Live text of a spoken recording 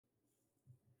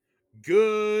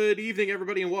Good evening,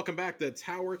 everybody, and welcome back to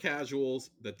Tower Casuals,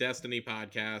 the Destiny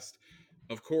podcast.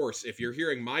 Of course, if you're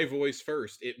hearing my voice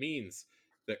first, it means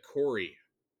that Corey,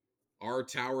 our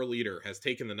tower leader, has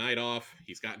taken the night off.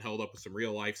 He's gotten held up with some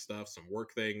real life stuff, some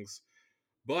work things.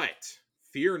 But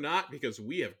fear not, because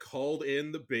we have called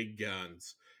in the big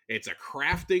guns. It's a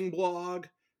crafting blog.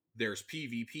 There's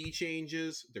PvP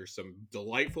changes. There's some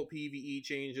delightful PvE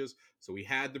changes. So we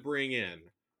had to bring in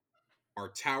our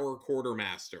tower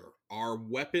quartermaster, our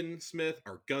weaponsmith,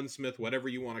 our gunsmith, whatever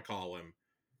you want to call him.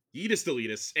 Yeetus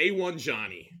Deletus, A1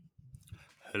 Johnny.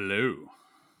 Hello.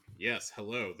 Yes,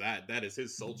 hello. That is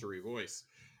his sultry voice.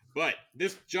 But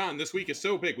this week is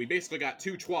so big. We basically got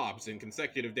two TWABs in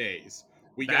consecutive days.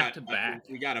 We Back got to back.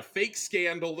 we got a fake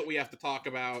scandal that we have to talk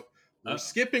about. We're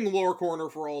skipping Lore Corner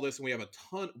for all this, and we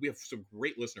have some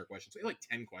great listener questions. We have like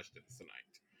 10 questions tonight.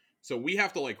 So we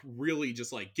have to really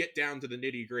just get down to the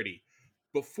nitty-gritty.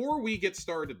 Before we get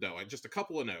started, though, just a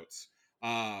couple of notes.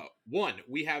 One,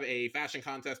 we have a fashion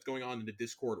contest going on in the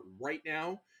Discord right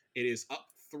now. It is up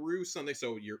through Sunday,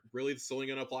 so it's only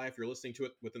going to apply if you're listening to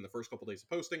it within the first couple days of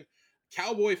posting.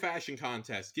 Cowboy fashion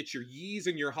contest. Get your yees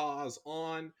and your haws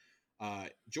on.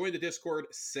 Join the Discord.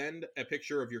 Send a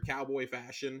picture of your cowboy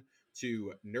fashion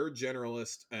to Nerd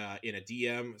Generalist in a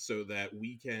DM so that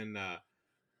we can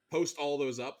post all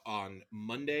those up on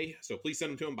Monday. So please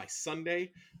send them to him by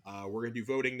Sunday. We're going to do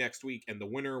voting next week, and the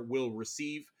winner will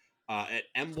receive an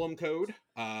emblem code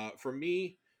from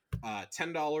me,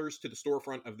 $10 to the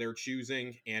storefront of their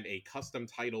choosing, and a custom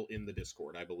title in the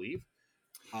Discord, I believe.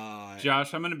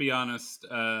 Josh, I'm going to be honest.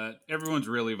 Everyone's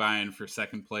really vying for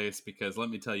second place because let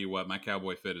me tell you what, my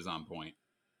cowboy fit is on point.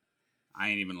 I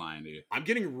ain't even lying to you. I'm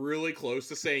getting really close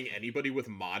to saying anybody with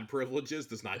mod privileges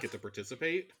does not get to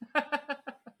participate.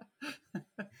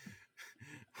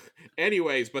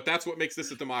 Anyways, but that's what makes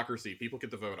this a democracy. People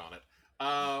get to vote on it.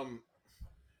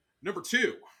 Number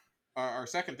two, our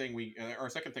second thing we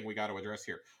got to address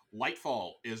here.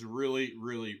 Lightfall is really,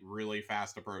 really, really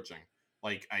fast approaching.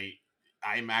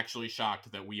 I'm actually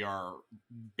shocked that we are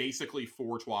basically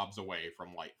 4 TWABs away from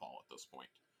Lightfall at this point.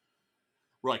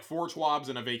 We're like 4 TWABs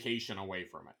and a vacation away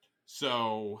from it.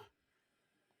 So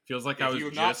feels like I was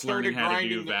just learning how to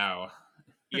do VOW.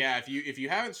 Yeah, if you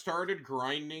haven't started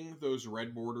grinding those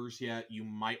red borders yet, you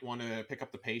might want to pick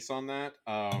up the pace on that.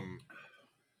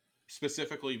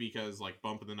 Specifically because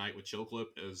Bump in the Night with Chill Clip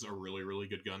is a really, really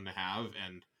good gun to have,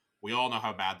 and we all know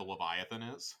how bad the Leviathan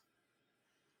is.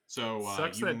 So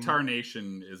sucks that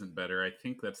Tarnation isn't better. I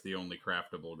think that's the only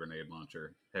craftable grenade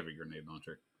launcher, heavy grenade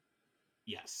launcher.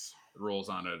 Yes. The rolls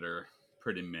on it are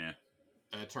pretty meh.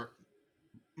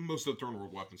 Most of the Turn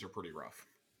World weapons are pretty rough.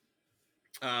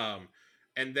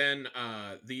 And then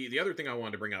the other thing I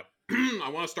wanted to bring up, I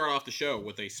want to start off the show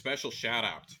with a special shout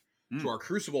out to our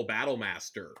Crucible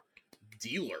Battlemaster,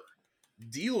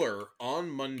 Dealer on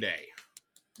Monday.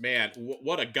 Man,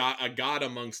 what a god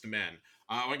amongst men.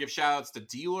 I want to give shout outs to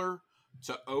Dealer,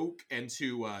 to Oak, and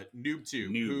to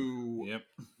NoobTube, who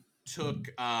took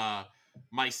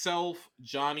myself,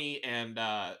 Johnny, and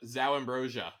Zao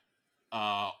Ambrosia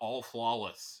all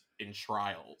flawless in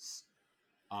trials.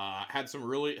 Had some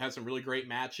really great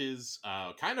matches.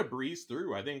 Kind of breezed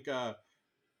through. I think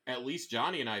at least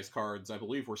Johnny and I's cards, I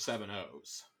believe, were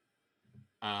 7-0s.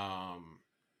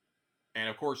 And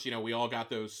of course, we all got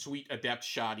those sweet Adept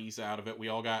shotties out of it. We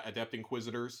all got Adept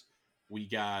Inquisitors. We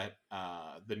got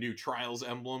the new Trials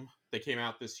emblem that came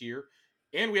out this year.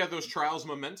 And we have those Trials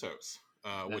mementos.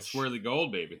 That's swirly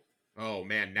gold, baby. Oh,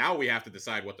 man. Now we have to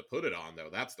decide what to put it on, though.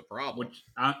 That's the problem. Which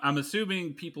I'm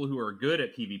assuming people who are good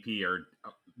at PvP are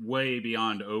way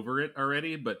beyond over it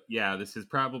already. But yeah, this is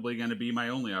probably going to be my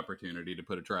only opportunity to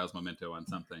put a Trials memento on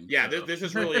something. Yeah, so. This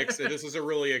is really this is a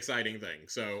really exciting thing.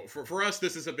 So for us,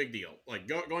 this is a big deal.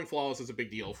 Going flawless is a big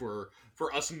deal for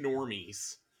us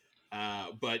normies.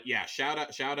 But yeah, shout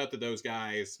out to those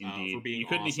guys for being. You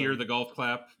couldn't awesome. hear the golf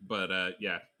clap, but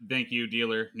yeah, thank you,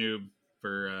 Dealer Noob,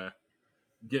 for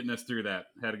getting us through that.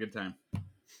 Had a good time.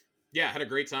 Yeah, had a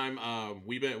great time.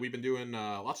 We've been doing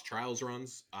lots of trials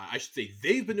runs. I should say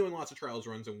they've been doing lots of trials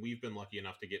runs, and we've been lucky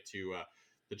enough to get to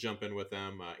jump in with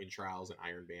them in trials and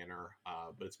Iron Banner.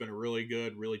 But it's been a really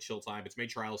good, really chill time. It's made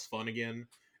trials fun again,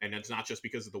 and it's not just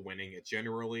because of the winning. It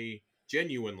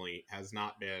genuinely has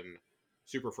not been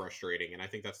super frustrating, and I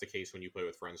think that's the case when you play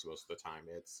with friends most of the time.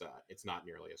 It's not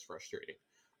nearly as frustrating.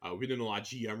 We've been doing a lot of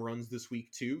GM runs this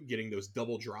week too, getting those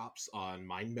double drops on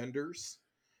Mindbenders.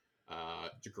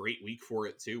 It's a great week for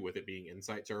it too, with it being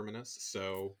Insight Terminus.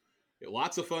 So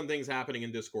lots of fun things happening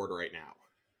in Discord right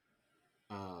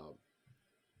now.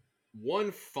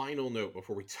 One final note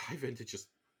before we dive into just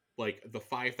the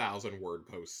 5,000 word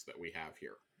posts that we have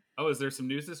here. Oh, is there some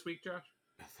news this week, Josh?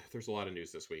 There's a lot of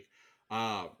news this week.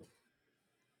 I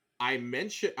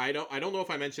mentioned I don't know if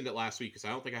I mentioned it last week because I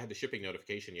don't think I had the shipping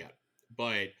notification yet.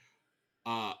 But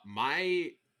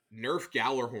my Nerf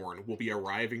Gallarhorn will be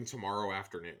arriving tomorrow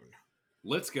afternoon.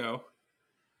 Let's go.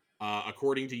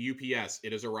 According to UPS,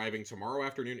 it is arriving tomorrow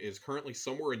afternoon. It is currently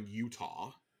somewhere in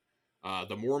Utah.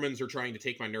 The Mormons are trying to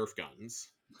take my Nerf guns.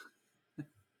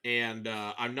 And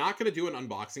I'm not going to do an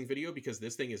unboxing video because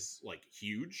this thing is, like,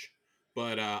 huge.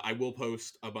 But I will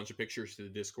post a bunch of pictures to the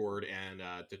Discord and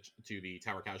to the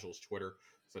Tower Casuals Twitter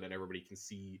so that everybody can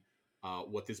see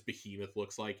what this behemoth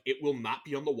looks like. It will not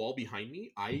be on the wall behind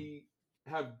me. I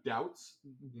have doubts,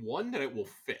 one, that it will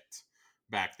fit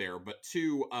back there, but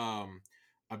two,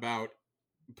 about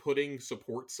putting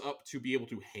supports up to be able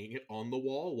to hang it on the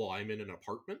wall while I'm in an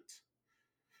apartment.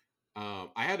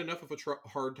 I had enough of a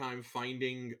hard time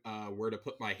finding where to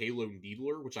put my Halo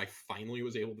Needler, which I finally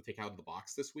was able to take out of the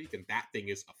box this week, and that thing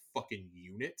is a fucking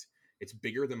unit. It's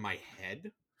bigger than my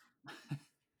head.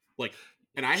 Like,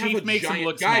 and I Chief have a makes him giant...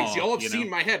 look Guys, small, y'all have you seen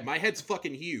know? my head. My head's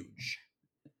fucking huge.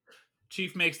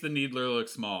 Chief makes the Needler look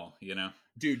small, you know?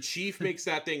 Dude, Chief makes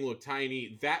that thing look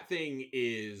tiny. That thing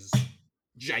is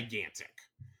gigantic.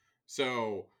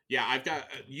 So, yeah, I've got...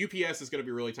 UPS is going to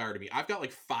be really tired of me. I've got,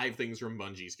 like, 5 things from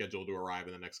Bungie scheduled to arrive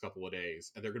in the next couple of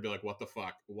days. And they're going to be like, what the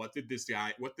fuck? What this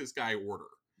guy order?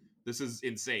 This is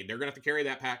insane. They're going to have to carry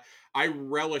that pack. I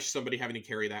relish somebody having to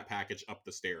carry that package up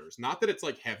the stairs. Not that it's,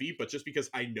 like, heavy, but just because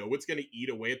I know it's going to eat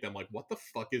away at them. Like, what the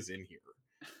fuck is in here?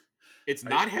 It's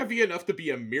not heavy enough to be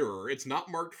a mirror. It's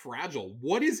not marked fragile.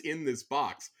 What is in this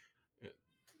box?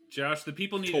 Josh, the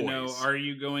people need to know, are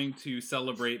you going to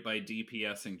celebrate by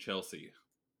DPSing Chelsea?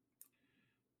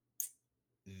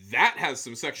 That has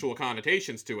some sexual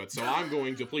connotations to it, so I'm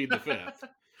going to plead the fifth.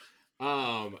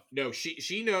 No,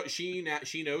 she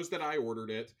knows that I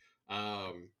ordered it.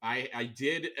 I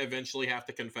did eventually have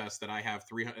to confess that I had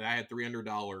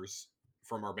 $300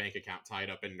 from our bank account tied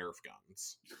up in Nerf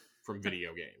guns from video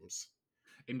games.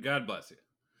 And God bless you.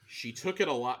 She took it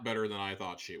a lot better than I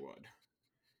thought she would.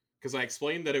 Because I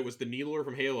explained that it was the Needler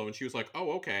from Halo, and she was like,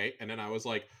 oh, okay. And then I was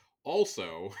like,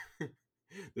 also,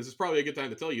 this is probably a good time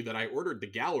to tell you that I ordered the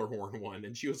Gallarhorn one,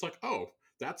 and she was like, oh,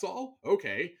 that's all?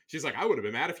 Okay. She's like, I would have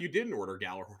been mad if you didn't order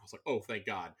Gallarhorn. I was like, oh, thank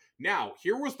God. Now,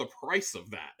 here was the price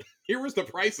of that. Here was the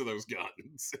price of those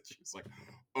guns. And she's like,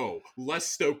 oh, less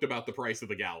stoked about the price of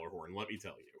the Gallarhorn, let me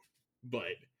tell you.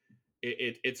 But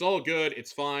it's all good.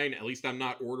 It's fine. At least I'm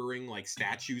not ordering like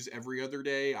statues every other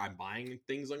day. I'm buying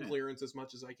things on clearance as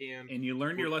much as I can. And you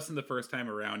learned your lesson the first time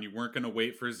around. You weren't going to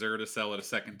wait for Xur to sell it a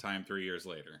second time 3 years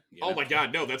later. You know? Oh my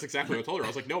God, no! That's exactly what I told her. I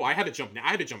was like, no, I had to jump now.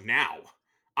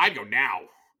 I'd go now.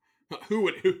 Who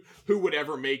would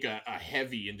ever make a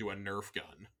heavy into a Nerf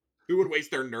gun? Who would waste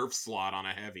their Nerf slot on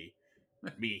a heavy?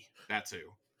 Me. That's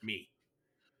who. Me.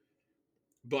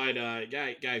 But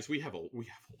guys, we have a lot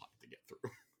to get through.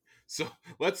 So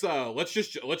let's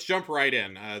jump right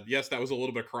in. Yes, that was a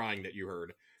little bit of crying that you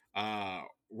heard.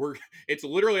 It's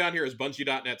literally on here as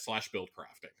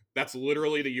bungie.net/buildcrafting. That's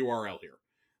literally the URL here.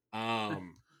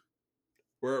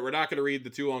 We're not going to read the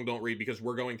too long don't read because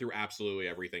we're going through absolutely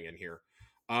everything in here.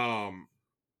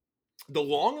 The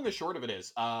long and the short of it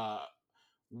is,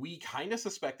 we kind of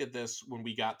suspected this when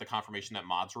we got the confirmation that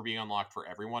mods were being unlocked for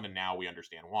everyone, and now we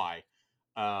understand why.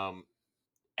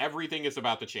 Everything is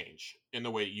about to change in the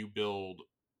way you build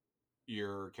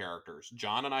your characters.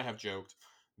 John and I have joked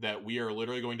that we are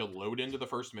literally going to load into the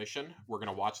first mission, we're going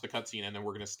to watch the cutscene, and then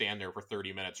we're going to stand there for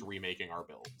 30 minutes remaking our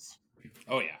builds.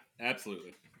 Oh yeah,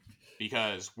 absolutely.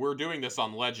 Because we're doing this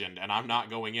on Legend, and I'm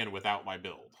not going in without my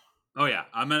build. Oh yeah,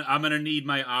 I'm gonna need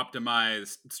my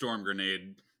optimized storm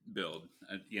grenade build,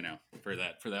 for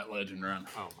that Legend run.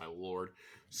 Oh my lord.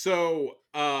 So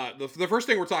the first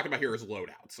thing we're talking about here is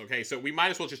loadouts. Okay, so we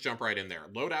might as well just jump right in there.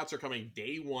 Loadouts are coming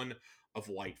day 1 of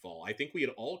Lightfall. I think we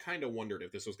had all kind of wondered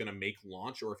if this was going to make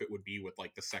launch or if it would be with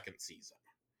like the second season.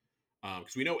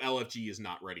 Because we know LFG is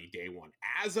not ready day 1.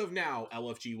 As of now,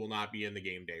 LFG will not be in the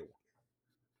game day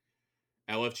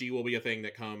 1. LFG will be a thing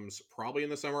that comes probably in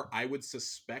the summer. I would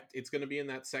suspect it's going to be in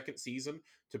that second season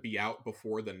to be out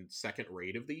before the second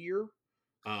raid of the year.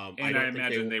 And I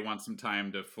imagine they want some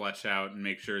time to flesh out and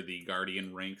make sure the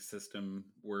Guardian rank system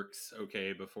works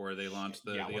okay before they launch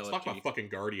the let's LFG. talk about fucking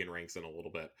Guardian ranks in a little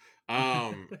bit.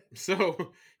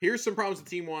 So here's some problems the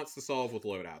team wants to solve with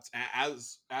loadouts.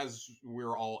 As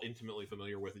we're all intimately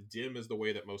familiar with, DIM is the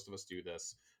way that most of us do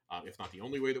this, if not the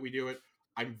only way that we do it.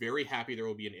 I'm very happy there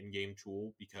will be an in-game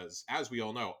tool because, as we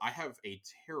all know, I have a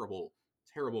terrible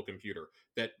computer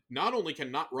that not only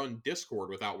cannot run Discord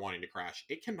without wanting to crash,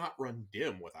 it cannot run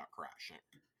DIM without crashing.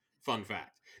 Fun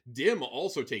fact. DIM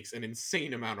also takes an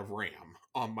insane amount of RAM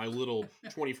on my little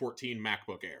 2014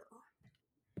 MacBook Air.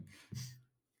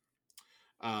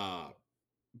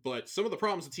 But some of the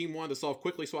problems the team wanted to solve: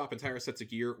 quickly swap entire sets of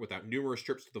gear without numerous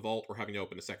trips to the vault or having to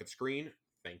open a second screen.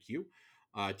 Thank you.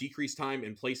 Decrease time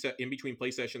in between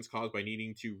play sessions caused by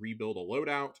needing to rebuild a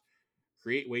loadout.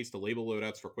 Create ways to label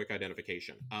loadouts for quick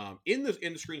identification. In the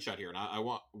screenshot here,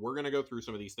 and we're gonna go through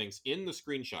some of these things. In the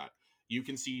screenshot, you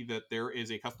can see that there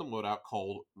is a custom loadout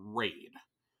called Raid,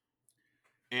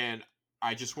 and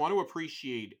I just want to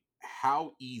appreciate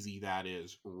how easy that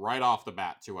is right off the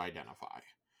bat to identify.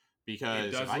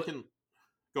 Because if I can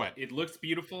go ahead. It looks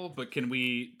beautiful, but can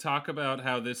we talk about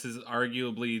how this is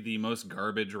arguably the most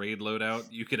garbage raid loadout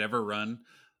you could ever run?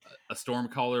 A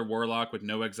Stormcaller Warlock with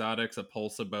no exotics, a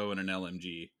Pulse, a bow, and an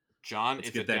LMG. John,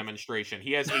 it's a demonstration.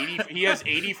 He has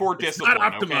 84 discipline.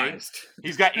 Not optimized. Okay?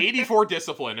 He's got 84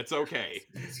 discipline. It's okay.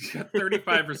 He's got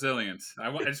 35 resilience.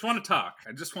 I just want to talk.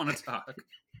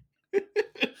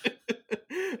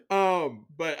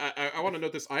 But I want to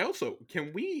note this.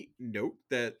 Can we note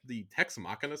that the Tex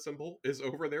Machina symbol is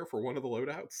over there for one of the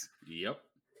loadouts? Yep.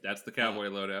 That's the cowboy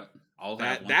loadout.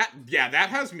 That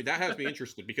has me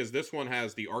interested, because this one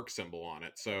has the arc symbol on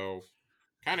it. So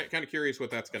kind of curious what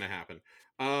that's going to happen.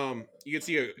 You can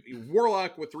see a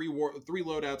Warlock with three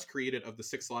loadouts created of the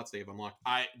 6 slots they have unlocked.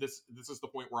 This is the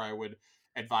point where I would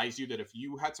advise you that if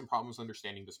you had some problems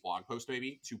understanding this blog post,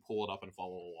 maybe to pull it up and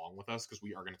follow along with us, because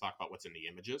we are going to talk about what's in the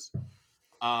images.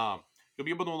 You'll be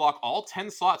able to unlock all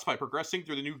 10 slots by progressing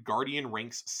through the new Guardian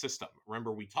ranks system.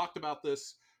 Remember, we talked about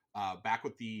this back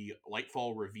with the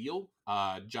Lightfall reveal.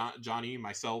 Johnny,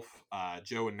 myself,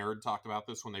 Joe, and Nerd talked about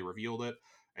this when they revealed it.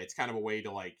 It's kind of a way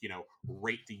to, like,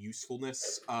 rate the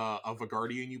usefulness of a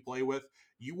Guardian you play with.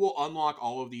 You will unlock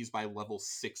all of these by level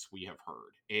 6, we have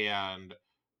heard. And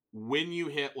when you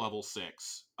hit level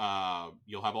 6,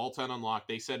 you'll have all 10 unlocked.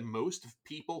 They said most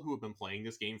people who have been playing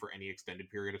this game for any extended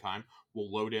period of time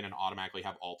will load in and automatically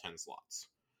have all 10 slots.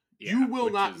 Yeah, you will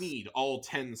not need all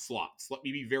 10 slots. Let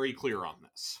me be very clear on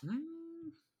this.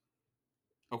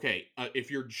 Okay, if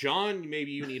you're John,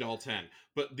 maybe you need all 10.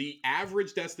 But the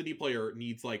average Destiny player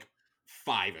needs, like,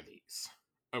 5 of these.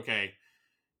 Okay?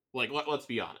 Like, let's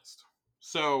be honest.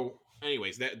 So,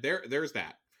 anyways, there's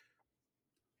that.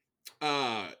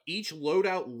 Each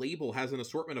loadout label has an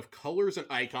assortment of colors and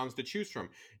icons to choose from,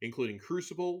 including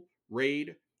Crucible,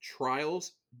 Raid,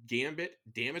 Trials, Gambit,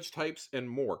 damage types, and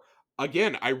more.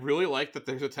 Again, I really like that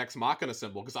there's a Tex Machina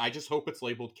symbol, because I just hope it's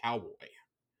labeled Cowboy.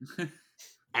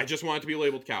 I just want it to be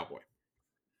labeled Cowboy.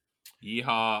 Yeehaw,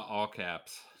 all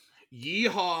caps.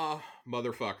 Yeehaw,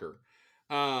 motherfucker.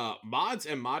 Mods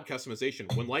and mod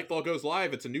customization. When Lightfall goes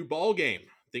live, it's a new ball game.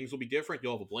 Things will be different.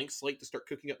 You'll have a blank slate to start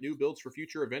cooking up new builds for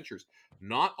future adventures.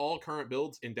 Not all current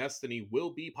builds in Destiny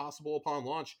will be possible upon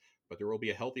launch, but there will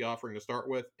be a healthy offering to start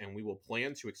with, and we will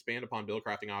plan to expand upon build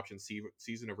crafting options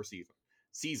season over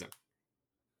season.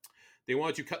 They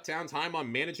wanted to cut down time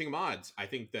on managing mods. I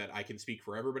think that I can speak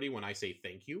for everybody when I say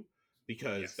thank you,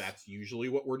 because that's usually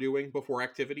what we're doing before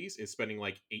activities, is spending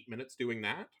like 8 minutes doing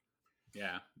that.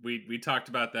 Yeah, we talked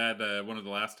about that one of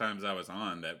the last times I was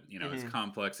on, that, as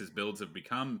complex as builds have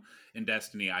become in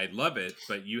Destiny, I love it,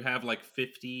 but you have like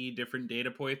 50 different data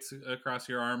points across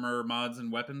your armor, mods,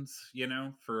 and weapons,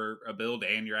 for a build,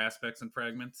 and your aspects and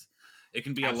fragments. It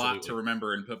can be a lot to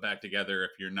remember and put back together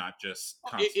if you're not just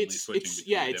constantly switching.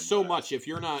 It's so much. If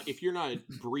you're not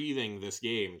breathing this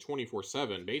game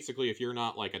 24/7, basically, if you're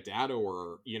not like a Dado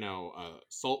or a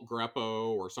Salt Greppo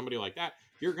or somebody like that,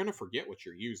 you're gonna forget what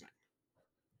you're using.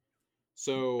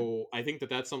 So I think that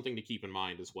that's something to keep in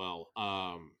mind as well.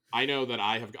 I know that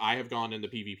I have gone into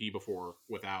PvP before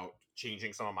without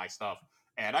changing some of my stuff.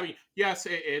 And I mean, yes,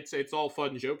 it's all fun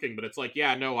and joking, but it's like,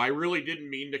 yeah, no, I really didn't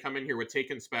mean to come in here with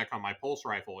Taken spec on my pulse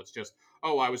rifle. It's just,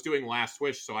 I was doing Last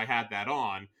Wish, so I had that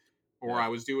on. Or I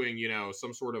was doing,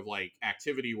 some sort of like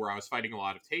activity where I was fighting a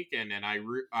lot of Taken, and I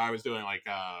was doing like,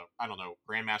 I don't know,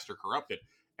 Grandmaster Corrupted,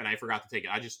 and I forgot to take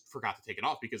it. I just forgot to take it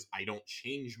off because I don't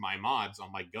change my mods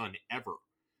on my gun ever.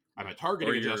 I'm a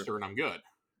targeting adjuster and I'm good.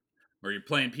 Or you're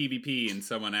playing PvP and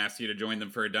someone asks you to join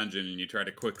them for a dungeon, and you try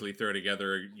to quickly throw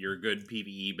together your good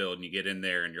PvE build, and you get in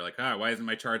there and you're like, why isn't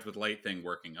my charge with light thing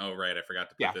working? Oh, right, I forgot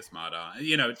to put this mod on.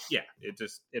 It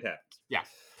happens.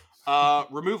 Yeah.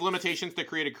 Remove limitations that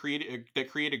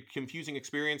created confusing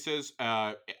experiences,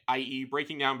 i.e.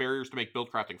 breaking down barriers to make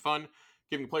build crafting fun,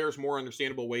 giving players more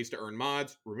understandable ways to earn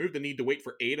mods. Remove the need to wait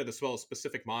for Ada to spell a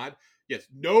specific mod. Yes,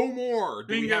 no more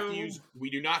we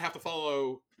do not have to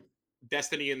follow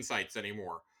Destiny Insights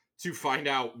anymore to find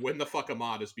out when the fuck a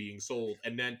mod is being sold,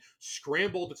 and then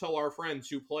scramble to tell our friends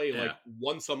who play like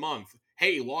once a month,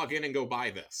 hey, log in and go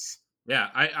buy this. Yeah,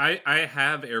 I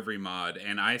have every mod,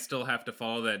 and I still have to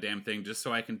follow that damn thing just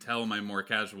so I can tell my more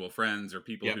casual friends or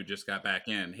people who just got back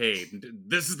in, hey,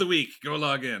 this is the week, go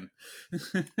log in.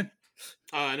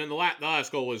 And then the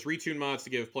last goal is retune mods to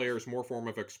give players more form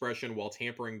of expression while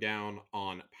tampering down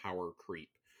on power creep.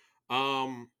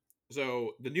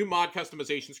 So the new mod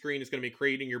customization screen is going to make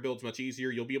creating your builds much easier.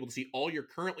 You'll be able to see all your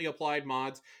currently applied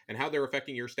mods and how they're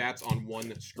affecting your stats on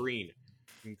one screen.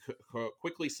 You can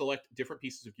quickly select different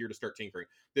pieces of gear to start tinkering.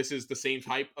 This is the same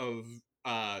type of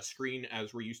screen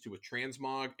as we're used to with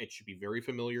Transmog. It should be very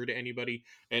familiar to anybody,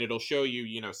 and it'll show you,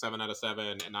 7 out of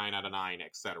 7, 9 out of 9,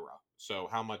 etc. So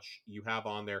how much you have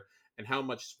on there and how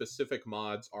much specific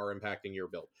mods are impacting your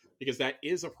build, because that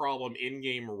is a problem in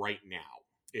game right now.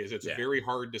 It's very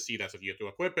hard to see that. So if you have to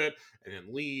equip it and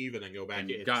then leave and then go back,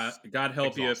 God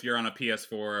help you if you're on a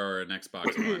PS4 or an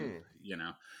Xbox One.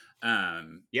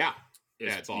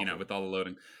 It's awful. With all the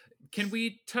loading. Can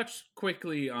we touch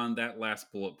quickly on that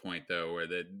last bullet point though, where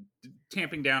the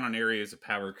tamping down on areas of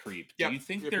power creep? Do you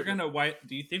think they're gonna?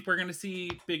 Do you think we're gonna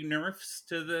see big nerfs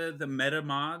to the meta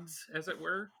mods, as it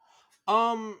were?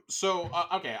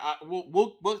 Okay.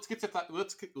 Let's get to that.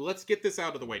 Let's get this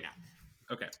out of the way now.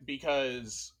 Okay.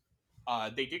 Because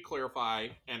they did clarify,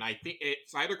 and I think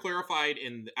it's either clarified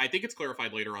I think it's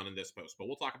clarified later on in this post, but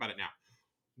we'll talk about it now.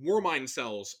 Warmind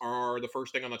cells are the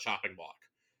first thing on the chopping block.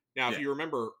 Now, if you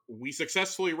remember, we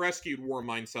successfully rescued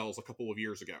Warmind cells a couple of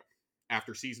years ago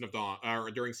after Season of Dawn,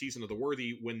 or during Season of the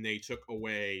Worthy, when they took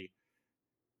away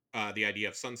the idea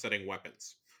of sunsetting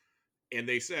weapons. And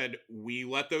they said, we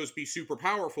let those be super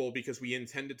powerful because we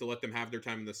intended to let them have their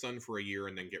time in the sun for a year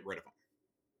and then get rid of them.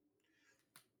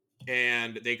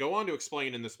 And they go on to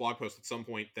explain in this blog post at some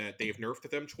point that they've nerfed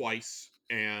them twice.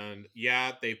 And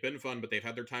yeah, they've been fun, but they've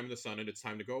had their time in the sun and it's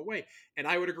time to go away. And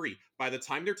I would agree. By the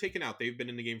time they're taken out, they've been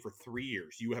in the game for 3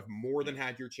 years. You have more than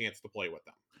had your chance to play with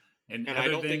them. And I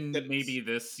don't think that maybe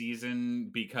this season,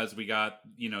 because we got,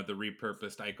 the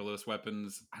repurposed Ikelos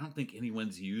weapons, I don't think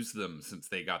anyone's used them since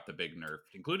they got the big nerf,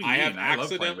 including me. I have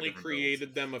accidentally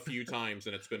created them a few times,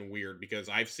 and it's been weird because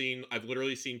I've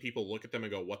literally seen people look at them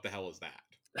and go, what the hell is that?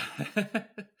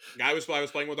 I was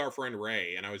playing with our friend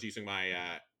Ray, and I was using my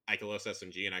Ikelos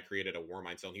SMG, and I created a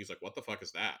Warmind cell, and he's like, what the fuck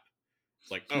is that?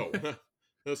 It's like, oh...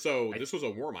 So this was a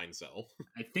Warmind cell.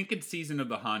 I think in Season of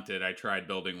the Haunted, I tried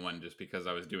building one just because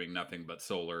I was doing nothing but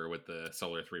solar with the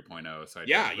Solar 3.0. So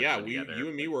you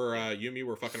and me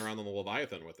were fucking around on the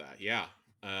Leviathan with that. Yeah,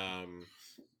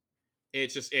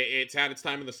 it's had its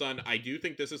time in the sun. I do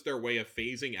think this is their way of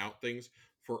phasing out things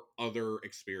for other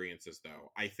experiences,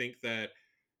 though. I think that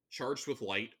Charged with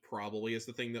Light probably is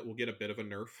the thing that will get a bit of a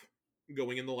nerf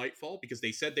going in the Lightfall, because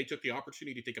they said they took the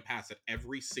opportunity to take a pass at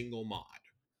every single mod.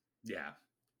 Yeah.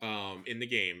 In the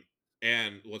game,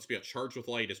 and let's be honest, Charged with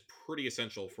Light is pretty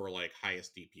essential for like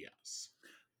highest DPS.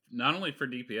 Not only for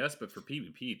DPS, but for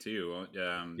PvP too.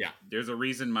 There's a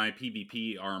reason my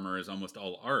PvP armor is almost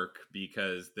all arc,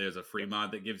 because there's a free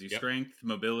mod that gives you strength,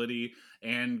 mobility,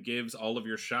 and gives all of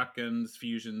your shotguns,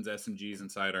 fusions, SMGs,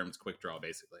 and sidearms quick draw.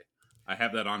 Basically, I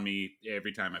have that on me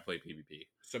every time I play PvP.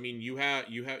 So I mean, you have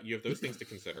those things to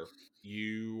consider.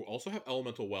 You also have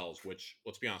elemental wells, which,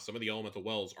 let's be honest, some of the elemental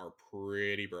wells are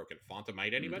pretty broken. Font of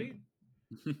Might, anybody?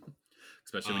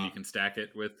 Especially when you can stack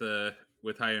it with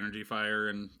high energy fire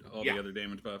and all the other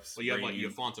damage buffs. Well, you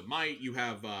have Font of Might. You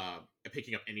have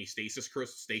picking up any stasis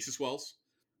wells.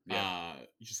 Yeah.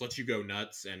 Just lets you go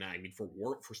nuts. And I mean,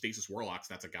 for stasis warlocks,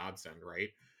 that's a godsend, right?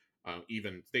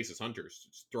 Even stasis hunters,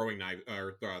 just throwing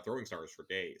stars for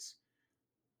days.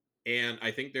 And I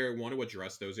think they want to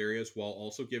address those areas while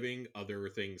also giving other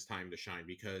things time to shine.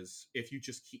 Because if you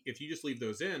just leave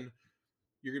those in,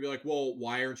 you're gonna be like, well,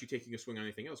 why aren't you taking a swing on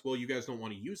anything else? Well, you guys don't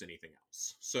want to use anything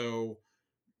else. So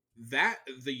that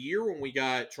the year when we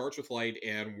got Charged with Light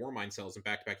and Warmind cells in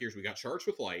back-to-back years, we got Charged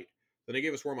with Light, then they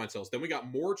gave us Warmind cells, then we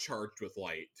got more Charged with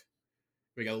Light,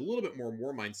 we got a little bit more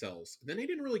Warmind cells, then they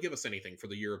didn't really give us anything for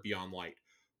the year of Beyond Light.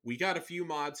 We got a few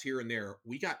mods here and there.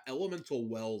 We got Elemental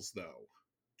Wells though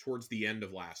towards the end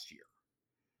of last year.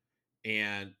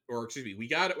 I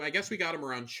guess we got them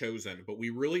around Chosen, but we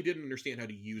really didn't understand how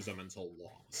to use them until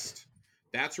Lost.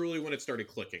 That's really when it started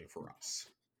clicking for us.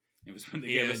 It was when they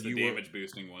gave us the damage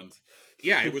boosting ones.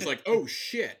 Yeah, it was like, oh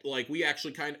shit. Like, we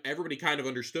actually everybody kind of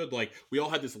understood. Like, we all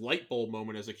had this light bulb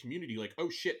moment as a community. Like, oh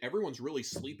shit, everyone's really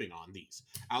sleeping on these.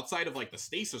 Outside of like the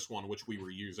stasis one, which we were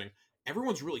using,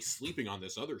 everyone's really sleeping on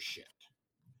this other shit.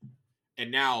 And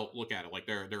now look at it. Like,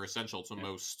 they're essential to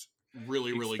most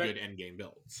really good endgame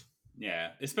builds. Yeah,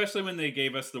 especially when they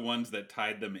gave us the ones that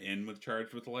tied them in with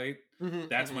Charged with Light.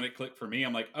 That's when it clicked for me.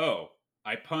 I'm like, oh,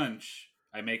 I punch,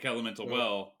 I make elemental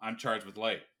well, I'm charged with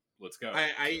light. Let's go.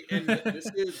 And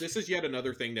this is yet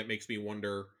another thing that makes me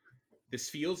wonder. This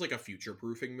feels like a future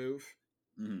proofing move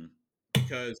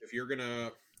because if you're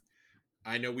gonna,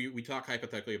 I know we talk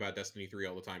hypothetically about Destiny 3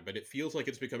 all the time, but it feels like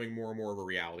it's becoming more and more of a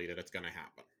reality that it's going to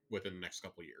happen within the next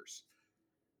couple of years.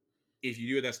 If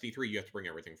you do a Destiny 3, you have to bring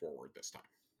everything forward this time.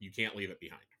 You can't leave it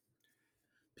behind.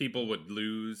 People would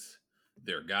lose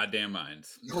their goddamn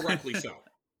minds. Correctly so.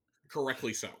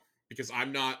 Correctly so. Because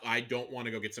I don't want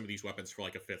to go get some of these weapons for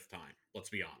like a 5th time.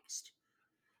 Let's be honest.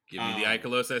 Give me the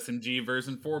Ikelos SMG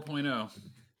version 4.0.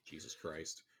 Jesus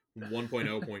Christ.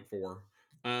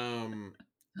 1.0.4.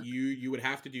 You would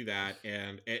have to do that,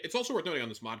 and it's also worth noting on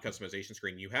this mod customization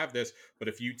screen, you have this, but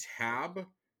if you tab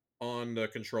on the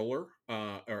controller,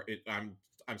 I'm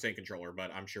saying controller, but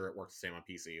I'm sure it works the same on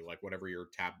PC, like whatever your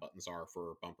tab buttons are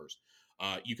for bumpers.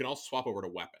 You can also swap over to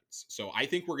weapons. So I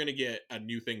think we're going to get a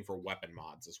new thing for weapon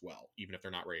mods as well, even if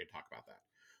they're not ready to talk about that.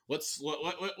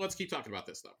 Let's keep talking about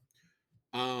this though.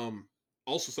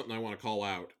 Also, something I want to call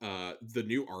out: the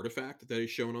new artifact that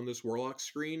is shown on this Warlock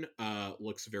screen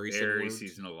looks very similar. Very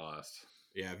Season of Lost.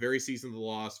 Yeah, very Season of the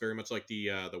Lost. Very much like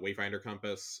the Wayfinder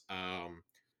compass.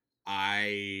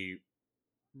 I'm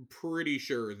pretty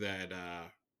sure that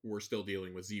we're still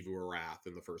dealing with Xivu Arath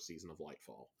in the first season of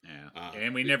Lightfall. Yeah,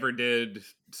 and we never did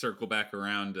circle back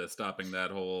around to stopping that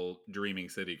whole Dreaming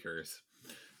City curse.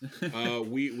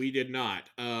 We did not.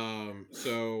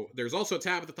 So there's also a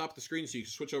tab at the top of the screen, so you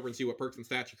can switch over and see what perks and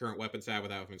stats your current weapons have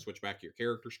without having to switch back to your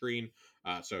character screen.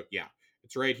 So yeah,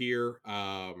 it's right here.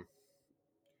 All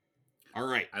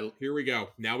right, here we go.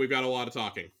 Now we've got a lot of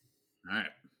talking.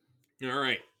 All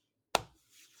right.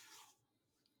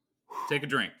 Take a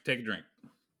drink.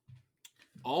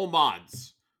 All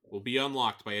mods will be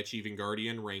unlocked by achieving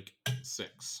Guardian rank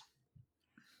 6.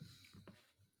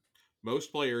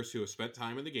 Most players who have spent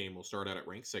time in the game will start out at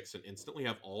rank 6 and instantly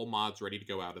have all mods ready to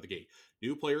go out of the gate.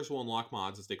 New players will unlock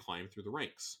mods as they climb through the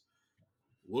ranks.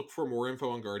 Look for more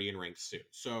info on Guardian ranks soon.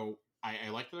 So I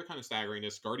like that they're kind of staggering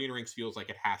this. Guardian ranks feels like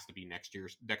it has to be next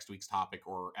week's topic,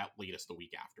 or at latest the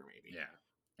week after, maybe. Yeah.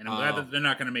 And I'm glad that they're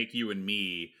not going to make you and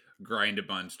me grind a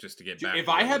bunch just to get back. If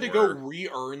I had to go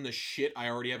re-earn the shit I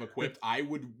already have equipped, I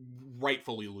would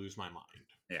rightfully lose my mind.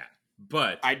 Yeah.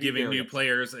 But giving new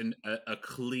players a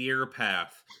clear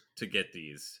path to get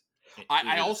these.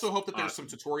 I also hope that there's some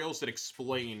tutorials that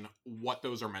explain what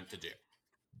those are meant to do.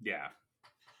 Yeah.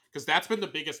 Because that's been the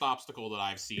biggest obstacle that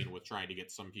I've seen with trying to get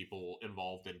some people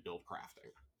involved in build crafting.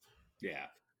 Yeah.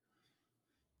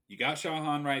 You got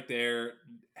Shahan right there.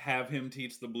 Have him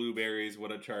teach the blueberries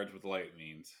what a charge with light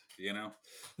means. You know?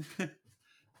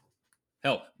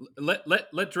 Hell,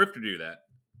 let Drifter do that.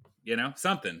 You know?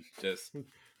 Something. Just...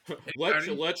 let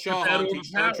Shahan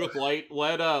teach charge with light.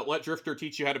 Let Drifter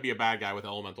teach you how to be a bad guy with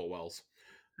elemental wells.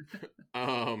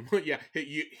 Yeah,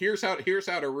 here's how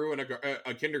to ruin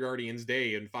a kindergarten's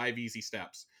day in 5 easy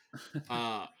steps.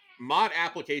 Mod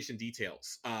application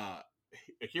details.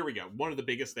 Here we go. One of the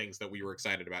biggest things that we were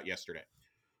excited about yesterday.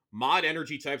 Mod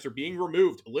energy types are being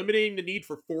removed, eliminating the need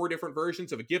for 4 different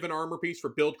versions of a given armor piece for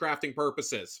build crafting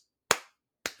purposes.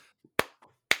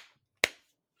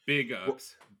 Big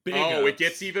ups. It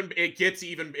gets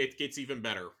even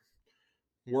better.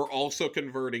 We're also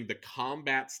converting the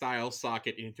combat style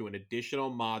socket into an additional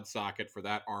mod socket for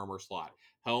that armor slot.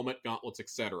 Helmet, gauntlets,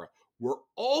 etc. We're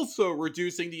also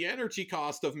reducing the energy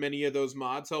cost of many of those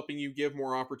mods, helping you give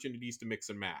more opportunities to mix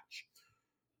and match.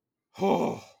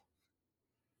 Oh.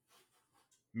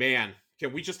 Man,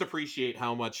 can we just appreciate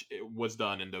how much was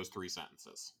done in those 3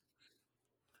 sentences?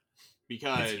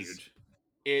 Because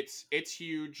it's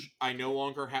huge. I no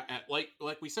longer have, like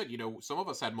we said, you know, some of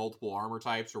us had multiple armor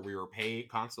types, or we were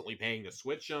constantly paying to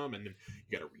switch them, and then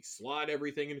you got to reslot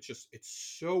everything, and it's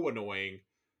so annoying.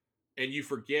 And you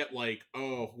forget, like,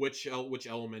 oh, which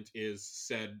element is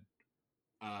said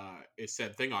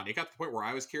thing on. It got to the point where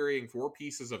I was carrying 4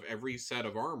 pieces of every set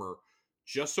of armor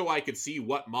just so I could see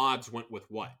what mods went with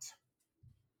what.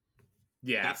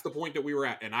 Yeah, that's the point that we were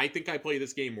at, and I think I play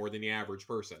this game more than the average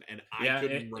person, and I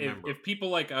couldn't remember. If people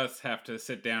like us have to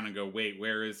sit down and go, wait,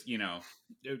 where is, you know,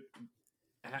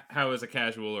 how is a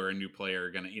casual or a new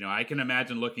player gonna, you know, I can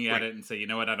imagine looking at it and say, you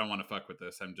know what, I don't want to fuck with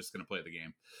this. I'm just gonna play the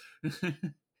game.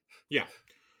 Yeah.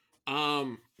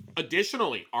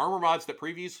 Additionally, armor mods that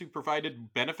previously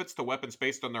provided benefits to weapons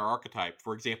based on their archetype,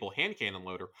 for example, hand cannon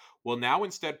loader, will now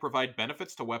instead provide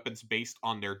benefits to weapons based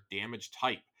on their damage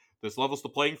type. This levels the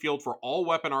playing field for all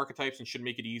weapon archetypes and should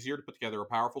make it easier to put together a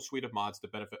powerful suite of mods to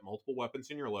benefit multiple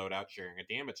weapons in your loadout sharing a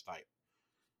damage type.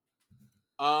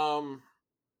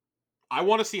 I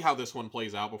want to see how this one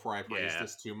plays out before I praise Yeah.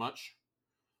 this too much,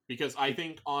 because I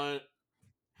think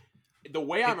the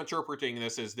way I'm interpreting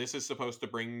this is supposed to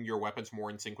bring your weapons more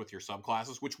in sync with your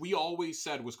subclasses, which we always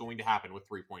said was going to happen with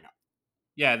 3.0.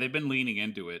 Yeah, they've been leaning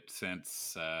into it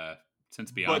since But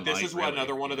Beyond this Light, is really.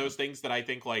 another one of those things that I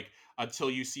think, like,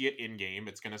 until you see it in game,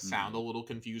 it's going to sound a little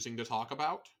confusing to talk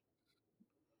about.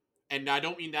 And I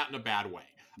don't mean that in a bad way.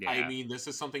 Yeah. I mean, this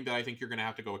is something that I think you're going to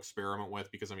have to go experiment with,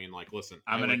 because, I mean, like, listen,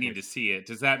 I'm going to need to see it.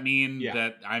 Does that mean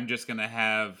that I'm just going to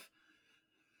have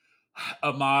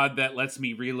a mod that lets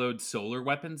me reload solar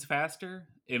weapons faster?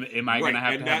 Am I going to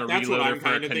have a reloader? That's what I'm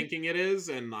kind of thinking it is,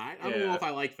 and I don't know if I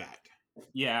like that.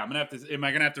 Yeah, I'm gonna have to. Am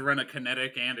I gonna have to run a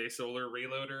kinetic and a solar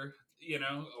reloader? You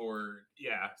know, or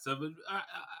yeah. So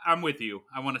I'm with you.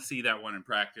 I want to see that one in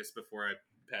practice before I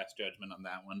pass judgment on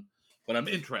that one. But I'm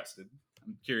interested.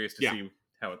 I'm curious to see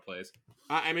how it plays.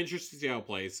 I'm interested to see how it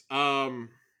plays. But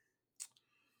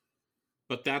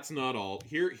that's not all.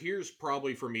 Here's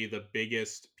probably for me the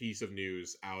biggest piece of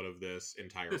news out of this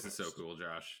entire. This is so cool,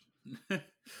 Josh.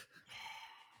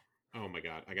 Oh my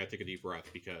god, I gotta take a deep breath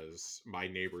because my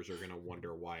neighbors are gonna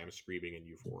wonder why I'm screaming in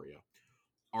euphoria.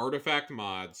 Artifact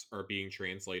mods are being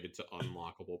translated to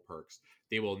unlockable perks.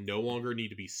 They will no longer need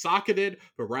to be socketed,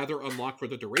 but rather unlocked for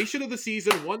the duration of the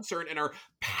season, once earned, and are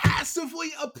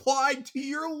passively applied to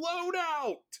your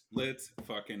loadout. Let's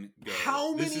fucking go.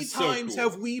 How many times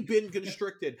have we been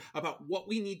constricted about what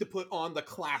we need to put on the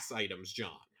class items,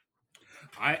 John?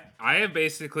 I have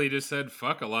basically just said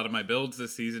fuck a lot of my builds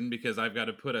this season because I've got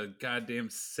to put a goddamn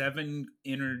 7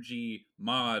 energy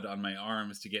mod on my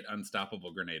arms to get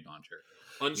unstoppable grenade launcher.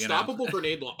 Unstoppable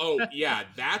grenade launcher. Oh yeah,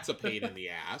 that's a pain in the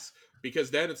ass,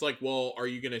 because then it's like, well, are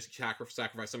you going to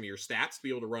sacrifice some of your stats to be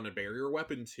able to run a barrier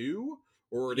weapon too?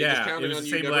 Or are they just counting on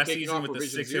you never taking off with the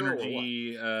 6 Zero,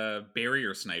 energy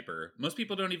barrier sniper. Most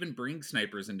people don't even bring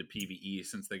snipers into PvE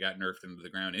since they got nerfed into the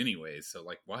ground anyways. So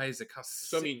like, why is it cost?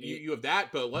 So I mean, you have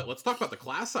that, but let's talk about the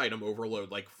class item overload.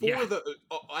 Like we have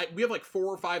like 4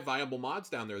 or 5 viable mods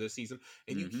down there this season,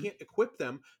 and you can't equip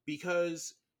them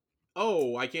because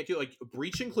I can't do it. Like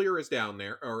Breach and Clear is down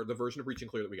there, or the version of Breach and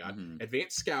Clear that we got.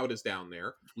 Advanced Scout is down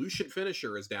there. Lucian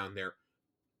Finisher is down there.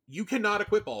 You cannot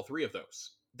equip all 3 of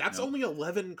those. That's only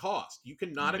 11 cost. You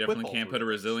cannot equip. Definitely can't put a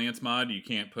resilience mod. You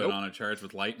can't put on a charge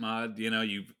with light mod. You know,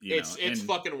 it's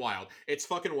fucking wild. It's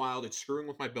fucking wild. It's screwing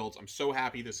with my builds. I'm so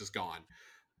happy this is gone.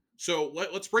 So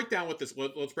let's break down what this.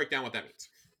 Let's break down what that means.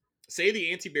 Say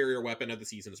the anti-barrier weapon of the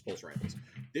season is pulse rifles.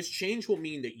 This change will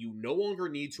mean that you no longer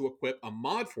need to equip a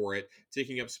mod for it,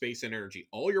 taking up space and energy.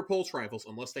 All your pulse rifles,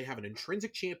 unless they have an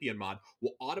intrinsic champion mod,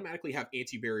 will automatically have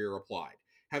anti-barrier applied.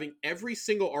 Having every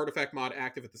single artifact mod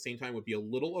active at the same time would be a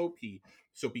little OP,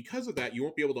 so because of that, you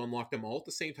won't be able to unlock them all at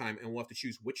the same time, and we'll have to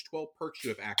choose which 12 perks you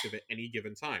have active at any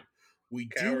given time. We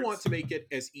do want to make it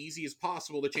as easy as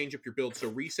possible to change up your build, so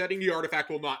resetting the artifact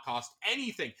will not cost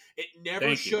anything. It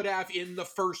never should have in the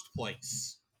first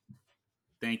place.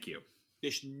 Thank you.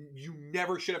 You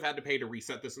never should have had to pay to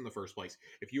reset this in the first place.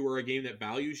 If you are a game that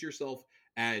values yourself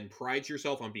and prides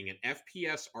yourself on being an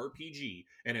FPS RPG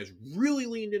and has really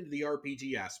leaned into the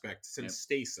RPG aspect since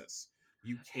Stasis,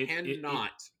 you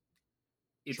cannot.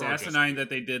 It's asinine that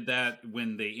they did that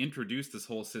when they introduced this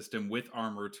whole system with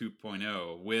Armor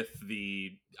 2.0, with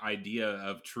the idea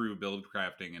of true build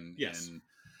crafting and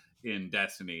in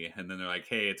Destiny, and then they're like,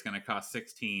 hey, it's going to cost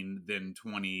 16, then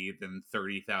 20, then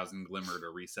 30,000 Glimmer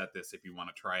to reset this if you want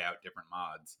to try out different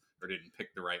mods or didn't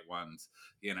pick the right ones,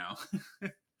 you know.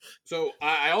 So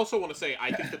I also want to say,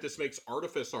 I think that this makes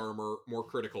Artifice Armor more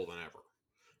critical than ever,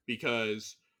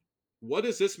 because what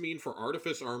does this mean for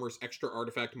Artifice Armor's extra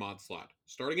artifact mod slot?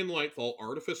 Starting in Lightfall,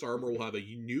 Artifice Armor will have a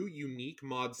new unique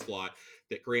mod slot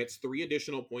that grants 3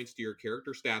 additional points to your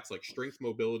character stats like Strength,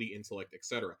 Mobility, Intellect,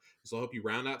 etc. This will help you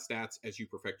round out stats as you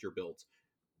perfect your builds.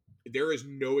 There is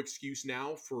no excuse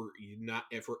now for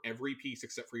every piece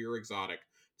except for your exotic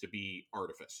to be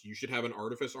Artifice. You should have an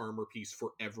Artifice Armor piece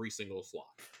for every single slot.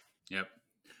 Yep.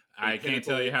 I can't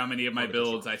tell you how many of my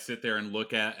builds I sit there and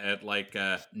look at like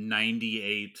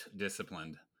 98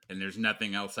 disciplined, and there's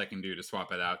nothing else I can do to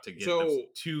swap it out to get those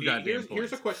 2 goddamn points.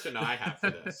 Here's a question I have for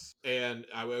this, and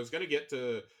I was going to get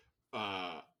to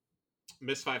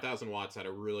Miss 5000 Watts had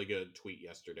a really good tweet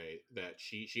yesterday that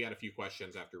she had a few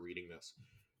questions after reading this,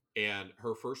 and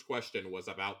her first question was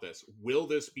about this: will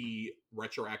this be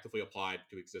retroactively applied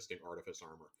to existing Artifice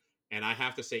Armor? And I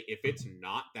have to say, if it's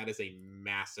not, that is a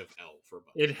massive L for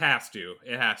Bungie. It has to.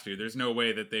 It has to. There's no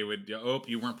way that they would, oh,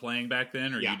 you weren't playing back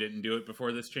then, or you didn't do it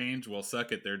before this change. Well,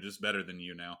 suck it. They're just better than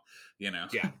you now. You know?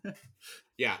 Yeah.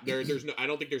 Yeah. There's no, I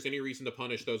don't think there's any reason to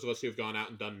punish those of us who have gone out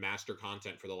and done master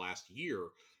content for the last year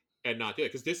and not do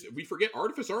it. Because we forget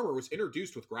Artifice Armor was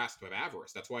introduced with Grasp of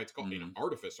Avarice. That's why it's called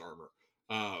Artifice Armor.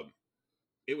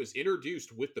 It was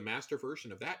introduced with the master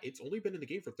version of that. It's only been in the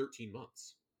game for 13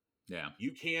 months. Yeah.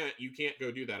 You can't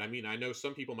go do that. I mean, I know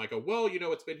some people might go, well,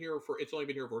 it's only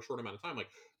been here for a short amount of time. Like,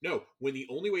 no, when the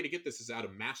only way to get this is out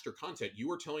of master content,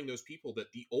 you are telling those people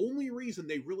that the only reason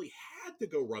they really had to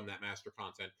go run that master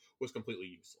content was completely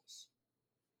useless.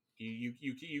 You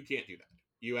can't do that.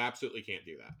 You absolutely can't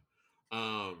do that.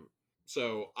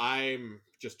 So I'm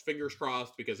just fingers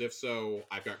crossed, because if so,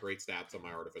 I've got great stats on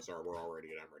my Artifice Armor already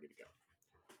and I'm ready to go.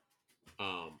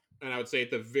 And I would say at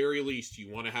the very least,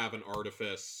 you want to have an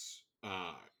Artifice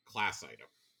class item.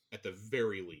 At the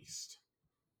very least.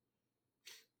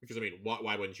 Because, I mean,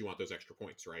 why wouldn't you want those extra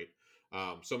points, right?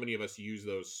 So many of us use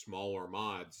those smaller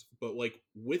mods. But, like,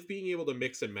 with being able to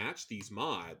mix and match these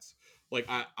mods, like,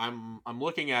 I'm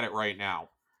looking at it right now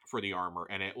for the armor,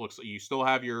 and it looks like you still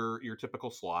have your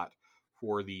typical slot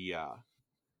for the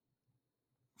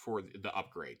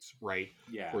upgrades, right?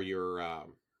 Yeah. For your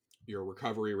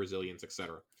recovery, resilience,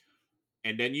 etc.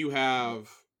 And then you have,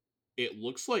 it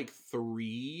looks like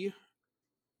 3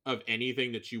 of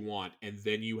anything that you want, and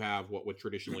then you have what would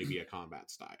traditionally be a combat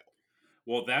style.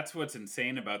 Well, that's what's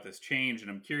insane about this change,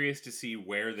 and I'm curious to see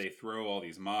where they throw all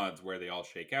these mods, where they all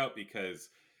shake out, because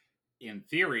in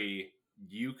theory,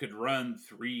 you could run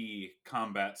 3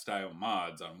 combat style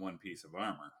mods on one piece of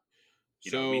armor.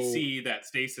 We see that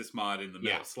stasis mod in the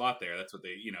middle slot there. That's what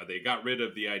they got rid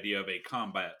of the idea of a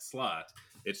combat slot.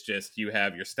 It's just you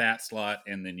have your stat slot,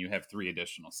 and then you have 3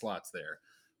 additional slots there,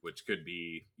 which could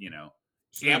be,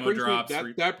 so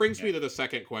that brings me to the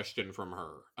second question from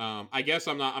her. I guess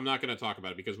I'm not going to talk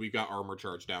about it because we've got armor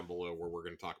charge down below where we're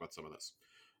going to talk about some of this.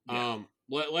 Yeah.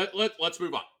 Let's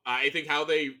move on. I think how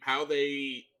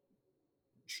they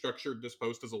structured this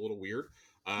post is a little weird.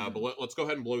 But let's go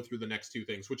ahead and blow through the next 2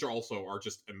 things, which are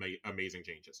just amazing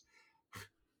changes.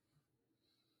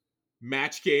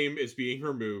 Match game is being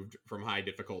removed from high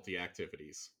difficulty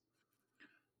activities.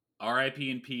 R.I.P.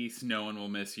 in peace. No one will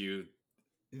miss you.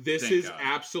 This Thank is God.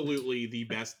 Absolutely the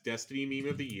best Destiny meme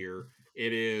of the year.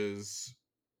 It is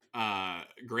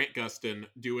Grant Gustin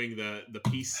doing the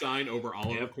peace sign over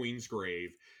Oliver Queen's grave,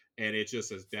 and it just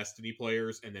says Destiny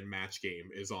players, and then match game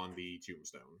is on the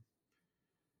tombstone.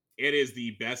 It is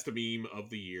the best meme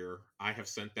of the year. I have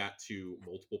sent that to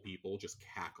multiple people, just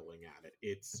cackling at it.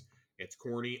 It's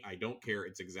corny. I don't care.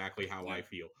 It's exactly how I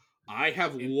feel. I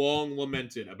have long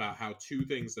lamented about how 2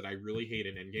 things that I really hate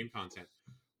in endgame content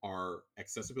are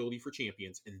accessibility for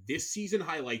champions, and this season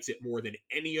highlights it more than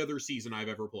any other season I've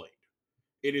ever played.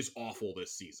 It is awful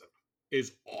this season. It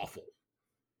is awful.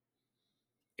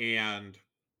 And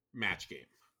match game.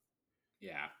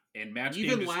 Yeah, and match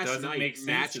even game just doesn't make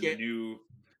sense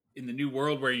in the new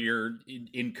world where you're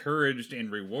encouraged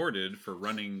and rewarded for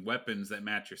running weapons that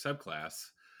match your subclass.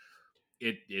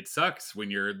 It sucks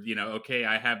when you're, okay,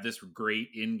 I have this great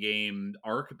in-game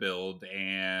arc build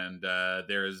and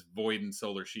there's Void and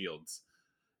Solar Shields.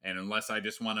 And unless I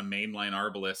just want to mainline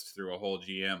Arbalest through a whole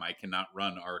GM, I cannot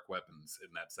run arc weapons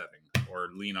in that setting or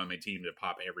lean on my team to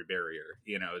pop every barrier.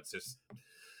 This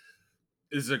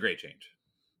is a great change.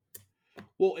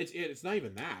 Well, it's not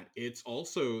even that. It's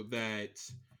also that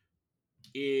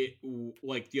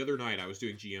like the other night I was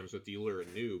doing GMs with Dealer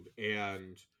and Noob,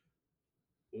 and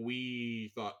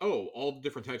we thought, oh, all the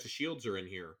different types of shields are in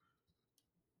here.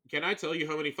 Can I tell you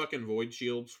how many fucking Void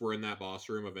shields were in that boss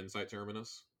room of Insight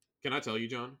Terminus? Can I tell you,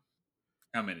 John?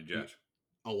 How many, Josh?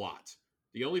 A lot.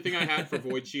 The only thing I had for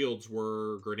Void shields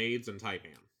were grenades and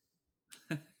Taipan.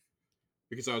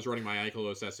 Because I was running my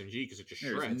Ikelos SMG because it just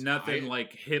shreds. There's nothing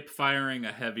like hip firing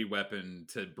a heavy weapon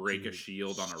to break a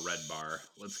shield on a red bar.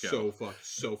 Let's go.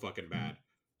 So fucking bad.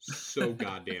 So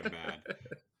goddamn bad.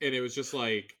 And it was just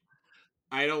like,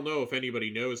 I don't know if anybody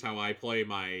knows how I play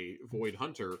my Void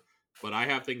Hunter, but I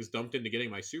have things dumped into getting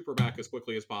my super back as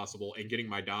quickly as possible and getting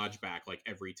my dodge back like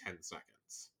every 10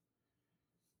 seconds.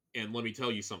 And let me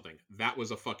tell you something, that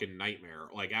was a fucking nightmare.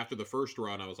 Like, after the first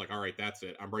run, I was like, all right, that's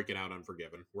it. I'm breaking out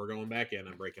Unforgiven. We're going back in.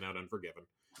 I'm breaking out Unforgiven.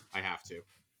 I have to.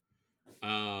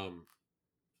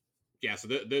 Yeah, so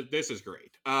this is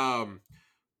great.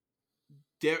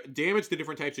 damage to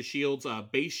different types of shields.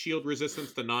 Base shield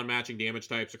resistance to non-matching damage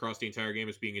types across the entire game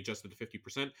is being adjusted to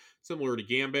 50%, similar to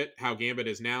Gambit, how Gambit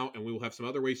is now, and we will have some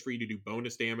other ways for you to do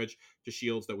bonus damage to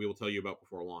shields that we will tell you about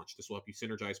before launch. This will help you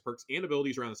synergize perks and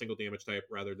abilities around a single damage type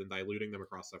rather than diluting them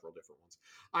across several different ones.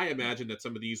 I imagine that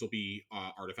some of these will be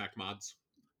artifact mods.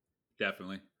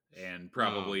 Definitely. And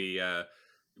probably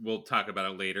we'll talk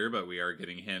about it later, but we are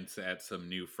getting hints at some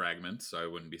new fragments, so I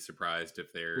wouldn't be surprised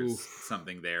if there's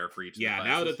something there for each of the classes.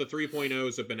 Now that the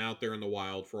 3.0s have been out there in the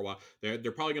wild for a while,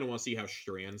 they're probably going to want to see how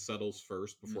Strand settles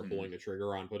first before pulling the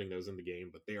trigger on putting those in the game,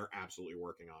 but they are absolutely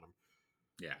working on them.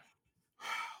 Yeah.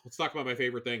 Let's talk about my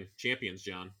favorite thing. Champions,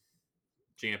 John.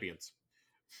 Champions.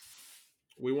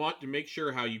 We want to make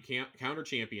sure how you can't counter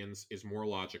champions is more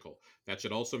logical. That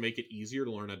should also make it easier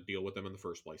to learn how to deal with them in the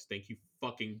first place. Thank you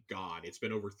fucking God. It's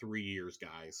been over 3 years,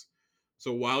 guys.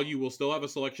 So while you will still have a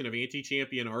selection of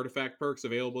anti-champion artifact perks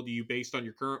available to you based on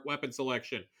your current weapon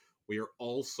selection, we are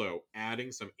also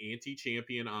adding some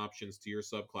anti-champion options to your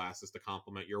subclasses to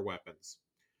complement your weapons.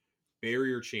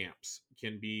 Barrier champs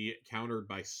can be countered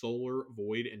by Solar,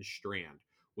 Void, and Strand.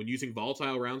 When using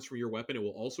volatile rounds from your weapon, it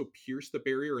will also pierce the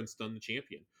barrier and stun the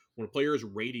champion. When a player is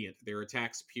radiant, their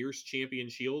attacks pierce champion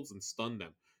shields and stun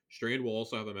them. Strand will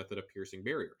also have a method of piercing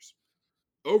barriers.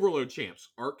 Overload champs,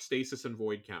 Arc, Stasis, and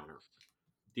Void counter.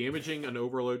 Damaging an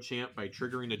overload champ by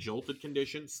triggering the jolted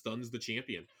condition stuns the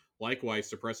champion. Likewise,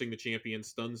 suppressing the champion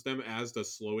stuns them, as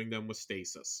does slowing them with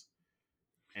stasis.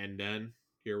 And then,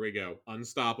 here we go.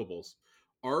 Unstoppables.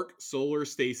 Arc, Solar,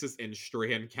 Stasis, and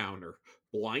Strand counter.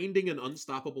 Blinding an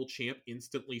unstoppable champ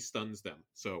instantly stuns them.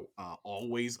 So,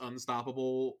 always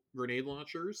unstoppable grenade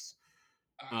launchers.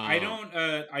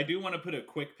 I do want to put a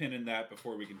quick pin in that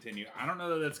before we continue. I don't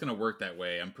know that that's going to work that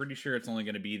way. I'm pretty sure it's only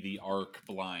going to be the arc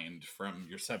blind from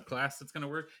your subclass that's going to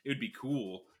work. It would be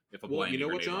cool if a blind. You know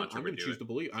what, John? I'm going to choose to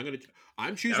believe.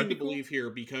 I'm choosing to believe here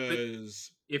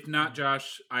because if not,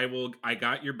 Josh, I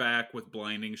got your back with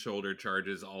blinding shoulder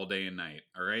charges all day and night.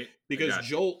 All right, because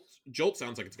Jolt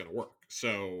sounds like it's going to work.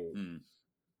 So.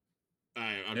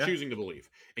 I'm choosing to believe.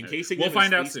 We'll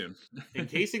find out soon.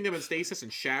 Encasing them in stasis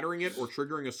and shattering it or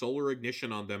triggering a solar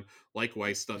ignition on them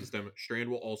likewise stuns them. Strand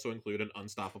will also include an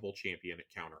unstoppable champion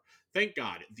counter. Thank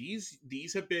God. These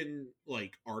have been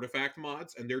like artifact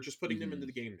mods, and they're just putting them into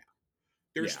the game now.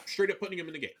 They're straight up putting them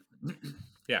in the game.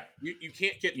 Yeah. You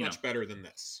can't get much better than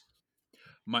this.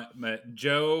 My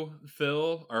Joe,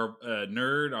 Phil, our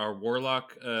nerd, our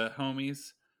warlock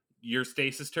homies, your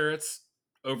stasis turrets,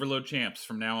 overload champs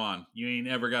from now on. You ain't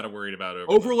ever got to worry about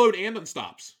overload and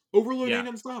unstops. And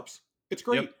unstops. It's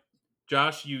great. Yep.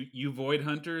 Josh, you void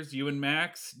hunters, you and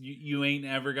Max, you ain't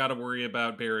ever got to worry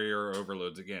about barrier or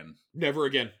overloads again. Never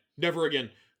again.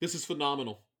 This is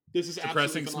phenomenal. This is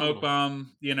suppressing smoke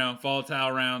bomb,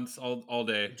 volatile rounds all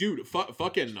day. Dude,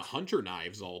 fucking hunter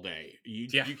knives all day. You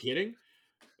kidding?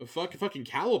 Fucking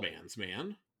Calibans,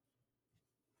 man.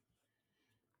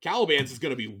 Calibans is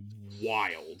going to be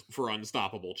wild for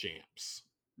unstoppable champs.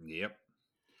 Yep.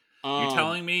 You're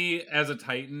telling me as a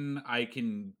Titan, I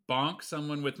can bonk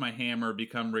someone with my hammer,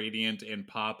 become radiant, and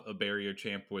pop a barrier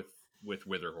champ with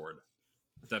Witherhoard.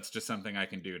 That's just something I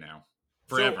can do now.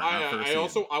 Forever.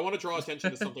 So I want to draw attention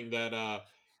to something that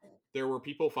there were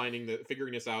people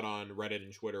figuring this out on Reddit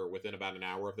and Twitter within about an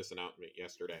hour of this announcement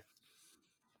yesterday.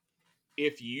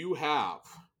 If you have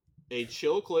a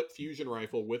chill clip fusion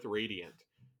rifle with radiant,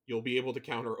 you'll be able to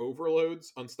counter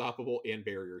overloads, unstoppable, and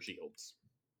barrier shields.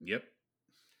 Yep.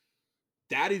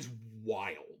 That is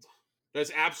wild.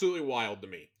 That's absolutely wild to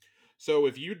me. So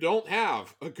if you don't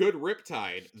have a good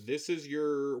Riptide, this is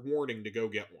your warning to go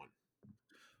get one.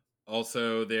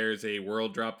 Also, there's a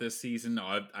world drop this season.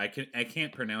 I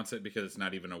can't pronounce it because it's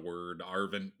not even a word.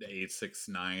 Arvent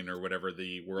 869 or whatever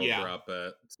the world drop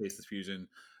Stasis Fusion,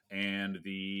 and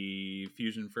the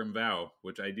fusion from Vow,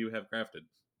 which I do have crafted.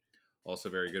 Also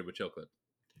very good with chill clip.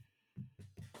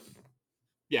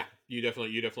 Yeah, you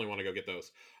definitely want to go get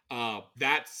those.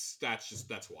 That's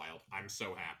wild. I'm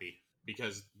so happy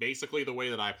because basically the way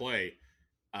that I play,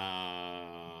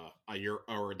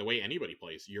 the way anybody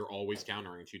plays, you're always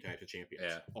countering two types of champions.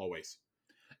 Yeah. Always.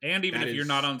 And even if you're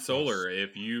not on solar,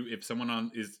 if someone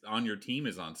on your team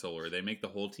is on solar, they make the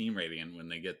whole team radiant when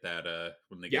they get that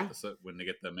when they get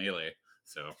the melee.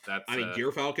 So that's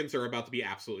Gear Falcons are about to be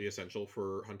absolutely essential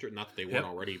for Hunter. Not that they weren't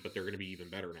already, but they're going to be even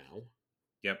better now.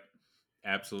 Yep.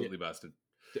 Absolutely busted.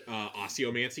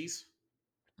 Osteomancies.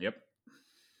 Yep.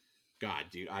 God,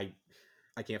 dude, I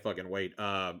can't fucking wait.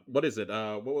 What is it?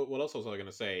 What else was I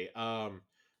gonna say? I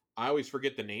always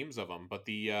forget the names of them, but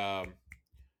the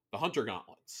Hunter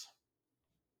gauntlets,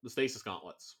 the stasis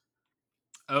gauntlets.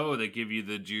 Oh, they give you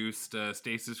the juiced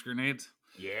stasis grenades.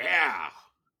 Yeah.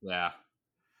 Yeah.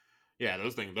 Yeah,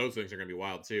 those things are gonna be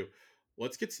wild too.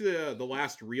 Let's get to the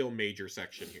last real major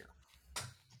section here.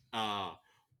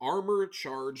 Armor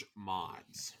charge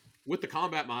mods. With the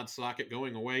combat mod socket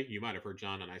going away, you might have heard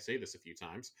John and I say this a few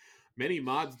times. Many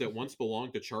mods that once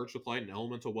belonged to Charge Supply and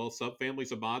Elemental Well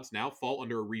subfamilies of mods now fall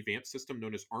under a revamped system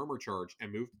known as Armor Charge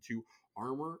and moved to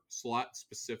armor slot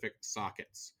specific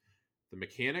sockets. The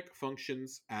mechanic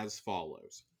functions as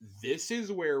follows. This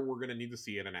is where we're going to need to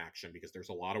see it in action because there's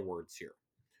a lot of words here.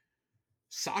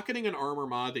 Socketing an armor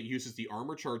mod that uses the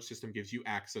Armor Charge system gives you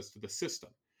access to the system.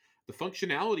 The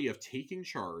functionality of taking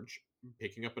charge,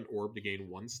 picking up an orb to gain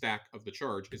 1 stack of the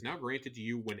charge, is now granted to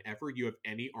you whenever you have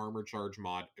any Armor Charge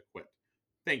mod equipped.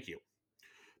 Thank you.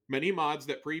 Many mods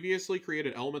that previously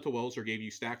created elemental wells or gave you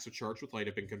stacks of charge with light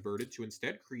have been converted to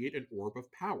instead create an orb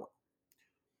of power.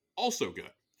 Also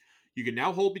good. You can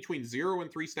now hold between 0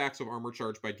 and 3 stacks of armor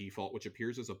charge by default, which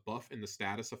appears as a buff in the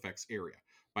status effects area.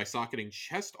 By socketing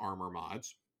chest armor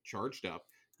mods, charged up,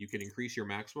 you can increase your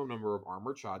maximum number of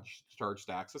armor charge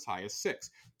stacks as high as 6.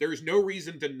 There's no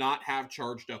reason to not have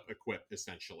charged up equipped,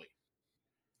 essentially.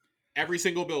 Every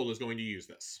single build is going to use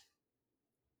this.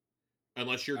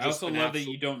 Unless you're just I also love that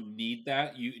you don't need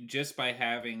that. You just by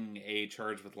having a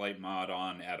charge with light mod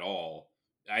on at all.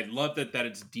 I love that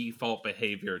it's default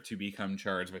behavior to become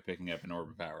charged by picking up an orb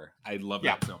of power. I love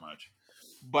that so much.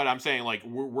 But I'm saying, like,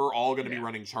 we're all going to be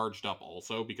running charged up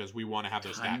also because we want to have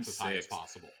those stacks as high as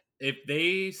possible. If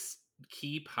they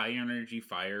keep high energy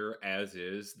fire as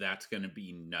is, that's going to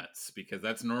be nuts because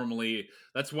that's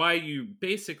why you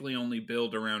basically only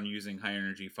build around using high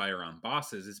energy fire on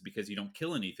bosses is because you don't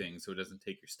kill anything, so it doesn't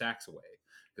take your stacks away.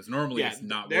 Because normally it's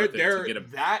not worth it to get a...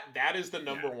 That is the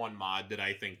number one mod that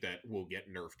I think that will get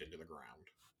nerfed into the ground.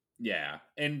 Yeah,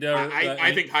 and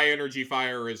I think high energy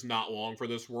fire is not long for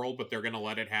this world, but they're going to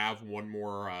let it have one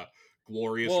more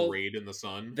glorious raid in the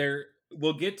sun.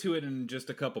 We'll get to it in just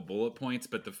a couple bullet points,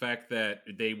 but the fact that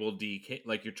they will decay,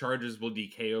 like your charges will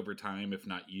decay over time if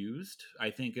not used, I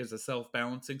think is a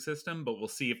self-balancing system. But we'll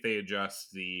see if they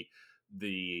adjust the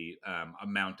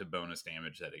amount of bonus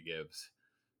damage that it gives.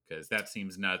 Because that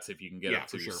seems nuts if you can get up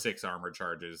to 6 armor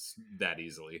charges that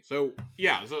easily. So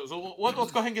let's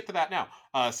go ahead and get to that now.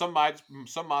 Some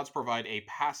mods provide a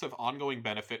passive ongoing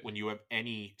benefit when you have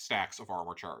any stacks of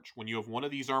armor charge. When you have one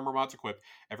of these armor mods equipped,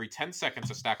 every 10 seconds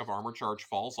a stack of armor charge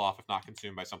falls off if not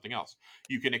consumed by something else.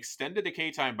 You can extend the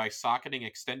decay time by socketing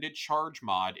extended charge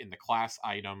mod in the class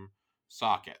item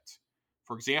socket.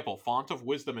 For example, Font of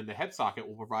Wisdom in the head socket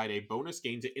will provide a bonus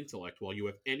gain to intellect while you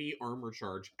have any armor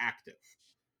charge active.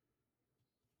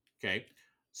 Okay.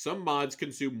 Some mods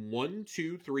consume 1,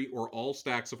 2, 3, or all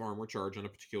stacks of armor charge on a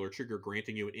particular trigger,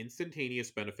 granting you an instantaneous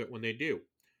benefit when they do.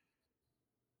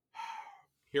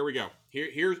 Here we go.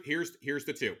 Here's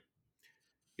the two.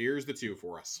 Here's the two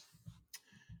for us.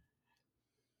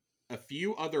 A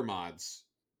few other mods.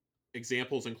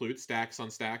 Examples include Stacks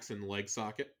on Stacks in the leg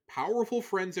socket, Powerful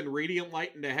Friends and Radiant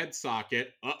Light in the head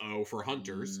socket. For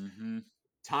hunters. Mm-hmm.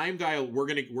 Time dial. We're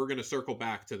gonna circle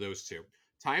back to those two.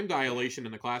 Time dilation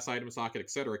in the class item socket,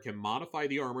 etc., can modify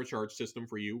the armor charge system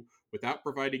for you without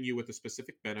providing you with a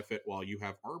specific benefit while you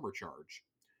have armor charge.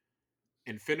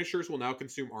 And finishers will now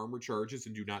consume armor charges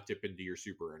and do not dip into your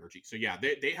super energy. So yeah,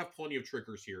 they have plenty of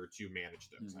triggers here to manage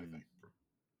those, I think.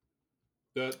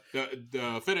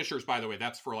 The finishers, by the way,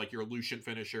 that's for like your Lucian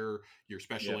finisher, your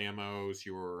special ammos,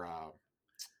 your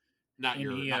not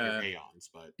your Aeons,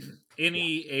 but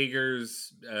any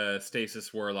Aeger's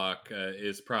Stasis Warlock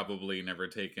is probably never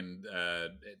taken.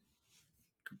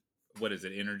 What is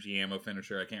it? Energy ammo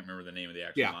finisher. I can't remember the name of the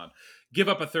actual mod. Give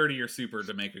up a 30 or super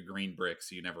to make a green brick,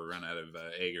 so you never run out of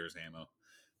Aeger's ammo.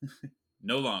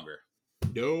 No longer.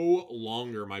 No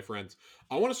longer, my friends.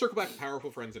 I want to circle back to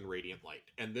Powerful Friends and Radiant Light,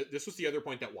 and this was the other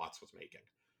point that Watts was making.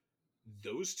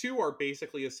 Those two are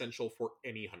basically essential for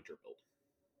any hunter build.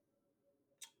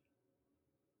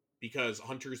 Because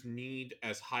hunters need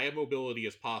as high a mobility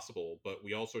as possible, but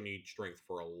we also need strength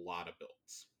for a lot of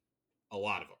builds. A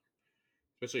lot of them.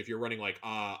 Especially if you're running like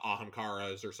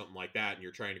Ahamkaras or something like that, and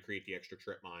you're trying to create the extra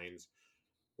trip mines,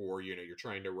 or you're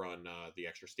trying to run the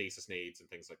extra stasis nades and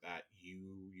things like that.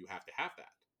 You have to have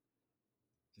that.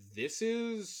 This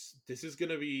is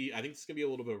gonna be, I think it's gonna be a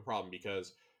little bit of a problem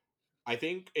because I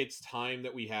think it's time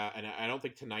that we have, and I don't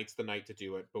think tonight's the night to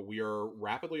do it, but we are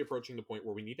rapidly approaching the point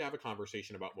where we need to have a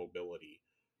conversation about mobility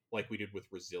like we did with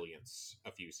resilience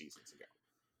a few seasons ago.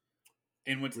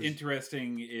 And what's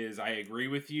interesting is I agree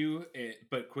with you,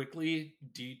 but quickly,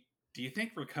 do you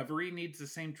think recovery needs the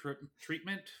same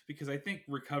treatment? Because I think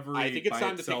recovery I think it's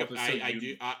time to take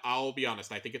a... I'll be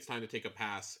honest, I think it's time to take a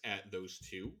pass at those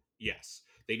two. Yes.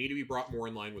 They need to be brought more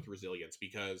in line with resilience,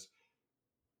 because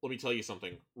let me tell you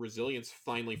something, resilience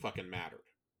finally fucking mattered.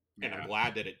 And I'm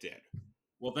glad that it did.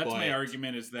 Well, that's my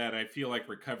argument, is that I feel like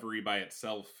recovery by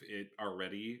itself, it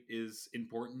already is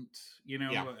important,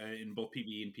 in both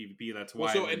PvE and PvP. That's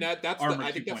why. Well, and I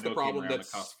think that's the problem. That's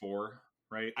cost 4,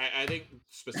 right? I think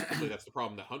specifically that's the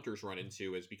problem that hunters run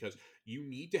into, is because you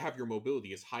need to have your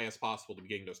mobility as high as possible to be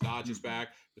getting those dodges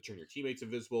back, to turn your teammates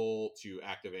invisible, to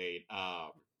activate.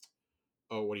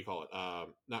 What do you call it?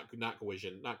 Not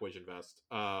Cohesion Vest.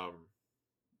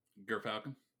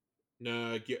 Gerfalcon.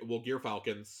 No, Gear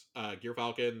Falcons,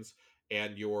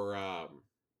 and your I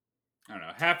don't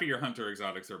know. Half of your hunter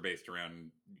exotics are based around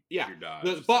your dodge.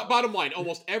 The bottom line,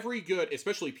 almost every good,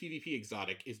 especially PvP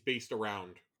exotic, is based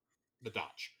around the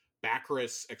dodge,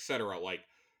 Bacchus, etc. Like,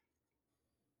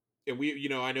 and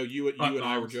I know you and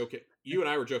I were joking. You and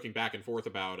I were joking back and forth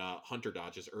about hunter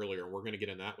dodges earlier, and we're going to get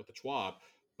in that with the Chwab.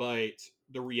 But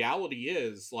the reality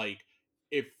is, like,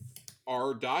 if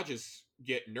our dodges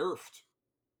get nerfed,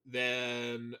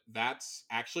 then that's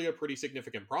actually a pretty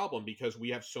significant problem, because we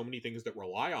have so many things that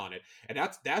rely on it. And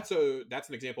that's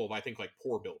an example of, I think, like,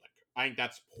 poor building. I think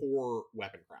that's poor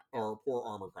weapon craft, or poor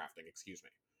armor crafting, excuse me.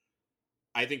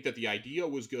 I think that the idea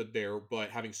was good there,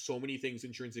 but having so many things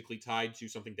intrinsically tied to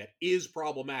something that is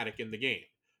problematic in the game.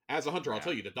 As a hunter, I'll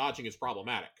tell you, the dodging is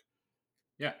problematic.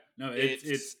 Yeah, no,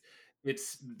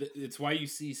 it's why you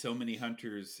see so many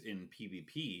hunters in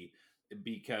PvP,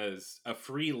 because a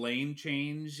free lane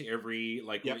change every,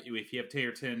 like, if you have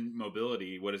tier 10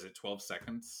 mobility, what is it, 12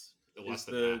 seconds? Less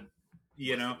than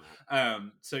that.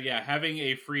 So yeah, having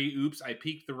a free, oops, I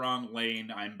peeked the wrong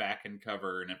lane, I'm back in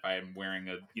cover, and if I'm wearing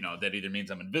that either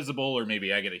means I'm invisible, or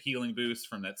maybe I get a healing boost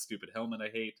from that stupid helmet I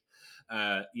hate.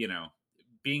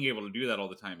 Being able to do that all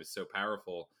the time is so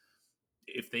powerful.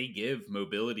 If they give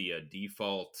mobility a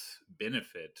default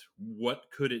benefit, what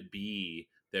could it be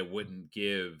that wouldn't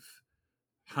give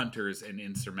hunters an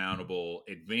insurmountable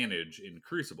advantage in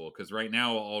Crucible? Because right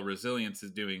now, all resilience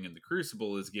is doing in the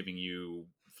Crucible is giving you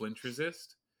flinch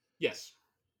resist. Yes.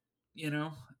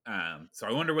 So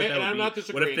I wonder what that would I'm be. not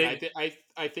disagreeing.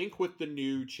 I think with the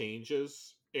new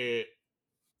changes, this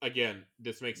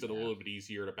makes it a little bit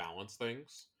easier to balance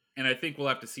things. And I think we'll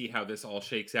have to see how this all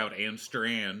shakes out. And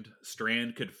Strand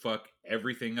could fuck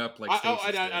everything up like Stasis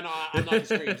did. I'm not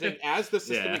disagreeing. I'm saying, as the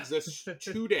system exists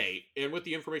today, and with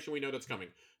the information we know that's coming,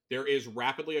 there is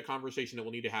rapidly a conversation that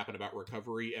will need to happen about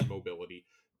recovery and mobility,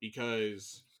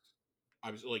 because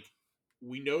I was like,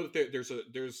 we know that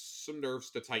there's some nerfs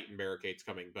to Titan barricades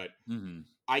coming, but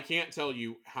I can't tell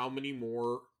you how many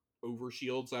more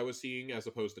overshields I was seeing as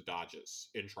opposed to dodges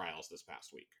in trials this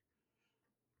past week.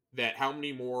 That how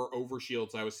many more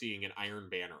overshields I was seeing in Iron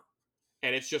Banner.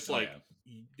 And it's just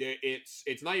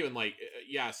it's not even like,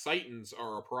 Titans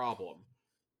are a problem,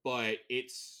 but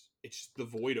it's just the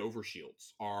Void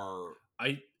overshields are.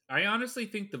 I honestly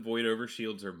think the Void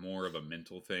overshields are more of a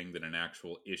mental thing than an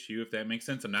actual issue, if that makes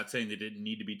sense. I'm not saying they didn't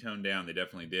need to be toned down. They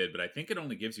definitely did. But I think it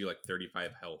only gives you like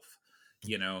 35 health.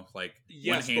 Like,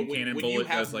 yes, one hand cannon bullet. When you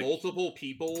have multiple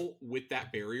people with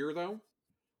that barrier, though,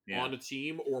 on a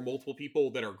team, or multiple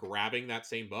people that are grabbing that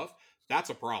same buff, that's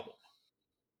a problem.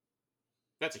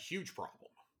 That's a huge problem.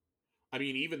 I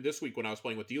mean, even this week when I was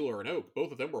playing with Dealer and Oak,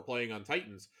 both of them were playing on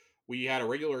Titans. We had a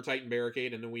regular Titan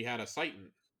barricade, and then we had a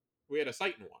Titan. We had a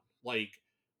Titan one. Like,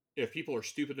 if people are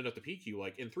stupid enough to PQ,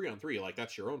 like, in 3-on-3, like,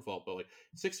 that's your own fault. But, like,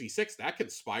 6v6, that can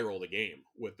spiral the game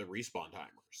with the respawn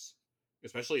timers.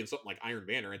 Especially in something like Iron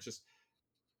Banner. It's just,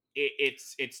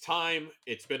 it's time.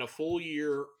 It's been a full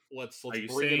year. Let's Are you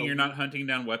saying you're not hunting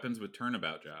down weapons with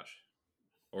turnabout, Josh?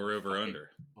 Or over-under?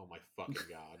 Oh my fucking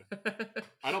god.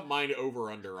 I don't mind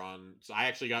over-under on... So I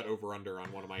actually got over-under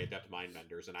on one of my Adept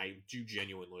Mindbenders, and I do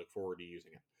genuinely look forward to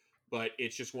using it. But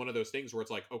it's just one of those things where it's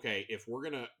like, okay, if we're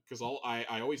gonna... Because I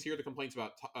always hear the complaints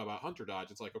about Hunter Dodge.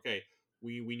 It's like, okay,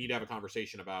 we need to have a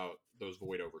conversation about those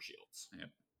Void Overshields. Yeah.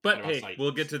 But hey,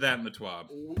 we'll get to that in the TWAB.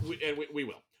 We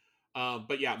will.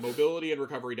 But yeah, mobility and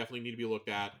recovery definitely need to be looked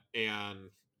at. And,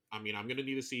 I mean, I'm going to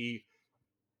need to see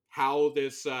how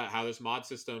this mod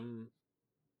system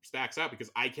stacks out,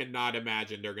 because I cannot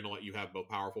imagine they're going to let you have both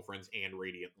Powerful Friends and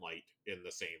Radiant Light in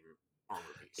the same armor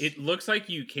piece. It looks like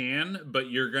you can, but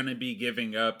you're going to be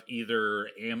giving up either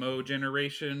ammo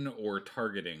generation or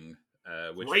targeting,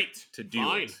 which to do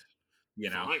Fine.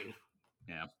 it. Fine.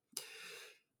 Yeah.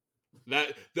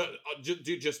 That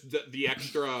the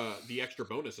extra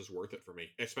bonus is worth it for me,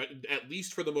 at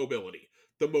least for the mobility.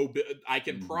 I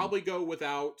can probably go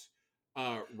without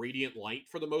Radiant Light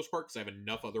for the most part, because I have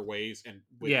enough other ways. And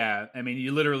I mean,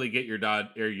 you literally get your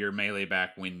dodge or your melee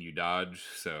back when you dodge.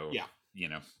 So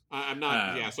I'm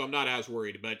not. Yeah, so I'm not as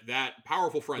worried. But that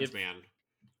powerful friends, man.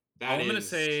 All I'm going to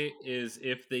say is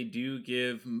if they do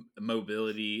give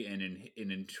mobility and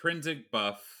an intrinsic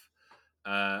buff,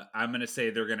 I'm going to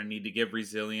say they're going to need to give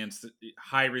resilience.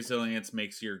 High resilience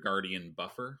makes your guardian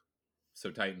buffer, so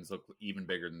Titans look even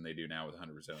bigger than they do now with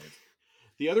 100 resilience.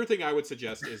 The other thing I would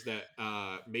suggest is that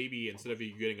maybe instead of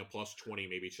you getting a +20,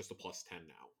 maybe it's just a +10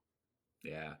 now.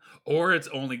 Yeah, or it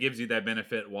only gives you that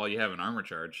benefit while you have an armor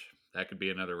charge. That could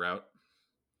be another route,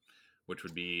 which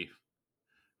would be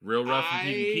real rough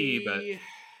in PvP, but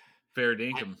fair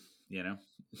dinkum,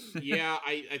 Yeah,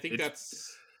 I think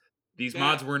these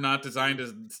mods were not designed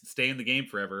to stay in the game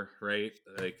forever, right?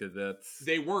 Like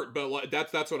they weren't, but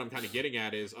that's what I'm kind of getting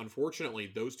at is,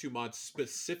 unfortunately, those two mods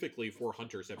specifically for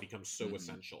hunters have become so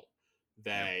essential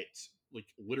that like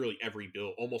literally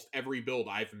almost every build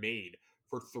I've made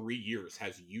for 3 years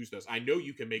has used us. I know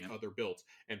you can make other builds,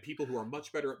 and people who are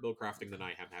much better at build crafting than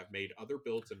I have made other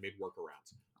builds and made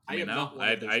workarounds.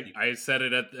 I said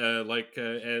it at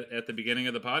the beginning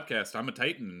of the podcast. I'm a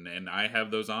Titan, and I have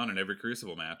those on in every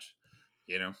Crucible match.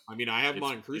 I mean, I have them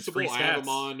on Crucible. I have them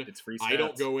on. It's free stats. I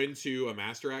don't go into a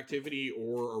master activity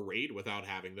or a raid without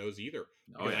having those either.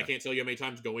 Because I can't tell you how many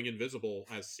times going invisible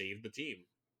has saved the team,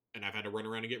 and I've had to run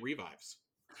around and get revives.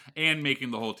 And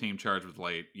making the whole team charge with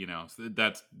light, so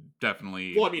that's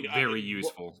definitely very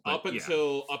useful. Up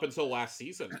until last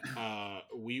season,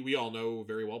 we all know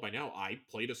very well by now, I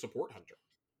played a support hunter,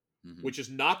 which is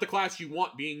not the class you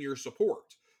want being your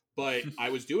support, but I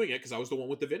was doing it because I was the one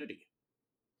with divinity.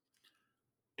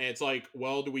 And it's like,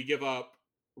 well, do we give up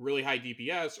really high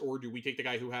DPS, or do we take the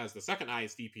guy who has the second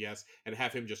highest DPS and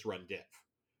have him just run div?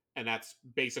 And that's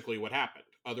basically what happened.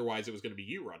 Otherwise, it was going to be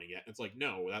you running it. And it's like,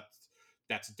 no,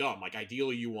 that's dumb. Like,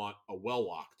 ideally, you want a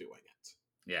well-lock doing it.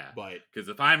 Yeah, but because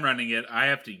if I'm running it, I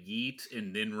have to yeet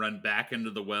and then run back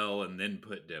into the well and then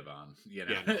put div on.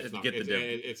 It's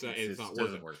not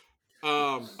doesn't work.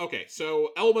 Okay,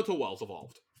 so Elemental Wells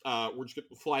evolved. We're just gonna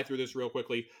fly through this real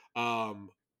quickly.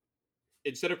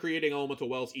 Instead of creating elemental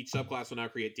wells, each subclass will now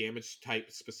create damage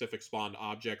type specific spawned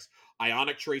objects.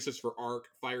 Ionic traces for arc,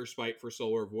 fire spite for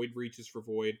solar, void breaches for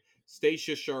void,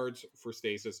 stasis shards for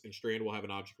stasis, and strand will have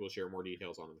an object we'll share more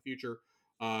details on in the future.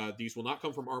 These will not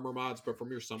come from armor mods, but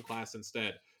from your subclass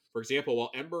instead. For example,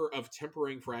 while Ember of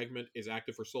Tempering Fragment is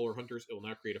active for solar hunters, it will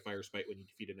now create a fire spite when you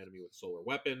defeat an enemy with a solar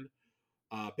weapon.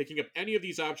 Picking up any of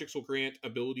these objects will grant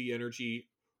ability energy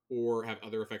or have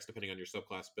other effects depending on your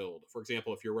subclass build. For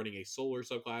example, if you're running a solar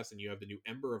subclass and you have the new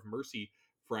Ember of Mercy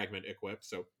fragment equipped,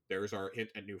 so there's our hint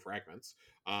at new fragments,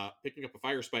 picking up a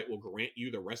fire spite will grant you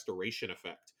the restoration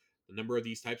effect. The number of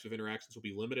these types of interactions will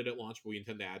be limited at launch, but we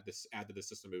intend to add to the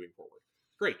system moving forward.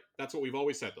 Great. That's what we've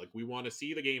always said. Like, we want to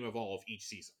see the game evolve each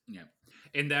season. Yeah.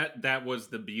 And that was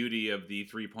the beauty of the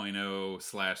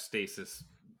 3.0/stasis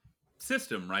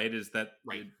system, right? Is that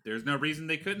there's no reason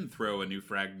they couldn't throw a new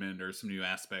fragment or some new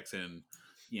aspects in,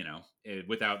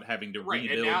 without having to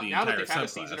rebuild the entire now that they've had a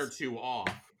season or two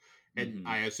off, and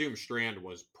I assume Strand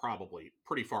was probably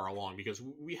pretty far along, because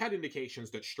we had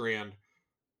indications that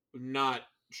not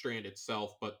Strand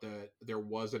itself, but that there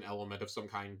was an element of some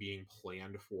kind being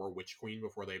planned for Witch Queen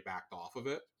before they backed off of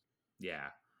it. Yeah.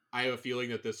 I have a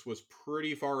feeling that this was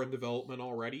pretty far in development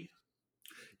already.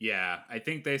 Yeah, I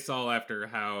think they saw after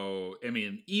how,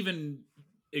 even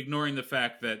ignoring the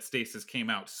fact that Stasis came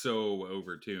out so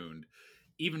overtuned,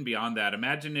 even beyond that,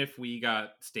 imagine if we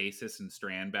got Stasis and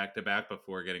Strand back to back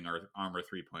before getting our Armor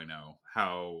 3.0,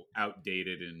 how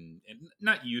outdated and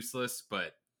not useless,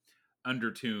 but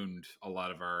undertuned a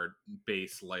lot of our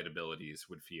base light abilities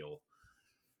would feel.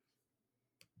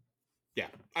 Yeah,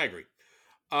 I agree.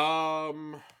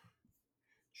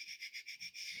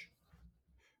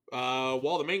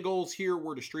 While the main goals here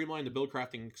were to streamline the build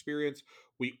crafting experience,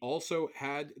 we also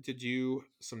had to do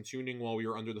some tuning while we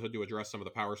were under the hood to address some of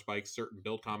the power spikes certain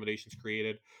build combinations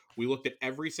created. We looked at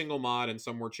every single mod, and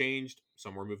some were changed,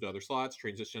 some were moved to other slots,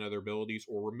 transitioned other abilities,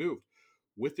 or removed.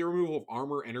 With the removal of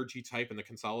armor, energy type, and the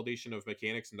consolidation of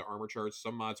mechanics into armor charts,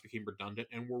 some mods became redundant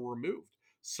and were removed.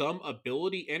 Some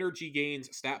ability energy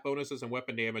gains, stat bonuses, and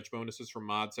weapon damage bonuses from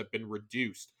mods have been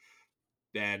reduced.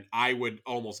 Then I would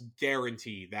almost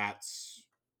guarantee that's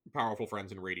Powerful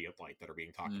Friends and Radiant Light that are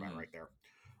being talked about right there.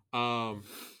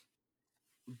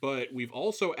 But we've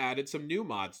also added some new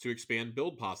mods to expand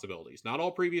build possibilities. Not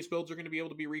all previous builds are going to be able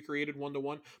to be recreated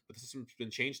one-to-one, but the system's been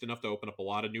changed enough to open up a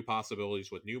lot of new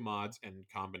possibilities with new mods and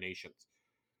combinations.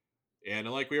 And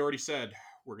like we already said,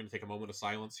 we're going to take a moment of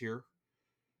silence here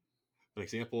An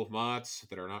example of mods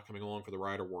that are not coming along for the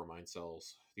ride are Warmind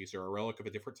cells. These are a relic of a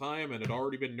different time and had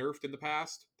already been nerfed in the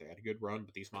past. They had a good run,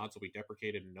 but these mods will be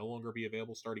deprecated and no longer be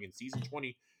available starting in Season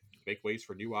 20 to make ways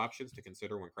for new options to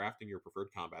consider when crafting your preferred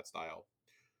combat style.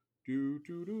 I'm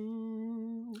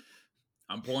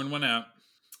pouring one out.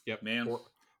 Yep, man.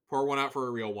 Pour one out for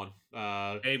a real one.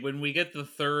 Hey, when we get the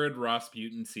third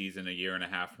Rasputin season a year and a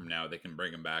half from now, they can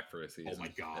bring him back for a season. Oh my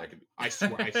god! I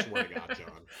swear to God,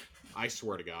 John. I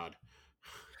swear to God.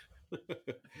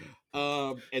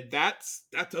 And that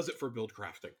does it for build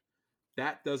crafting.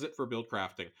 That does it for build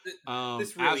crafting.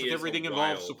 This really as with everything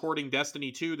involved supporting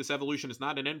Destiny 2, this evolution is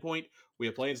not an endpoint. We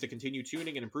have plans to continue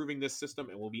tuning and improving this system,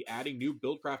 and we'll be adding new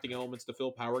build crafting elements to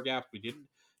fill power gaps we didn't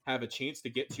have a chance to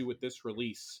get to with this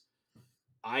release.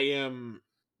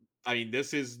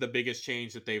 This is the biggest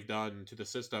change that they've done to the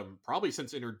system, probably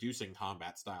since introducing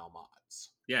combat style mods.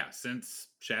 Yeah, since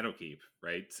Shadowkeep,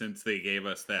 right? Since they gave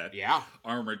us that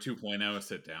Armor 2.0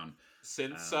 sit down.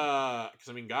 Since,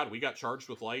 because we got charged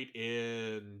with light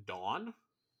in Dawn.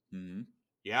 Mm-hmm.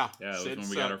 Yeah, since when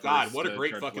we got our God, what a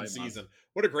great fucking season!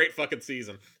 What a great fucking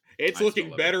season! It's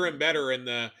looking better and better in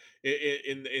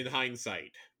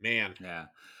hindsight, man. Yeah.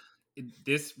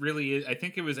 This really is. I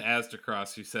think it was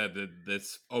Aztecross who said that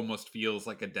this almost feels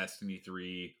like a Destiny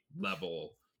 3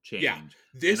 level change. Yeah,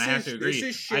 this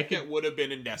is shit that would have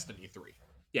been in Destiny 3.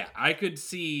 Yeah, I could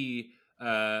see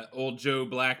old Joe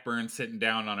Blackburn sitting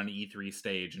down on an E3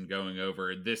 stage and going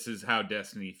over, this is how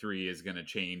Destiny 3 is going to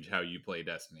change how you play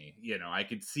Destiny. I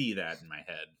could see that in my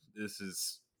head.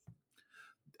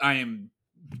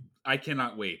 I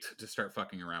cannot wait to start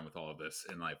fucking around with all of this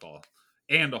in Nightfall.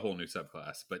 And a whole new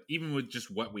subclass. But even with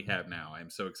just what we have now, I'm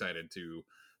so excited to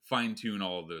fine-tune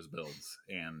all of those builds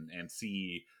and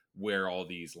see where all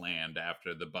these land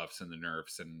after the buffs and the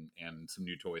nerfs and some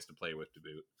new toys to play with to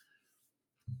boot.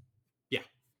 Yeah.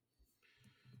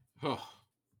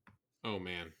 Oh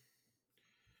man.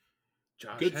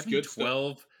 Josh, having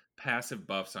 12 passive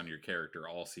buffs on your character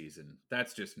all season,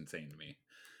 that's just insane to me.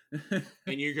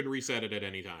 And you can reset it at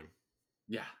any time.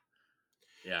 Yeah.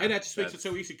 Yeah, and that just makes it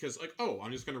so easy because,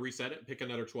 I'm just going to reset it and pick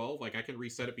another 12. Like, I can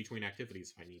reset it between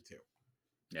activities if I need to.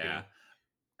 Yeah.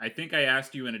 I think I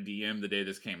asked you in a DM the day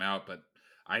this came out, but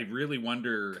I really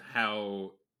wonder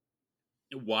how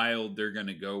wild they're going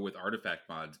to go with artifact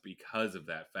mods because of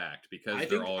that fact. Because I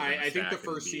think the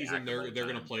first season they're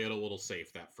going to play it a little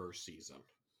safe that first season.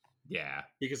 Yeah.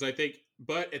 Because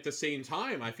but at the same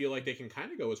time, I feel like they can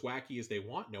kind of go as wacky as they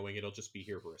want, knowing it'll just be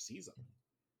here for a season.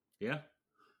 Yeah.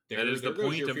 That is the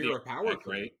point of the power creep.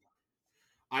 Right?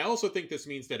 I also think this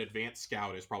means that Advanced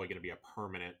Scout is probably going to be a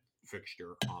permanent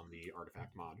fixture on the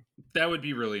artifact mod. That would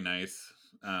be really nice.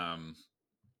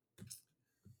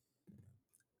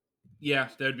 Yeah,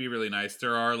 that would be really nice.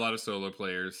 There are a lot of solo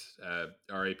players.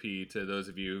 RIP to those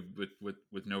of you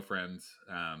with no friends.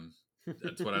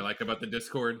 That's what I like about the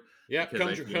Discord. Yeah,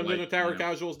 come to the Tower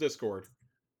Casuals Discord.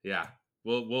 Yeah,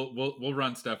 we'll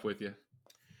run stuff with you.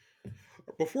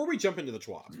 Before we jump into the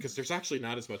TWAB, because there's actually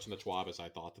not as much in the TWAB as I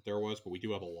thought that there was, but we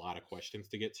do have a lot of questions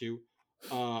to get to.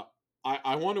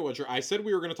 I want to address. I said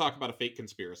we were going to talk about a fake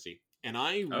conspiracy, and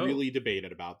I really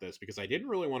debated about this because I didn't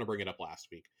really want to bring it up last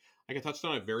week. I touched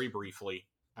on it very briefly.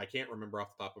 I can't remember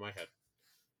off the top of my head,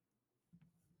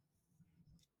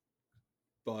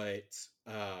 but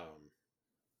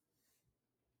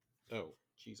oh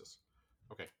Jesus,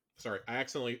 okay. Sorry, I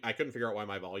couldn't figure out why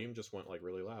my volume just went like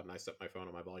really loud, and I set my phone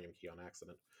on my volume key on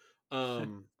accident. I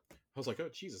was like, oh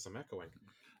Jesus, I'm echoing.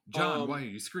 John, why are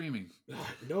you screaming?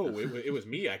 No, it was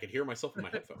me. I could hear myself in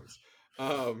my headphones.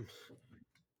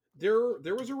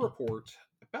 There was a report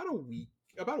about a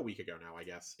week ago now, I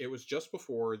guess. It was just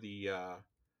before we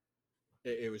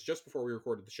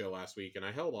recorded the show last week, and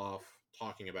I held off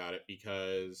talking about it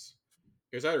because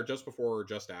it was either just before or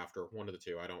just after, one of the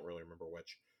two. I don't really remember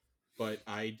which. But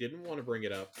I didn't want to bring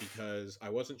it up because I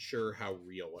wasn't sure how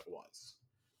real it was.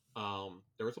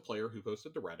 There was a player who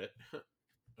posted to Reddit,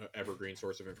 evergreen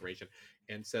source of information,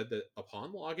 and said that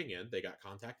upon logging in, they got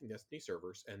contacting Destiny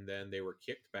servers, and then they were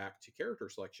kicked back to character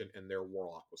selection, and their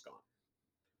Warlock was gone.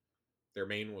 Their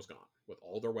main was gone, with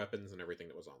all their weapons and everything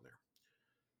that was on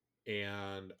there.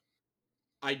 And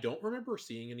I don't remember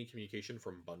seeing any communication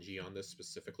from Bungie on this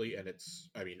specifically, and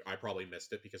I probably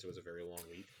missed it because it was a very long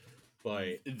week.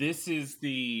 But this is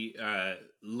the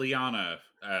Liana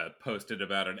posted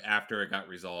about it after it got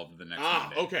resolved the next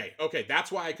Monday. Okay.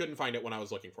 That's why I couldn't find it when I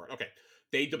was looking for it. Okay.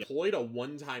 They deployed a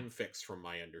one-time fix from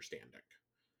my understanding.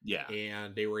 Yeah.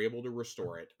 And they were able to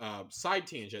restore it. Side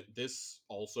tangent, this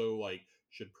also,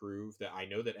 should prove that. I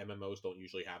know that MMOs don't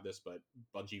usually have this, but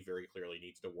Bungie very clearly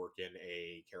needs to work in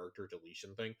a character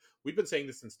deletion thing. We've been saying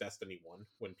this since Destiny 1,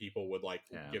 when people would like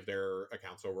give their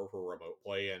accounts over for remote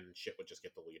play and shit would just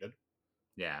get deleted.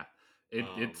 Yeah.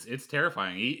 It's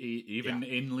terrifying. Even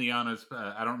in Liana's,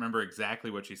 I don't remember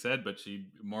exactly what she said, but she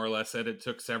more or less said it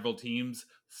took several teams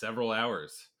several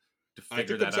hours to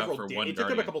figure that out for one Guardian. It took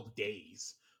them a couple of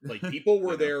days. Like, people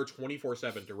were there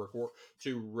 24/7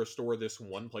 to restore this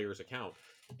one player's account.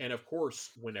 And of course,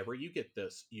 whenever you get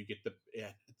this,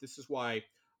 this is why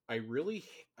I really,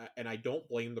 and I don't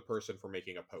blame the person for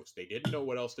making a post. They didn't know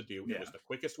what else to do. It was the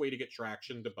quickest way to get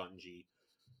traction to Bungie.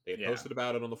 They had posted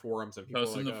about it on the forums, and people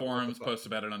post in the forums, post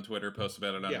about it on Twitter, post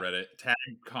about it on Reddit, tag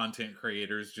content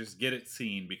creators, just get it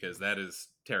seen, because that is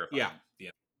terrifying.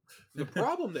 Yeah. The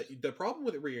problem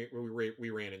with it we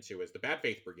ran into is the Bad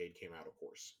Faith Brigade came out, of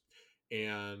course,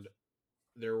 and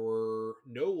there were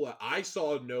I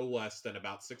saw no less than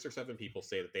about 6 or 7 people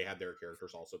say that they had their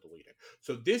characters also deleted.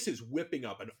 So this is whipping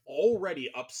up an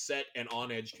already upset and on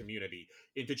edge community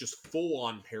into just full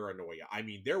on paranoia. I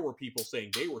mean, there were people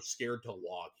saying they were scared to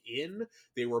log in.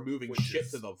 They were moving shit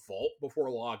to the vault before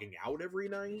logging out every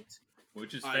night.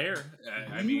 Which is fair.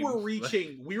 We were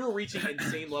reaching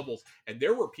insane levels, and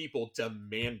there were people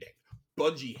demanding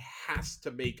Bungie has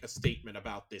to make a statement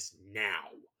about this now.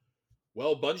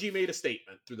 Well, Bungie made a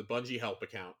statement through the Bungie Help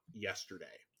account yesterday.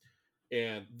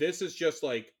 And this is just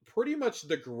like pretty much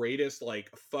the greatest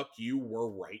like fuck you, we're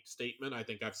right statement I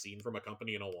think I've seen from a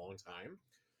company in a long time.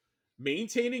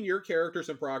 Maintaining your characters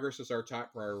and progress is our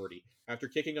top priority. After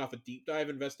kicking off a deep dive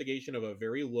investigation of a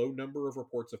very low number of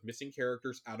reports of missing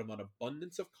characters out of an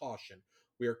abundance of caution,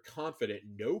 we are confident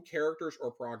no characters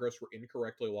or progress were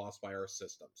incorrectly lost by our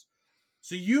systems.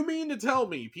 So you mean to tell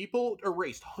me people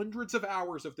erased hundreds of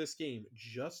hours of this game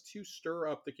just to stir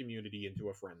up the community into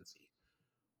a frenzy?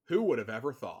 Who would have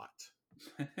ever thought?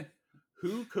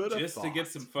 Who could have just thought? To get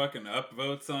some fucking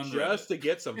upvotes on just Reddit. To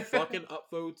get some fucking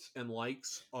upvotes and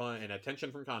likes and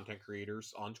attention from content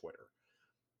creators on Twitter.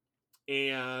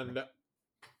 And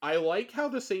I like how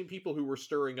the same people who were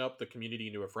stirring up the community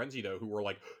into a frenzy, though, who were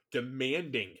like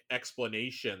demanding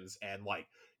explanations and like,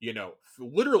 you know,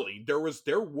 literally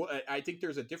I think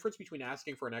there's a difference between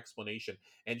asking for an explanation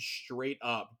and straight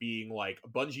up being like,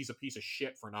 Bungie's a piece of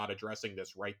shit for not addressing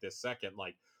this right this second.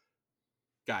 Like,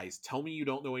 guys, tell me you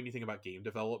don't know anything about game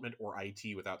development or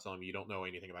IT without telling me you don't know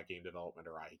anything about game development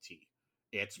or IT.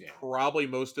 It's probably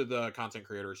most of the content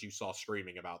creators you saw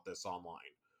streaming about this online.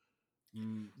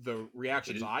 The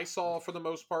reactions I saw for the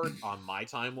most part on my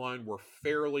timeline were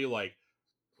fairly like,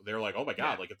 they're like, oh my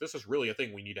god, like if this is really a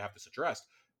thing, we need to have this addressed.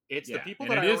 It's the people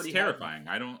that it is terrifying.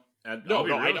 I don't. I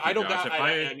don't.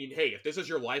 I mean, hey, if this is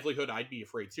your livelihood, I'd be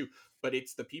afraid too. But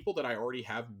it's the people that I already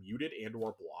have muted and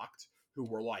or blocked who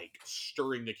were like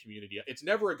stirring the community. It's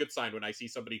never a good sign when I see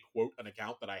somebody quote an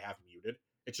account that I have muted.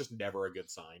 It's just never a good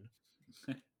sign.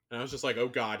 And I was just like, oh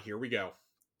god, here we go.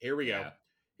 Here we go.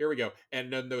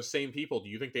 And then those same people, do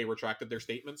you think they retracted their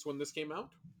statements when this came out?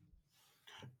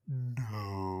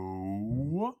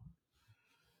 No.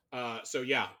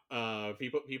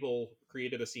 People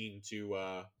created a scene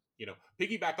to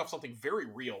piggyback off something very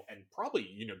real and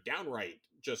probably downright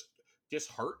just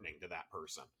disheartening to that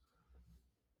person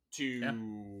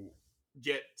to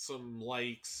get some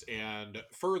likes and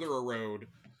further erode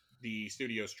the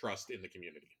studio's trust in the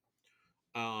community.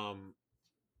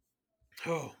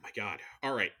 Oh my god!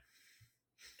 All right,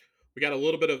 we got a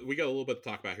little bit to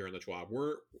talk about here in the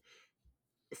TWAB.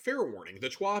 Fair warning, the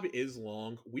TWAB is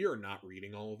long. We are not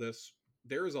reading all of this.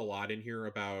 There is a lot in here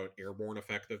about airborne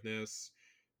effectiveness.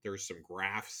 There's some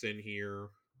graphs in here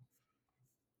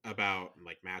about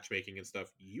like matchmaking and stuff.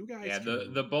 You guys,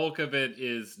 the bulk of it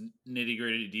is nitty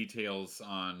gritty details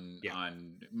on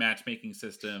matchmaking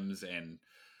systems, and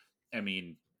I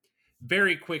mean,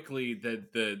 very quickly the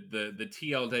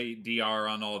TLDR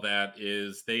on all that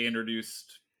is they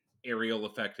introduced aerial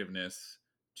effectiveness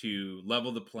to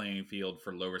level the playing field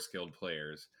for lower skilled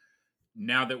players.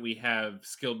 Now that we have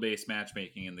skill-based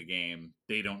matchmaking in the game,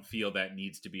 they don't feel that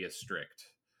needs to be as strict.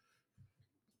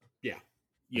 Yeah.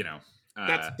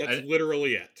 That's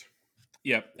literally it.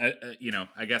 Yep.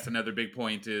 I guess another big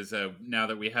point is now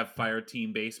that we have fire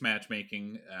team-based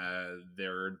matchmaking,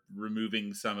 they're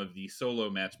removing some of the solo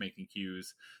matchmaking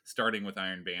queues, starting with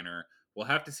Iron Banner. We'll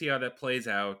have to see how that plays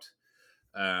out.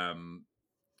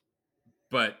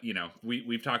 But,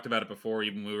 we've talked about it before,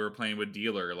 even when we were playing with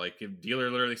Dealer. Like, if Dealer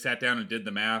literally sat down and did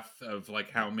the math of,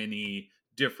 like, how many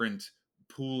different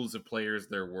pools of players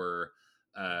there were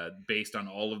based on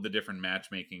all of the different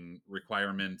matchmaking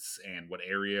requirements and what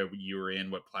area you were in,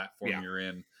 what platform you're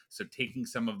in. So taking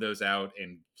some of those out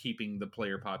and keeping the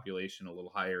player population a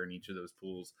little higher in each of those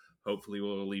pools hopefully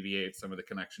will alleviate some of the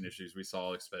connection issues we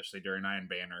saw, especially during Iron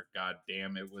Banner. God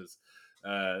damn, it was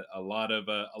a lot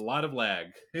of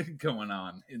lag going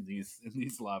on in these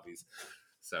lobbies.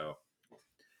 So,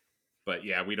 but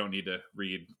yeah, we don't need to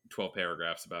read 12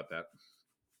 paragraphs about that.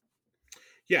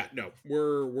 Yeah, no,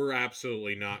 we're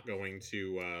absolutely not going to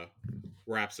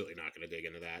dig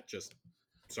into that. Just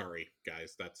sorry,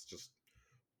 guys. That's just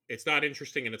it's not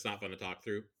interesting and it's not fun to talk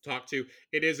to.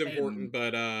 It is important, And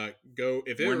but go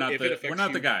if it we're affects not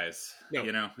you, the guys. No,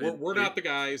 you know, we're not the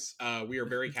guys. We are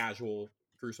very casual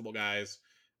Crucible guys.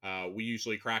 We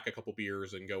usually crack a couple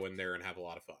beers and go in there and have a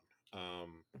lot of fun.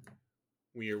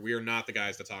 We are not the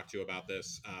guys to talk to about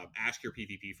this. Ask your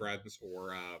PvP friends,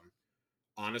 or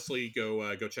honestly,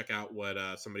 go check out what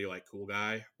somebody like Cool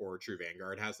Guy or True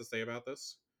Vanguard has to say about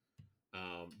this.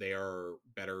 They are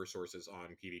better sources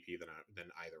on PvP than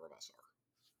either of us are.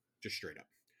 Just straight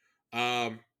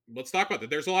up. Let's talk about that.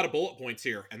 There's a lot of bullet points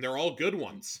here, and they're all good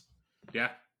ones. Yeah.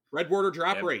 Red border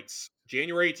drop rates.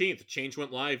 January 18th, change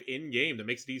went live in-game that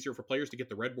makes it easier for players to get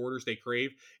the red borders they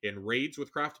crave in raids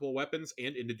with craftable weapons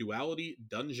and in the Duality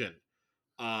Dungeon.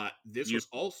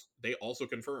 They also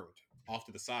confirmed off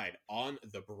to the side on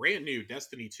the brand new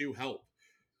Destiny 2 Help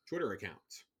Twitter account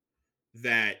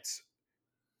that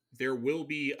there will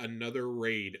be another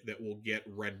raid that will get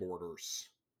red borders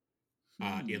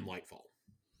in Lightfall.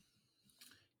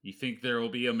 You think there will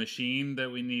be a machine that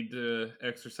we need to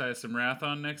exercise some wrath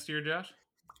on next year, Josh?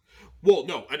 Well,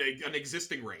 no, an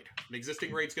existing raid. An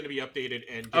existing raid's going to be updated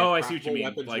and get I see what you mean.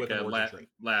 weapons Like with an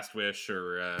Last Wish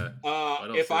or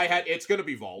it's going to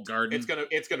be Vault. Garden.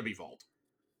 It's going to be Vault.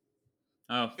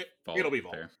 Oh, Vault. It'll be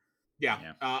Vault. Fair. Yeah.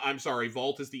 I'm sorry.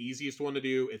 Vault is the easiest one to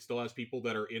do. It still has people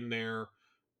that are in there.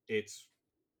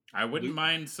 I wouldn't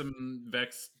mind some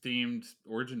Vex themed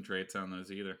origin traits on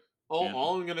those either.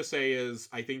 All I'm gonna say is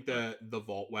I think that the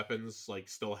Vault weapons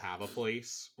still have a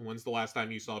place. When's the last time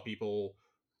you saw people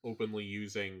openly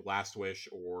using Last Wish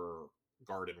or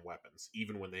Garden weapons,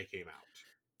 even when they came out?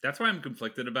 That's why I'm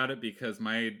conflicted about it, because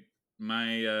my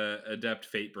Adept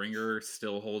Fatebringer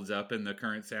still holds up in the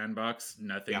current sandbox.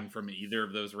 Nothing from either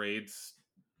of those raids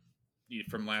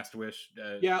from Last Wish.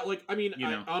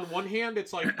 On one hand,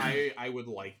 it's like I would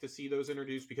like to see those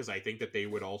introduced, because I think that they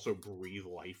would also breathe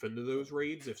life into those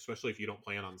raids, especially if you don't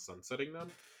plan on sunsetting them.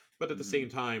 But at the same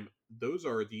time, those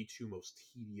are the two most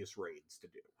tedious raids to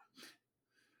do.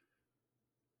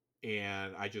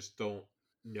 And I just don't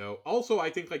know. Also, I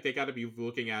think they got to be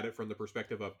looking at it from the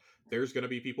perspective of there's going to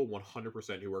be people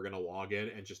 100% who are going to log in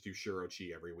and just do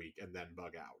Shirochi every week and then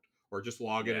bug out. Or just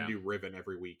log in and do Riven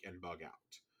every week and bug out.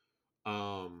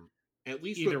 At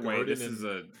least either with way, Garden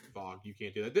and Fog, you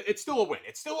can't do that. It's still a win.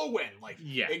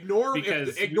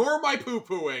 Ignore my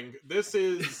poo-pooing. This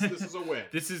is a win.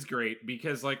 This is great,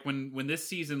 because when this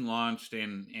season launched,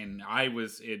 and I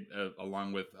was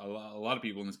along with a lot of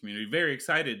people in this community, very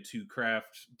excited to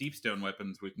craft Deepstone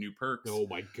weapons with new perks. Oh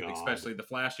my god! Especially the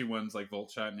flashy ones like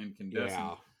Volt Shot and Incandescent.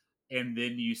 Yeah. And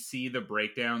then you see the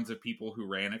breakdowns of people who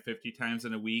ran it 50 times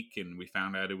in a week, and we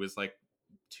found out it was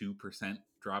 2%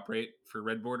 drop rate for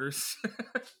red borders.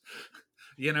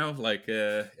 I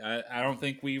don't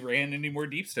think we ran any more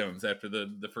Deepstones after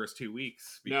the first 2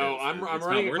 weeks. No, I'm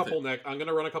running a couple I'm going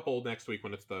to run a couple next week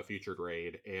when it's the featured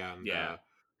raid, and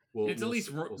it's at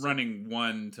least running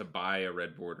one to buy a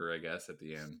red border, I guess, at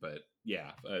the end. But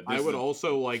I would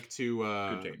also like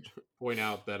to point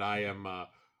out that I am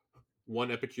one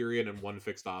Epicurean and one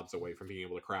fixed odds away from being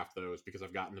able to craft those, because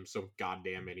I've gotten them so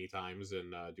goddamn many times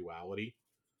in Duality.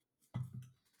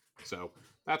 So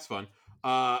that's fun.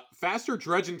 Faster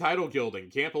dredge and title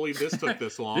gilding. Can't believe this took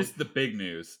this long. This is the big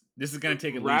news. This is going to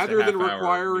take at rather least a half than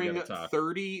requiring hour,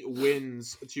 30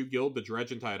 wins to gild the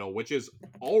dredge and title, which is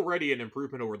already an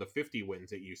improvement over the 50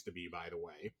 wins it used to be, by the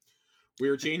way. We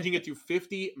are changing it to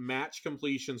 50 match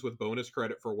completions with bonus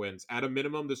credit for wins. At a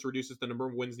minimum, this reduces the number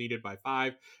of wins needed by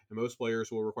 5, and most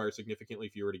players will require significantly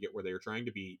fewer to get where they are trying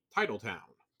to be Title Town.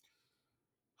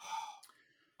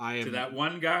 To that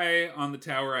one guy on the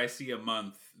tower I see a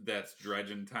month, that's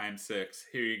dredging times 6.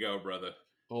 Here you go, brother.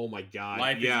 Oh my god!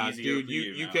 Life is easier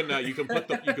dude, for you can put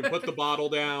the bottle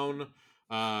down.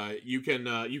 You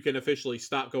can officially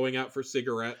stop going out for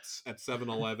cigarettes at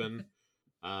 7-Eleven.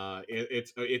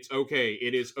 It's okay.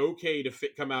 It is okay to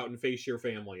come out and face your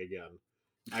family again.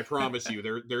 I promise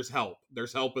you. There's help.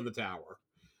 There's help in the tower.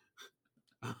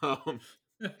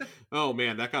 Oh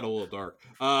man, that got a little dark.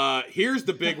 Here's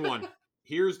the big one.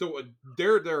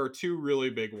 There are two really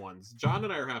big ones. John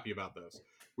and I are happy about this.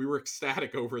 We were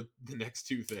ecstatic over the next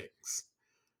two things.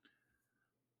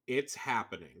 It's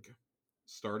happening.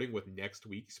 starting with next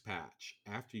week's patch,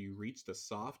 after you reach the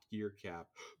soft gear cap,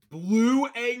 blue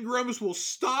engrams will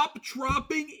stop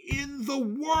dropping in the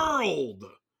world!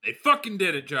 They fucking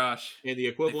did it, Josh. And the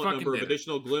equivalent number of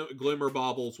additional glimmer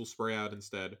baubles will spray out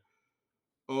instead.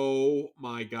 Oh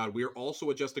my god. We are also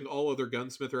adjusting all other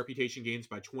gunsmith reputation gains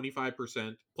by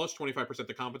 25%, plus 25%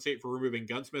 to compensate for removing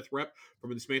gunsmith rep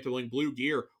from dismantling blue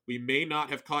gear. We may not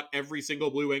have caught every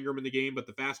single blue engram in the game, but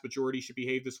the vast majority should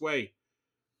behave this way.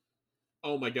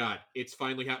 Oh my god, it's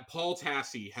finally happened. Paul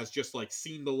Tassi has just like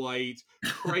seen the light.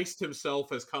 Christ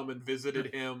himself has come and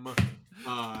visited him.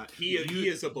 He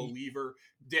is a believer.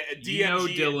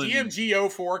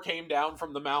 DMG 04 came down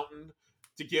from the mountain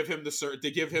to give him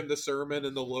the sermon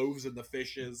and the loaves and the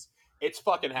fishes. It's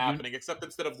fucking happening. Except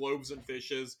instead of loaves and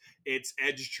fishes, it's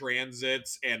edge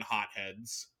transits and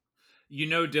hotheads. You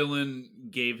know,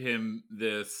 Dylan gave him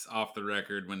this off the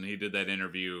record when he did that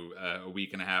interview a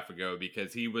week and a half ago,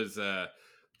 because he was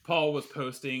Paul was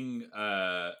posting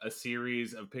a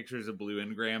series of pictures of blue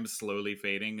engrams slowly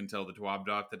fading until the TWAB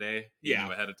drop today.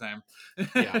 Ahead of time.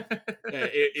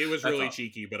 It was really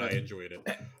cheeky, but I enjoyed it.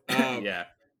 Yeah.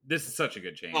 This is such a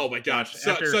good change. Oh my gosh,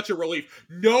 such a relief.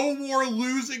 No more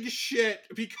losing shit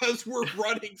because we're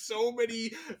running so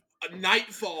many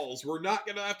nightfalls. We're not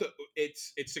gonna have to.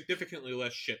 It's significantly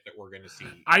less shit that we're gonna see.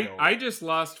 I just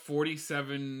lost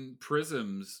 47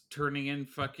 prisms turning in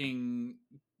fucking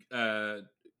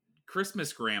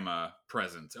Christmas grandma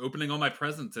presents, opening all my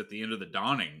presents at the end of the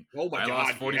dawning. Oh my god, I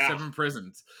lost 47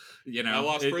 prisms. You know, I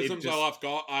lost prisms.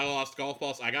 I lost golf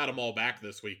balls. I got them all back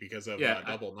this week because of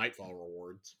double nightfall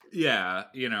rewards. Yeah,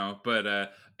 you know,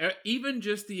 but even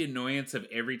just the annoyance of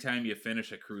every time you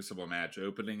finish a Crucible match,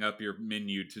 opening up your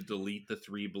menu to delete the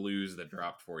 3 blues that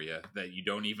dropped for you that you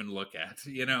don't even look at.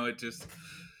 You know, it just.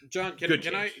 John, can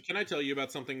I tell you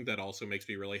about something that also makes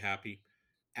me really happy?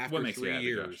 After 3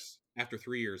 years. After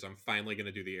 3 years, I'm finally going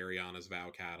to do the Ariana's Vow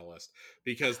Catalyst.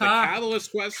 Because the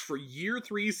Catalyst quest for Year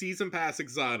 3 Season Pass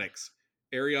exotics,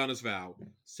 Ariana's Vow,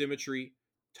 Symmetry,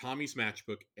 Tommy's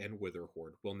Matchbook, and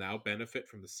Witherhoard will now benefit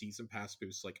from the Season Pass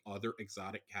boosts like other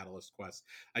exotic Catalyst quests.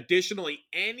 Additionally,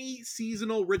 any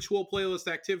seasonal Ritual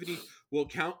playlist activity will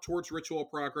count towards Ritual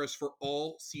progress for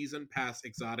all Season Pass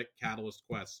exotic Catalyst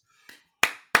quests.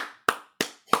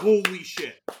 Holy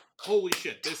shit.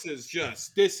 This is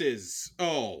baby.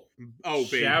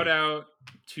 Shout out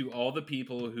to all the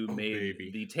people who made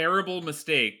the terrible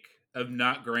mistake of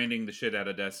not grinding the shit out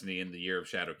of Destiny in the Year of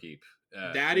Shadowkeep.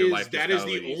 That is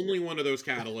the only one of those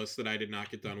catalysts that I did not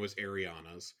get done was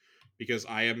Ariana's, because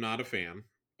I am not a fan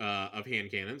of hand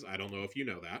cannons. I don't know if you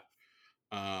know that.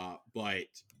 But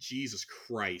Jesus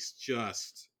Christ,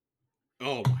 just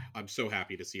I'm so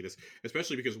happy to see this,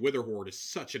 especially because Witherhoard is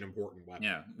such an important weapon.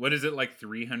 Yeah, what is it, like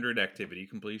 300 activity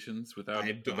completions without?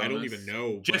 I don't even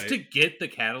know. Just to get the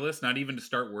catalyst, not even to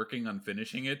start working on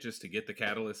finishing it, just to get the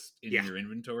catalyst in your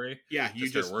inventory. Yeah,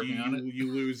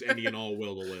 you lose any and all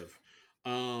will to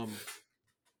live.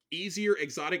 Easier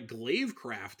exotic glaive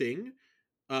crafting.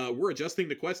 We're adjusting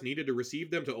the quests needed to receive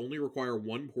them to only require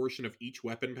one portion of each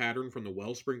weapon pattern from the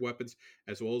Wellspring weapons,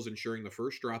 as well as ensuring the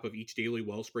first drop of each daily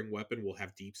Wellspring weapon will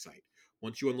have Deep Sight.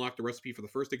 Once you unlock the recipe for the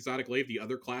first exotic glaive, the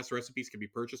other class recipes can be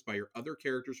purchased by your other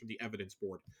characters from the evidence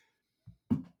board.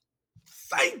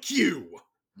 Thank you!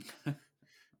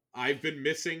 I've been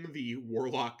missing the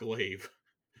Warlock glaive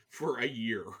for a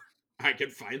year. I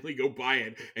can finally go buy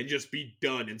it and just be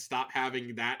done and stop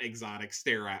having that exotic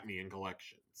stare at me in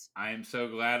collections. I am so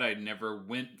glad I never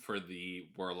went for the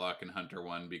Warlock and Hunter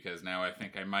one, because now I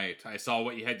think I might. I saw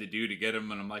what you had to do to get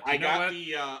them, and I'm like, I got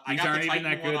the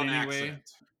Titan one on accident.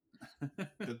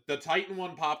 The Titan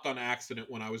one popped on accident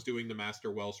when I was doing the Master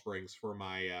Wellsprings for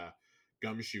my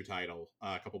Gumshoe title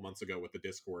a couple months ago with the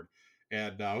Discord.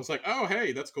 And I was like, oh,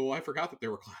 hey, that's cool. I forgot that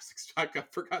there were classics. I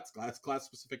forgot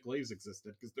class-specific glaives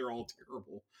existed because they're all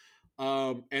terrible.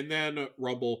 And then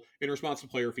Rumble. In response to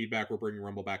player feedback, we're bringing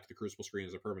Rumble back to the Crucible screen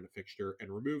as a permanent fixture and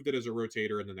removed it as a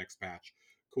rotator in the next patch.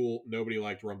 Cool. Nobody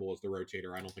liked Rumble as the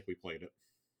rotator. I don't think we played it.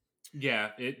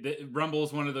 Yeah, Rumble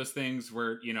is one of those things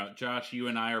where, you know, Josh, you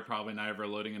and I are probably not ever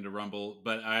loading into Rumble,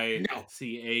 but I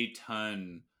see a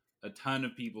ton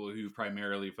of people who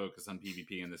primarily focus on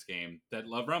PvP in this game that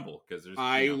love Rumble, because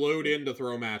I load in to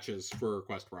throw matches for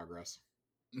quest progress.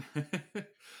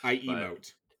 I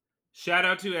emote. Shout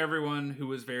out to everyone who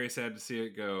was very sad to see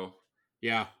it go.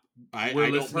 Yeah. We're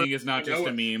listening is not just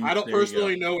a meme. I don't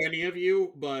personally know any of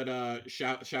you, but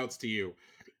shouts to you.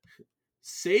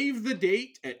 Save the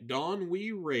date at Dawn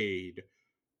We Raid.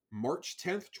 March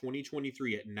 10th,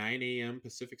 2023 at 9 a.m.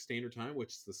 Pacific Standard Time, which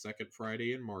is the second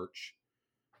Friday in March.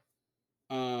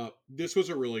 This was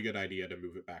a really good idea to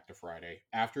move it back to Friday.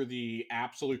 After the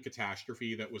absolute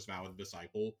catastrophe that was Valid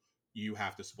Disciple, you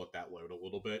have to split that load a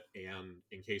little bit. And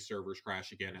in case servers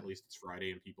crash again, at least it's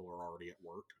Friday and people are already at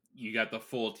work. You got the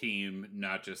full team,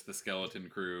 not just the skeleton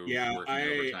crew working I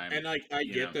overtime.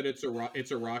 get that it's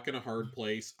a rock and a hard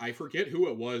place. I forget who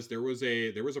it was. There was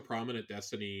a prominent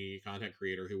Destiny content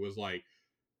creator who was like,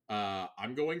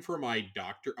 I'm doing my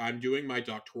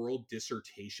doctoral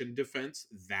dissertation defense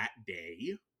that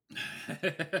day.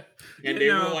 And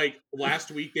they were like,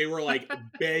 last week they were like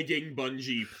begging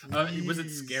Bungie, was it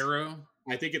Scarrow?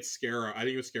 I think it's Scarrow. I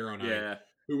think it was Scarrow Knight. Yeah.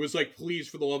 Who was like, please,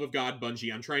 for the love of God,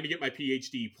 Bungie, I'm trying to get my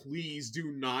PhD. Please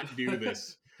do not do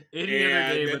this. And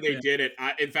then they did it.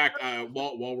 In fact,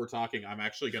 while we're talking, I'm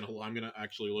gonna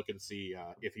actually look and see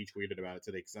if he tweeted about it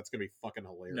today, because that's gonna be fucking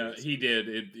hilarious. No, he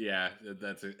did.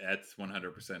 That's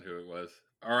 100% who it was.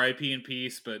 R.I.P. in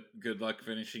peace, but good luck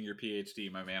finishing your PhD,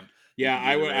 my man. Yeah,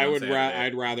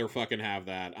 I'd rather fucking have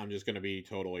that. I'm just gonna be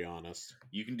totally honest.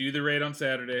 You can do the raid on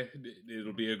Saturday.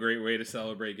 It'll be a great way to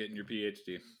celebrate getting your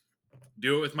PhD.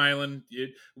 Do it with Mylan.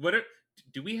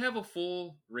 Do we have a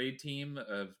full raid team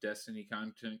of Destiny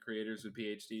content creators with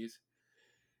PhDs?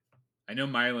 I know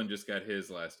Mylan just got his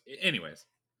last. Anyways,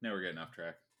 now we're getting off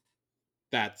track.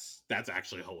 That's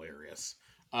actually hilarious.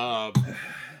 Oh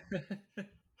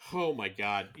my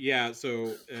god. Yeah,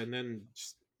 so and then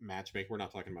just matchmaking. We're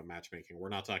not talking about matchmaking. We're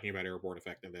not talking about airborne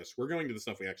effectiveness. We're going to the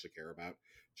stuff we actually care about.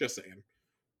 Just saying.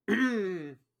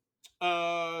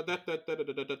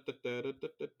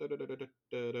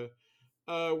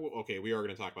 Okay, we are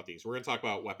going to talk about these. We're going to talk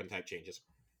about weapon type changes.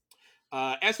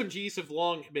 SMGs have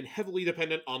long been heavily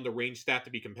dependent on the range stat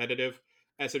to be competitive.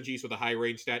 SMGs with a high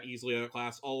range stat easily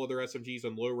outclass all other SMGs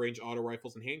on low range auto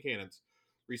rifles and hand cannons.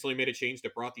 Recently made a change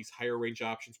that brought these higher range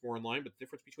options more in line, but the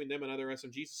difference between them and other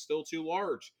SMGs is still too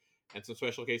large, and some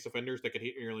special case offenders that could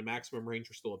hit nearly maximum range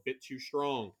are still a bit too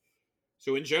strong.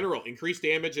 So in general, increased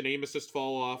damage and aim assist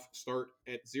fall off start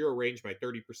at 0 range by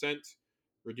 30%.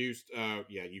 Reduced, yeah,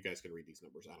 you guys can read these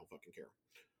numbers. I don't fucking care.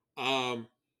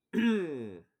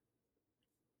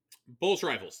 Pulse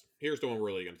rifles. Here's the one we're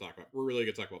really going to talk about. We're really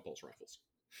going to talk about pulse rifles.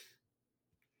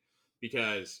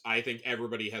 Because I think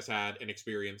everybody has had an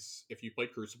experience, if you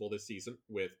played Crucible this season,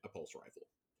 with a pulse rifle.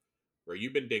 Where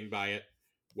you've been dinged by it,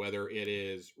 whether it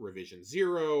is Revision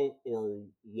 0 or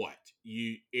what.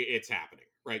 It's happening.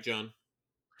 Right, John?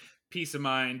 Peace of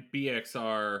Mind,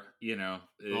 BXR,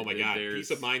 oh my god, Peace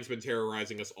of Mind's been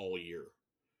terrorizing us all year.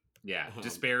 Yeah,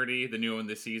 Disparity, the new one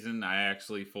this season. I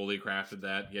actually fully crafted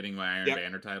that, getting my Iron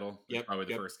Banner title. It's probably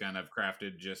the first gun I've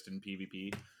crafted just in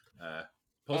PvP.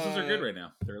 Pulses are good right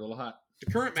now. They're a little hot.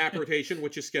 The current map rotation,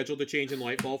 which is scheduled to change in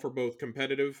Lightfall for both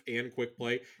competitive and quick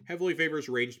play, heavily favors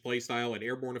ranged playstyle, and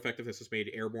airborne effectiveness has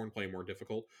made airborne play more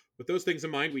difficult. With those things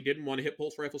in mind, we didn't want to hit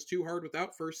pulse rifles too hard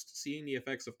without first seeing the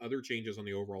effects of other changes on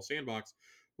the overall sandbox,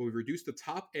 but we reduced the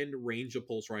top-end range of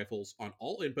pulse rifles on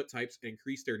all input types and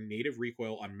increased their native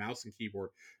recoil on mouse and keyboard,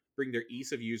 bring their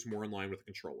ease of use more in line with the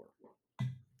controller.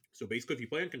 So basically, if you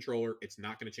play on controller, it's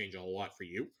not going to change a whole lot for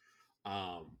you.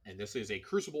 And this is a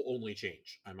Crucible only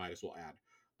change, I might as well add.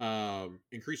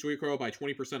 Increase recoil by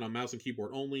 20% on mouse and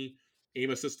keyboard only. Aim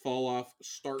assist fall off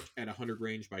start at 100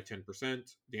 range by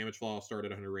 10%. Damage fall off start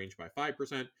at 100 range by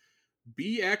 5%.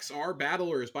 BXR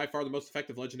Battler is by far the most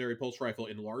effective legendary pulse rifle,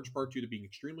 in large part due to being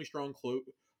extremely strong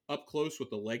up close with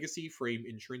the legacy, frame,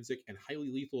 intrinsic, and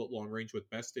highly lethal at long range with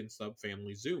best in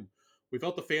sub-family zoom. We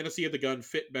felt the fantasy of the gun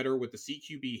fit better with the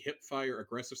CQB hip-fire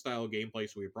aggressive style gameplay,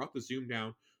 so we brought the zoom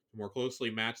down to more closely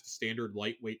match the standard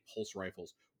lightweight pulse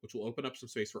rifles, which will open up some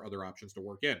space for other options to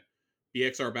work in.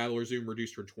 BXR Battler zoom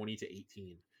reduced from 20 to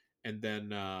 18. And then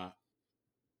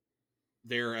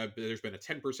there's been a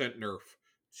 10% nerf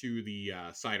to the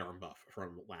sidearm buff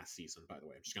from last season, by the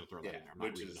way. I'm just going to throw that in there. I'm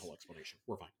not reading the whole explanation.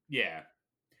 We're fine. Yeah.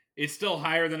 It's still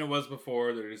higher than it was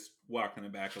before. They're just walking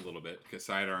it back a little bit because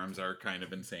sidearms are kind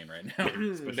of insane right now.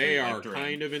 They are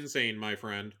kind of insane, my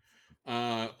friend.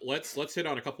 Let's hit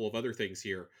on a couple of other things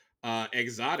here.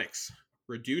 Exotics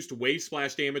reduced wave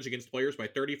splash damage against players by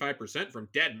 35% from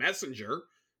Dead Messenger.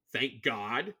 Thank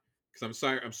God, because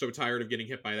I'm so tired of getting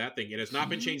hit by that thing. It has not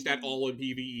been changed at all in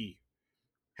PvE.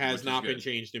 Has not been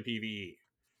changed in PvE.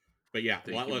 But yeah,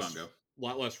 a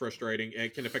lot less frustrating.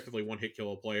 It can effectively one-hit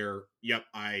kill a player. Yep,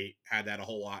 I had that a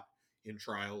whole lot in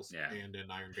Trials and in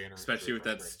Iron Banner. Especially with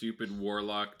that stupid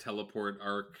Warlock teleport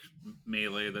arc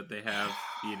melee that they have.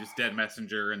 You just Dead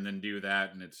Messenger and then do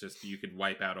that, and it's just, you could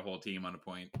wipe out a whole team on a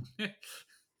point.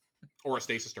 Or a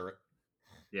stasis turret.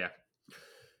 Yeah.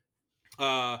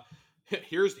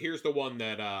 Here's the one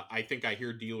that I think I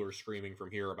hear dealers screaming from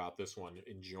here about this one.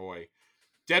 Enjoy.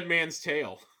 Dead Man's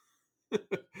Tale.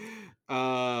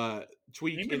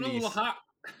 Tweak Came in in a little hot.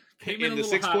 Came in the a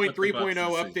little hot with the buffs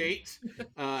 6.3.0 decision.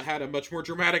 update had a much more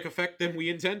dramatic effect than we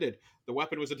intended. The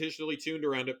weapon was additionally tuned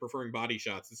around it, preferring body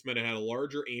shots. This meant it had a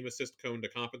larger aim assist cone to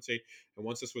compensate, and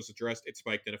once this was addressed, it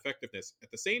spiked in effectiveness. At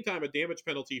the same time, a damage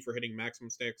penalty for hitting maximum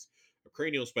stacks of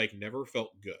cranial spike never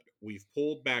felt good. We've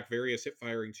pulled back various hip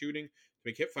firing tuning to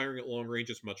make hip firing at long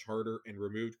ranges much harder and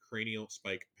removed cranial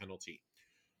spike penalty.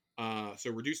 So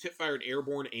reduced hip fire and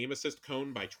airborne aim assist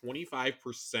cone by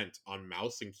 25% on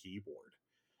mouse and keyboard.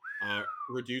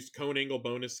 Reduced cone angle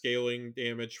bonus scaling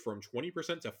damage from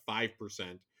 20% to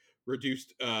 5%.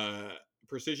 Reduced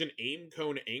precision aim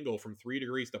cone angle from 3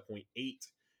 degrees to 0.8.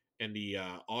 And the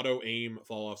auto aim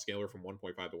fall off scaler from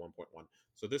 1.5 to 1.1.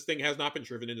 So this thing has not been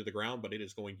driven into the ground, but it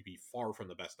is going to be far from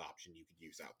the best option you could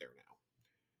use out there now.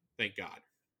 Thank God.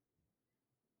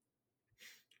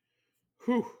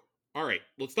 Whew. All right,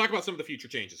 let's talk about some of the future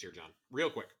changes here, John. Real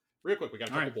quick. We got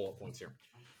a couple bullet points here.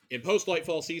 In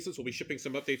post-Lightfall seasons, we'll be shipping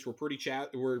some updates we're pretty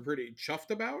chuffed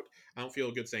about. I don't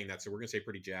feel good saying that, so we're going to say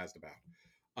pretty jazzed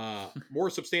about. More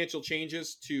substantial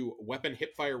changes to weapon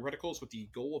hipfire reticles with the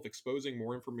goal of exposing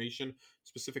more information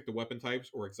specific to weapon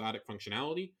types or exotic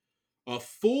functionality. A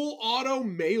full auto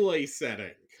melee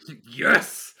setting.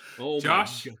 Yes! Oh,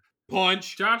 Josh!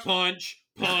 Punch!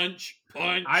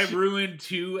 I ruined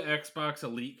 2 Xbox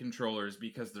Elite controllers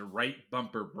because the right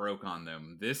bumper broke on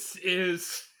them. This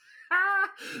is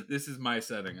my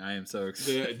setting. I am so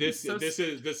excited.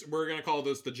 We're gonna call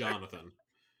this the Jonathan.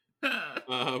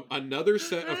 Another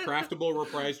set of craftable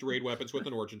reprised raid weapons with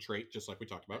an origin trait, just like we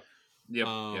talked about.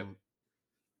 Yep.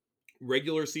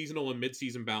 Regular seasonal and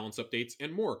mid-season balance updates,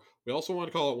 and more. We also want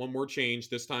to call it one more change,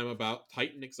 this time about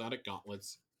Titan exotic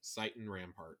gauntlets, Titan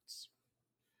ramparts.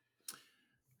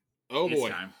 Oh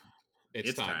boy.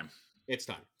 It's time.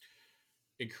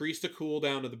 Increase the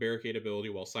cooldown of the barricade ability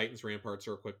while Titan's ramparts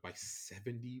are equipped by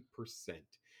 70%.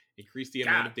 Increase the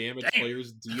amount of damage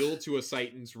players deal to a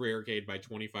Titan's barricade by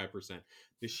 25%.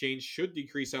 This change should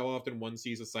decrease how often one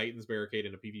sees a Titan's barricade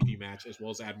in a PvP match, as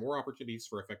well as add more opportunities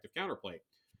for effective counterplay.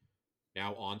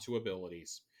 Now on to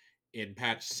abilities. In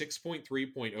patch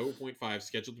 6.3.0.5,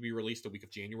 scheduled to be released the week of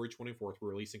January 24th, we're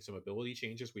releasing some ability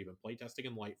changes we've been playtesting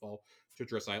in Lightfall to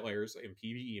address outliers in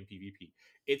PvE and PvP.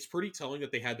 It's pretty telling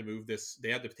that they had to move this, they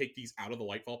had to take these out of the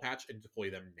Lightfall patch and deploy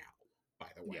them now,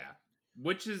 by the way. Yeah,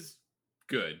 which is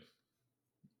good.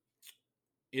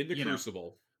 In the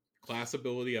Crucible, class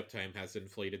ability uptime has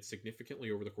inflated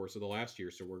significantly over the course of the last year,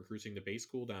 so we're increasing the base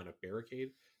cooldown of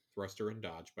Barricade, Thruster, and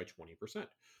Dodge by 20%.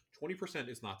 20%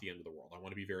 is not the end of the world. I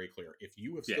want to be very clear. If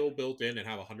you have still built in and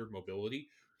have 100 mobility,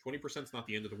 20% is not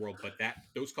the end of the world, but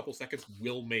those couple seconds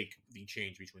will make the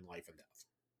change between life and death.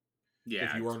 Yeah,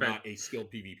 if you are not a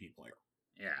skilled PvP player.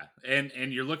 Yeah,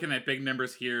 and you're looking at big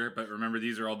numbers here, but remember,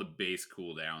 these are all the base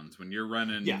cooldowns. When you're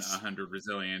running 100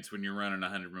 resilience, when you're running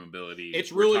 100 mobility,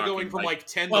 it's really going from like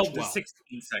 10 to 12 to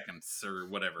 16 seconds or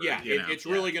whatever. Yeah, it's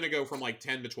really going to go from like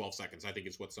 10 to 12 seconds, I think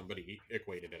is what somebody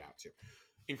equated it out to.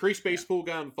 Increase base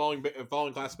cooldown,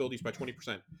 falling class abilities by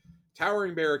 20%.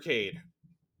 Towering Barricade,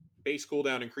 base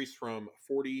cooldown increased from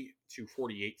 40 to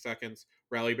 48 seconds.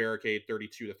 Rally Barricade,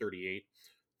 32 to 38.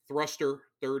 Thruster,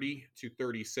 30 to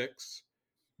 36.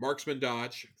 Marksman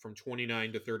Dodge from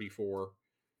 29 to 34.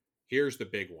 Here's the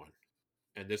big one,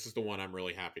 and this is the one I'm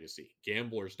really happy to see.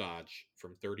 Gambler's Dodge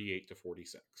from 38 to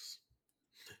 46.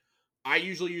 I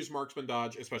usually use Marksman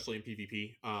Dodge, especially in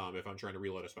PvP, if I'm trying to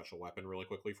reload a special weapon really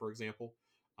quickly, for example.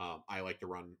 I like to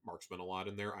run Marksman a lot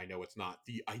in there. I know it's not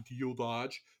the ideal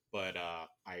dodge, but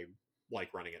I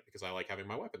like running it because I like having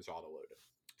my weapons auto-loaded.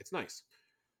 It's nice.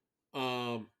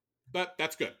 But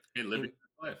that's good. It lives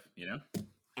life,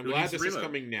 I'm glad this is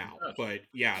coming now, but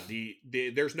yeah,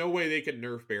 there's no way they could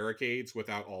nerf barricades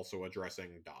without also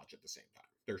addressing dodge at the same time.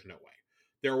 There's no way.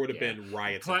 There would have been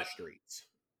riots in the streets.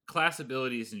 Class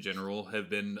abilities in general have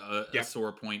been a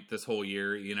sore point this whole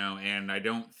year, and I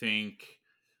don't think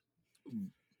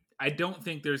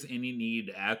there's any need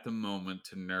at the moment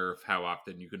to nerf how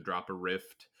often you can drop a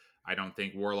rift. I don't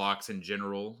think warlocks in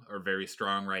general are very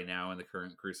strong right now in the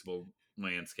current Crucible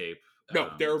landscape. No,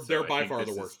 they're by far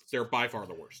the worst. They're by far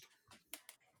the worst.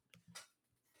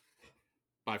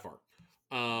 By far.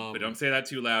 But don't say that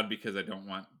too loud because I don't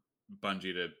want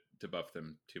Bungie to buff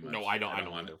them too much. No, I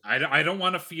don't want to. I don't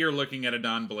want to fear looking at a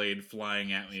Dawn Blade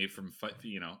flying at me from a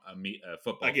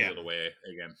football field away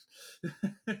again.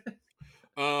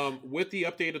 With the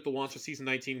update at the launch of Season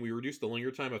 19, we reduced the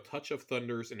linger time of Touch of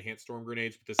Thunder's enhanced storm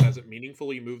grenades, but this hasn't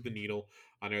meaningfully moved the needle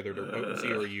on either their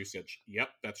potency or usage. Yep,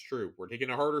 that's true. We're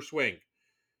taking a harder swing.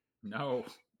 No.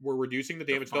 We're reducing the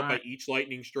damage dealt Define. by each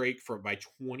lightning strike by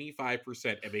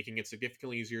 25% and making it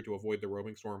significantly easier to avoid the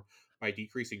roaming storm by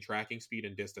decreasing tracking speed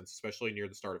and distance, especially near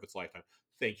the start of its lifetime.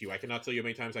 Thank you. I cannot tell you how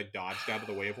many times I dodged out of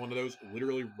the way of one of those,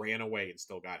 literally ran away and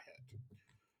still got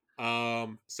hit.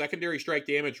 Secondary strike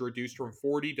damage reduced from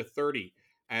 40 to 30,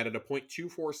 added a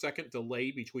 0.24-second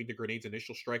delay between the grenade's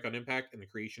initial strike on impact and the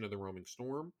creation of the roaming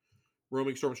storm.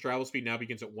 Roaming Storm's travel speed now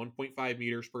begins at 1.5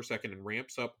 meters per second and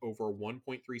ramps up over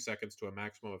 1.3 seconds to a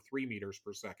maximum of 3 meters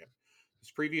per second.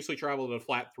 This previously traveled at a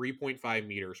flat 3.5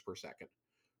 meters per second.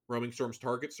 Roaming Storm's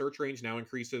target search range now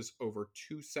increases over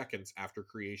 2 seconds after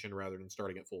creation rather than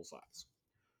starting at full size.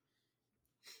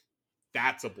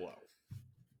 That's a blow.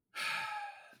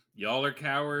 Y'all are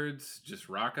cowards. Just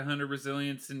rock 100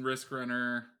 resilience and Risk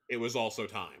Runner. It was also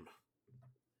time.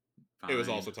 Fine. It was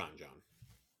also time, John.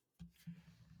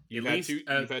 You've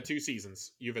had two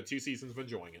seasons. You've had 2 seasons of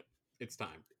enjoying it. It's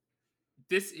time.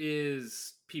 This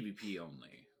is PvP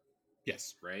only.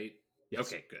 Yes. Right? Yes.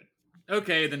 Okay, good.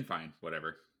 Okay, then fine.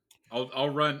 Whatever. I'll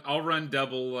run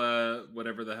double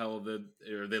whatever the hell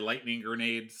the lightning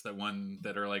grenades, the one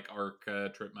that are like arc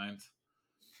trip mines.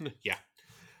 Yeah.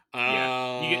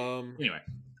 Anyway,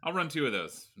 I'll run 2 of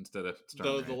those instead of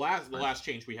the last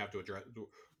change we have to address.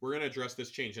 We're going to address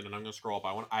this change, and then I'm going to scroll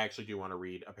up. I actually do want to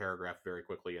read a paragraph very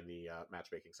quickly in the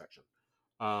matchmaking section.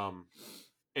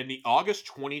 In the August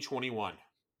 2021,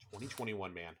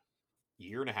 man,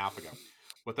 year and a half ago,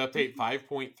 with update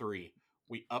 5.3,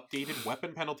 we updated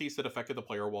weapon penalties that affected the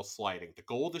player while sliding. The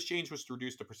goal of this change was to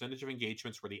reduce the percentage of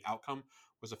engagements where the outcome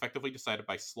was effectively decided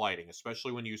by sliding,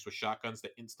 especially when used with shotguns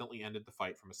that instantly ended the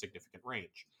fight from a significant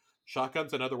range.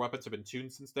 Shotguns and other weapons have been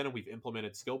tuned since then, and we've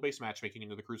implemented skill-based matchmaking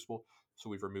into the Crucible, so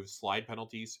we've removed slide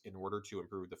penalties in order to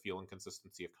improve the feel and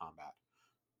consistency of combat.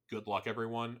 Good luck,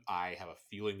 everyone. I have a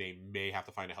feeling they may have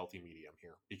to find a healthy medium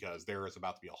here, because there is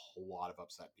about to be a whole lot of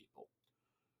upset people.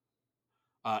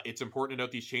 It's important to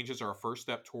note these changes are a first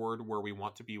step toward where we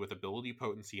want to be with ability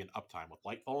potency and uptime. With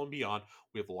Lightfall and beyond,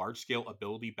 we have large-scale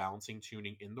ability balancing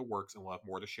tuning in the works, and we'll have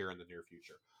more to share in the near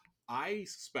future. I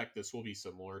suspect this will be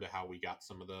similar to how we got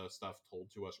some of the stuff told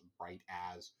to us right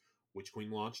as Witch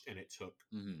Queen launched, and it took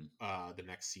the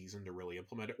next season to really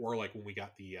implement it. Or like when we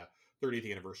got the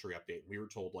 30th anniversary update, we were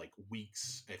told like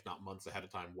weeks, if not months ahead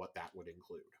of time, what that would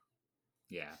include.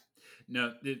 Yeah.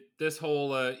 No, this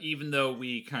whole, even though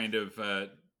we kind of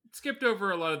skipped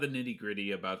over a lot of the nitty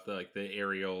gritty about the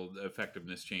aerial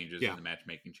effectiveness changes and the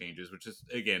matchmaking changes, which is,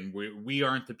 again, we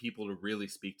aren't the people to really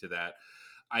speak to that.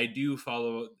 I do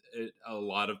follow a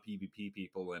lot of PvP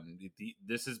people, and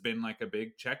this has been like a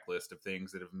big checklist of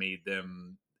things that have made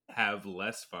them have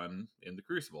less fun in the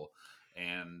Crucible.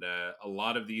 And a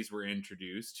lot of these were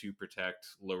introduced to protect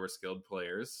lower skilled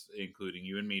players, including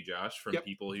you and me, Josh, from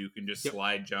people who can just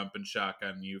slide, jump, and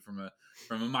shotgun you from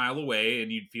a mile away,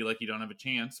 and you'd feel like you don't have a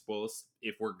chance. Well,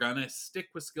 if we're gonna stick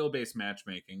with skill based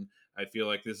matchmaking, I feel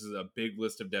like this is a big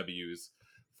list of W's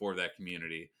for that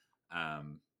community.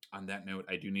 On that note,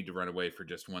 I do need to run away for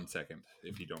just 1 second,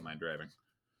 if you don't mind driving.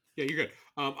 Yeah, you're good.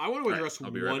 I want to address I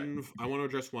want to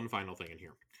address one final thing in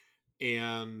here,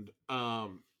 and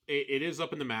it is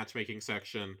up in the matchmaking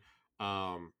section.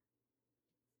 Upon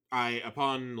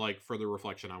further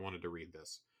reflection, I wanted to read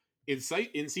this.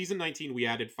 In season 19, we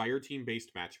added Fireteam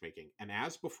based matchmaking, and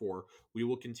as before, we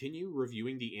will continue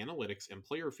reviewing the analytics and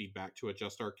player feedback to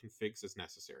adjust our configs as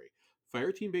necessary.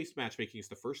 Fireteam based matchmaking is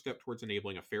the first step towards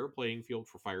enabling a fair playing field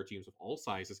for fire teams of all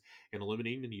sizes and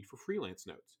eliminating the need for freelance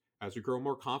nodes. As we grow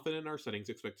more confident in our settings,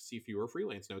 expect to see fewer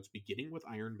freelance nodes, beginning with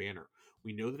Iron Banner.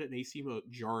 We know that it may seem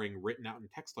jarring written out in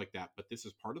text like that, but this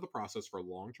is part of the process for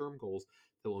long-term goals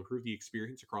that will improve the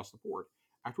experience across the board.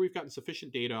 After we've gotten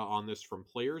sufficient data on this from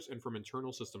players and from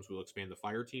internal systems, we'll expand the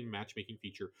Fireteam matchmaking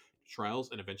feature to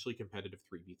trials and eventually competitive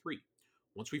 3v3.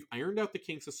 Once we've ironed out the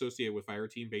kinks associated with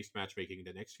Fireteam-based matchmaking,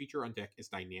 the next feature on deck is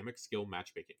Dynamic Skill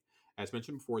Matchmaking. As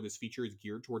mentioned before, this feature is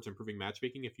geared towards improving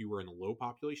matchmaking if you were in a low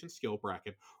population skill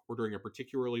bracket or during a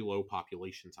particularly low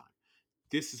population time.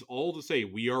 This is all to say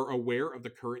we are aware of the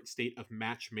current state of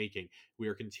matchmaking. We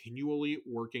are continually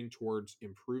working towards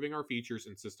improving our features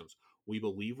and systems. We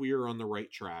believe we are on the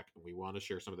right track, and we want to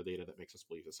share some of the data that makes us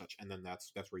believe as such. And then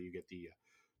that's where you get the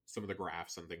some of the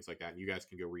graphs and things like that. And you guys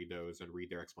can go read those and read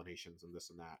their explanations and this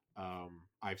and that.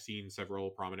 I've seen several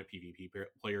prominent PvP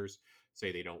players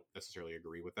say they don't necessarily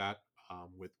agree with that,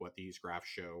 with what these graphs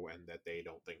show, and that they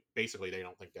don't think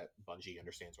that Bungie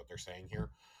understands what they're saying here.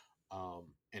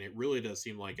 And it really does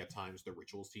seem like at times the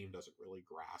Rituals team doesn't really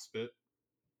grasp it,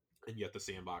 and yet the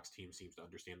Sandbox team seems to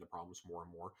understand the problems more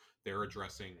and more. They're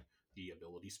addressing the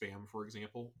ability spam, for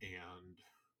example, and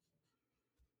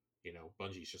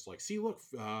Bungie's just like, see, look,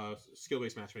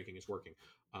 skill-based matchmaking is working.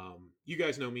 You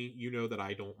guys know me. You know that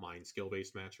I don't mind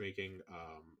skill-based matchmaking.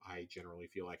 I generally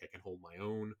feel like I can hold my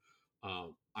own.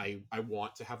 I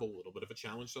want to have a little bit of a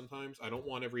challenge sometimes. I don't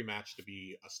want every match to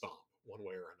be a stomp one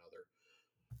way or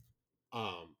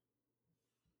another.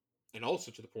 And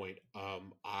also to the point,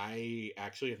 I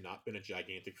actually have not been a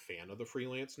gigantic fan of the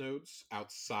freelance nodes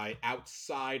outside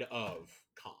of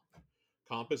comp.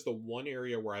 Comp is the one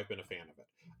area where I've been a fan of it.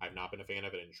 I've not been a fan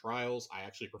of it in trials. I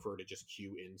actually prefer to just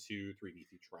queue into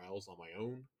 3v3 trials on my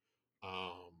own,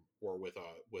 or with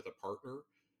a partner.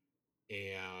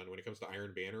 And when it comes to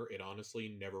Iron Banner, it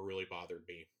honestly never really bothered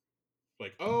me.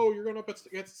 Like, oh, you're going up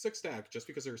against 6-stack. Just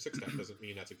because they're a 6-stack doesn't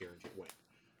mean that's a guaranteed win.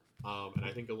 And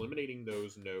I think eliminating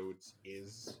those nodes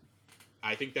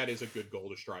I think that is a good goal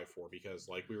to strive for, because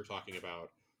like we were talking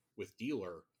about with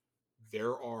Dealer,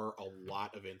 there are a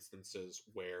lot of instances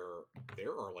where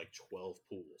there are like 12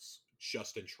 pools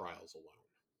just in trials alone.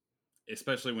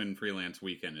 Especially when freelance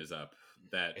weekend is up.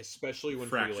 Especially when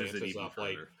freelance is up. Further.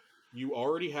 Like, you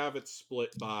already have it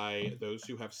split by those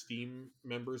who have Steam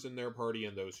members in their party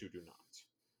and those who do not.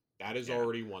 That is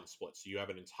already one split. So you have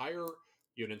an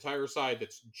entire side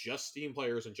that's just Steam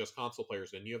players and just console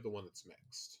players, and you have the one that's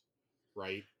mixed,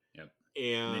 right? Yep.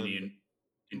 And then you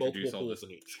introduce all this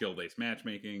skill-based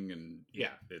matchmaking, and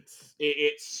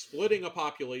it's splitting a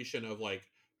population of like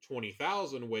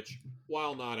 20,000, which,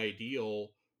 while not ideal,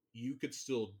 you could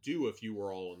still do if you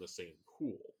were all in the same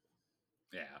pool.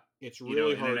 Yeah, it's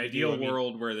really hard. In an ideal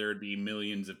world where there would be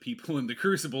millions of people in the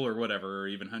Crucible or whatever, or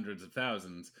even hundreds of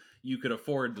thousands, you could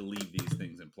afford to leave these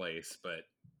things in place. But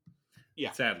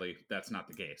sadly, that's not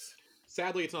the case.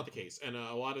 Sadly, it's not the case, and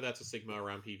a lot of that's a stigma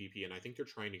around PvP, and I think they're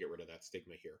trying to get rid of that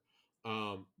stigma here.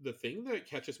 The thing that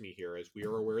catches me here is we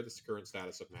are aware of the current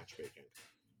status of matchmaking.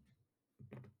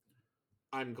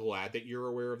 I'm glad that you're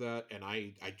aware of that, and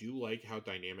I do like how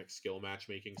dynamic skill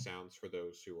matchmaking sounds for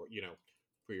those who are,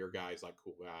 for your guys like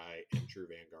Cool Guy and True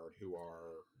Vanguard, who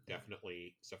are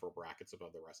definitely several brackets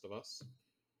above the rest of us,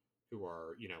 who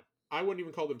are, I wouldn't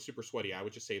even call them super sweaty. I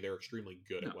would just say they're extremely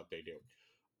good at what they do.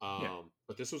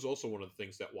 But this was also one of the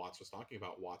things that Watts was talking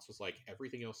about. Watts was like,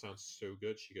 everything else sounds so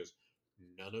good. She goes,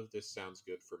 none of this sounds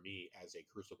good for me as a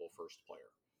Crucible first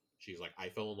player. She's like, I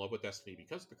fell in love with Destiny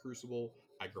because of the Crucible.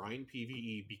 I grind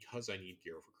PvE because I need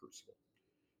gear for Crucible.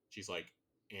 She's like,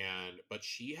 but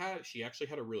she actually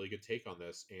had a really good take on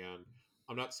this, and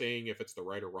I'm not saying if it's the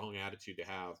right or wrong attitude to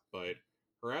have, but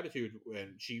her attitude,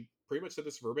 and she pretty much said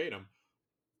this verbatim,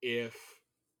 if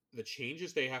the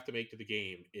changes they have to make to the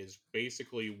game is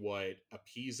basically what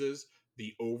appeases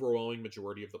the overwhelming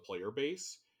majority of the player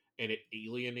base, and it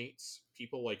alienates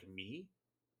people like me,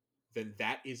 then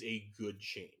that is a good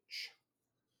change.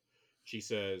 She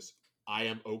says, I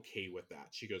am okay with that.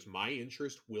 She goes, my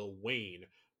interest will wane,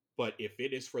 but if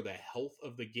it is for the health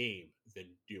of the game, then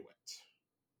do it.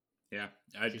 Yeah,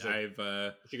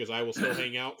 she goes, I will still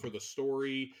hang out for the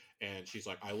story, and she's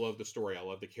like, I love the story, I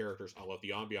love the characters, I love the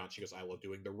ambiance. She goes, I love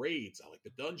doing the raids, I like the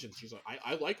dungeons. She's like,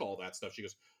 I like all that stuff. She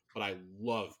goes, but I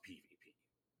love PvP.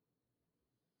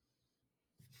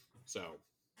 So,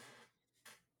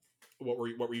 what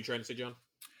were you trying to say, John?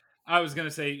 I was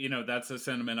gonna say, that's a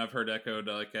sentiment I've heard echoed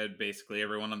like basically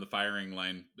everyone on the Firing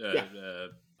Line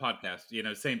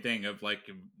podcast. Same thing of like,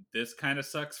 this kind of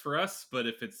sucks for us, but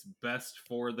if it's best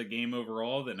for the game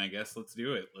overall, then I guess let's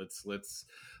do it.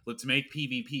 Let's make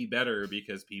PvP better,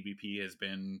 because PvP has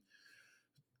been,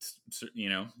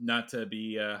 not to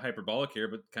be hyperbolic here,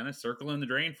 but kind of circling the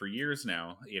drain for years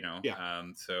now.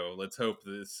 So let's hope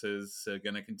this is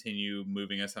going to continue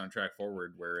moving us on a track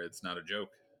forward where it's not a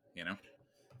joke.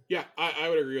 Yeah, I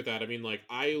would agree with that. I mean, like,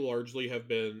 I largely have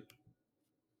been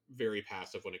very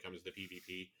passive when it comes to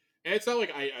PvP. And it's not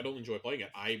like I don't enjoy playing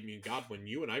it. I mean, God, when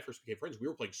you and I first became friends, we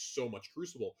were playing so much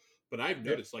Crucible. But I've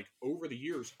noticed, like, over the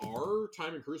years, our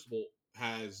time in Crucible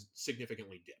has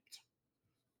significantly dipped.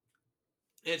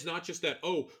 And it's not just that,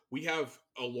 we have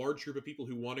a large group of people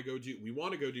who want to go do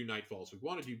Nightfalls, we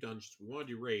want to do dungeons, we want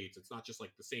to do raids. It's not just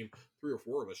like the same 3 or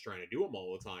 4 of us trying to do them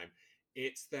all the time.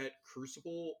 It's that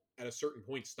Crucible, at a certain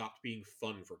point, stopped being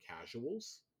fun for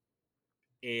casuals.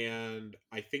 And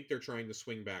I think they're trying to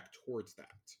swing back towards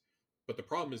that. But the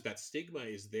problem is that stigma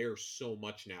is there so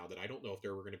much now that I don't know if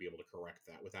they're going to be able to correct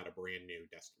that without a brand new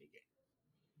Destiny game.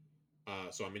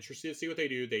 So I'm interested to see what they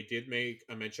do. They did make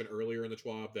a mention earlier in the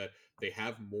TWAB that they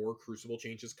have more Crucible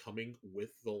changes coming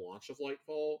with the launch of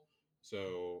Lightfall.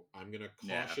 So I'm going to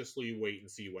cautiously wait and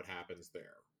see what happens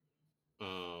there.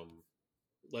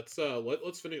 Let's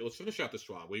finish out this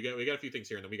TWAB. We got a few things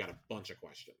here, and then we got a bunch of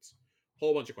questions.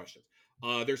 Whole bunch of questions.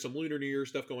 There's some Lunar New Year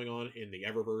stuff going on in the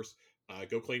Eververse.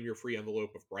 Go claim your free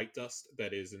envelope of Bright Dust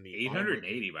that is in the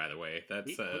 880, by the way. That's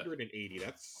 880.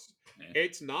 That's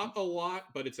it's not a lot,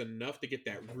 but it's enough to get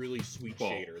that really sweet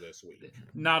shader this week.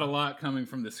 Not a lot coming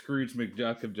from the Scrooge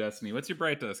McDuck of Destiny. What's your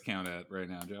Bright Dust count at right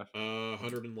now, Josh?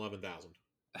 111,000.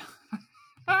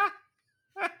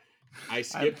 I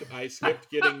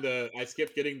skipped getting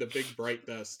the big Bright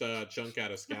Dust chunk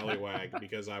out of Scallywag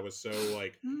because I was so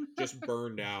like just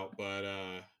burned out. But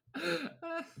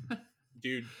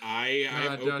dude, I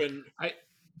have opened.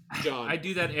 John, I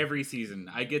do that every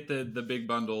season. I get the big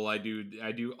bundle. I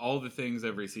do all the things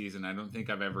every season. I don't think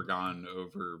I've ever gone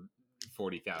over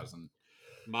 40,000.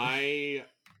 My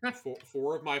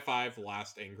 4 of my 5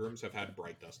 last Engrams have had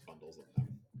Bright Dust bundles in them.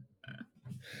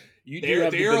 They're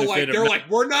like,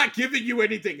 we're not giving you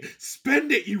anything.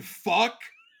 Spend it, you fuck.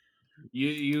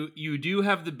 You do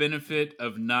have the benefit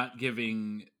of not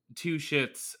giving two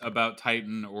shits about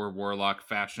Titan or Warlock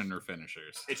fashion or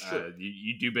finishers. It's true.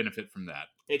 You do benefit from that.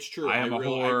 It's true. I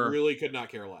really could not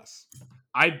care less.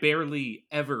 I barely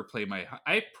ever play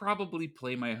I probably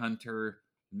play my hunter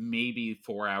maybe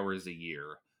 4 hours a year,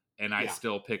 and I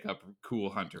still pick up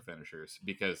cool hunter finishers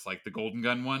because, like, the Golden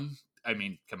Gun one, I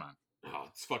mean, come on. Oh,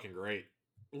 it's fucking great.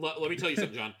 Let me tell you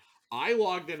something, John. I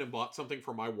logged in and bought something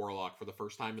for my Warlock for the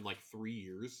first time in like 3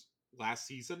 years last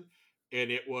season,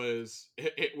 and it was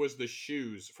the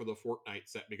shoes for the Fortnite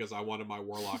set because I wanted my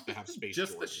Warlock to have Space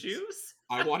Just Jordans. The shoes?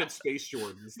 I wanted Space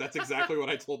Jordans. That's exactly what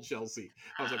I told Chelsea.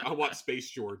 I was like, I want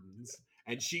Space Jordans.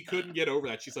 And she couldn't get over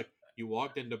that. She's like, you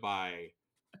logged in to buy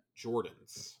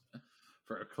Jordans.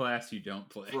 For a class you don't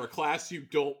play. For a class you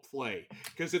don't play.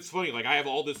 Because it's funny, like, I have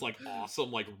all this, like, awesome,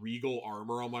 like, regal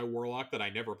armor on my Warlock that I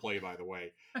never play, by the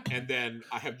way. And then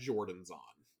I have Jordans on.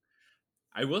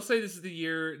 I will say this is the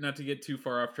year, not to get too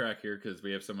far off track here, because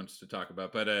we have so much to talk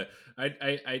about, but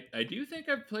I do think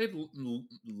I've played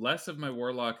less of my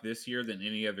Warlock this year than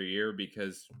any other year,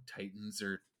 because Titans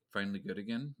are finally good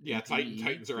again. Yeah,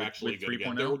 Titans are actually good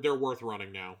again. They're worth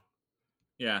running now.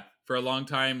 Yeah, for a long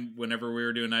time, whenever we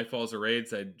were doing Nightfalls or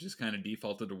raids, I just kind of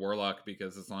defaulted to Warlock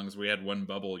because as long as we had one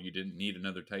bubble, you didn't need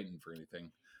another Titan for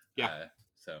anything. Yeah.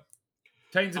 So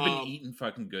Titans have been eating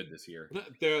fucking good this year.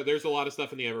 There's a lot of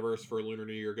stuff in the Eververse for Lunar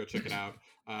New Year. Go check it out.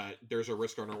 There's a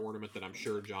Risk Runner ornament that I'm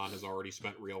sure John has already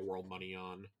spent real world money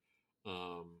on.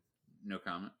 No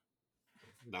comment.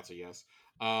 That's a yes.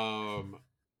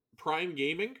 Prime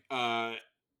Gaming.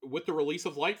 With the release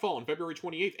of Lightfall on February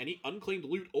 28th, any unclaimed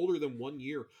loot older than 1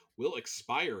 year will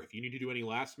expire. If you need to do any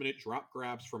last-minute drop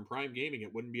grabs from Prime Gaming,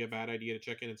 it wouldn't be a bad idea to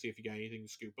check in and see if you got anything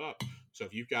to scoop up. So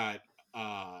if you've got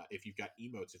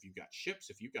emotes, if you've got ships,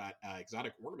 if you've got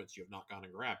exotic ornaments you have not gone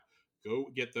and grabbed,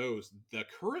 go get those. The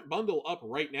current bundle up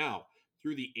right now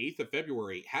through the 8th of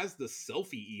February has the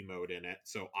selfie emote in it,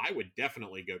 so I would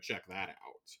definitely go check that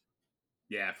out.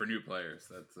 Yeah, for new players,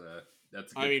 that's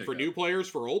for new players,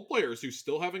 for old players who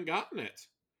still haven't gotten it.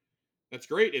 That's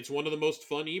great. It's one of the most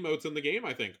fun emotes in the game,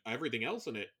 I think. Everything else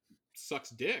in it sucks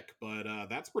dick, but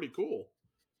that's pretty cool.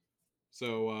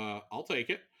 So I'll take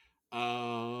it.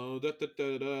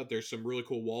 There's some really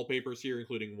cool wallpapers here,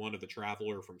 including one of the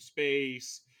Traveler from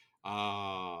space.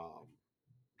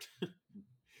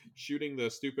 Shooting the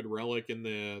stupid relic in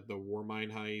the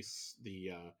Warmind heist.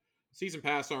 The season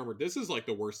pass armor. This is like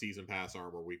the worst season pass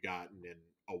armor we've gotten in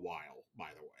a while, by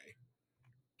the way.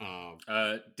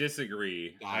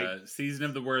 Disagree. Season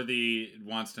of the Worthy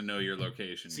wants to know your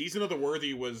location. Season of the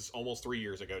Worthy was almost 3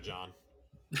 years ago, John.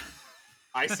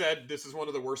 I said this is one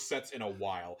of the worst sets in a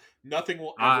while. Nothing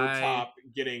will ever top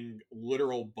getting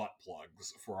literal butt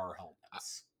plugs for our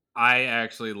helmets. I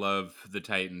actually love the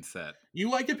Titan set.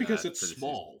 You like it because it's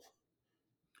small.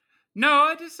 No,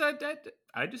 I just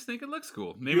think it looks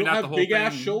cool. Maybe you don't not have the whole big thing,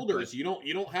 ass shoulders. You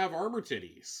don't have armor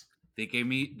titties. They gave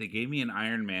me an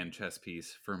Iron Man chest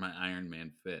piece for my Iron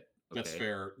Man fit. Okay? That's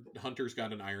fair. Hunter's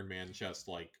got an Iron Man chest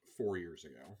like 4 years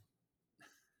ago.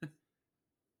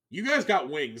 You guys got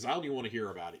wings. I don't even want to hear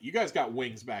about it. You guys got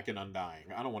wings back in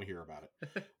Undying. I don't want to hear about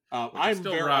it. I'm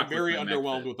very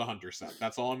underwhelmed with the Hunter set.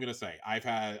 That's all I'm gonna say. I've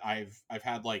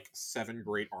had like 7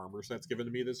 great armor sets given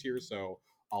to me this year, so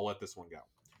I'll let this one go.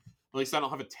 At least I don't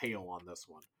have a tail on this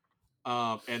one.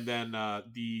 And then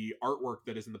the artwork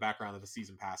that is in the background of the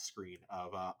season pass screen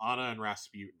of Ana and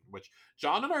Rasputin, which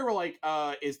John and I were like,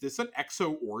 is this an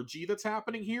exo orgy that's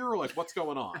happening here, or like what's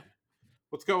going on?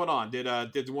 What's going on?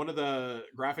 Did one of the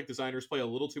graphic designers play a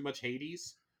little too much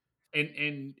Hades?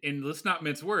 And let's not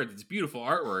mince words. It's beautiful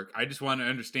artwork. I just want to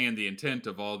understand the intent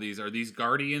of all these. Are these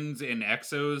Guardians and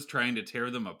Exos trying to tear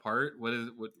them apart?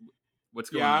 What's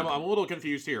going on? Yeah, I'm a little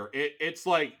confused here. It's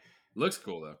like looks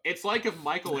cool though. It's like if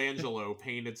Michelangelo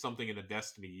painted something in a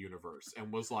Destiny universe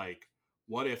and was like,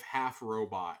 What if half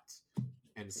robot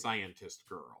and scientist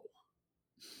girl?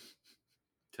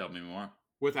 Tell me more.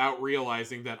 Without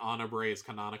realizing that Anna Bray is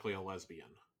canonically a lesbian.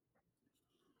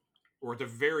 Or at the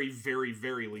very, very,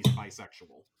 very least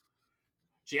bisexual.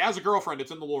 She has a girlfriend.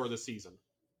 It's in the lore this season.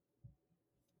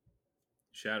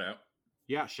 Shout out.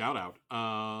 Yeah, shout out.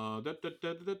 I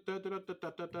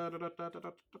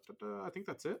think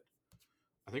that's it.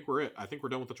 I think we're it. I think we're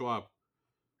done with the job.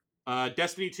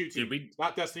 Destiny 2 team.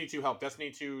 Not Destiny 2 help.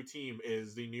 Destiny 2 team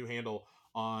is the new handle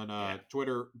on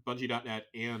Twitter, Bungie.net,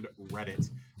 and Reddit.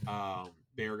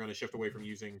 They are going to shift away from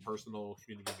using personal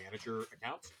community manager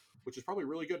accounts, which is probably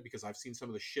really good because I've seen some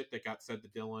of the shit that got said to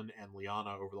Dylan and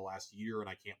Liana over the last year, and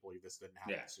I can't believe this didn't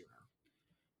happen sooner.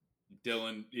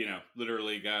 Dylan,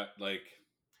 literally got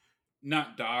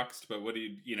not doxxed, but what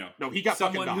do you know? No, he got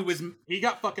someone fucking doxxed. He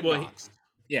got fucking doxxed.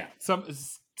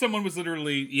 Someone was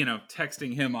literally,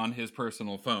 texting him on his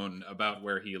personal phone about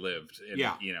where he lived and,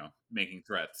 making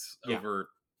threats over.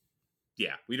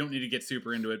 Yeah, we don't need to get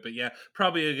super into it, but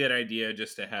probably a good idea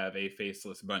just to have a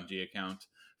faceless Bungie account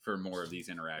for more of these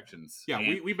interactions. Yeah,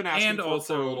 we've been asking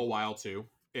for a little while too.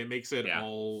 It makes it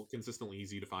all consistently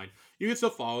easy to find. You can still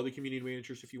follow the community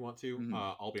managers if you want to. Mm-hmm.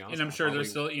 I'll be honest. And I'm sure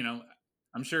there's still,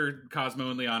 I'm sure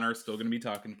Cosmo and Liana are still going to be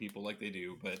talking to people like they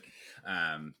do, but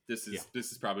this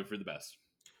is probably for the best.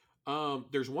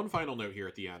 There's one final note here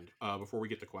at the end before we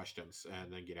get to questions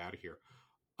and then get out of here.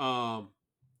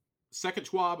 Second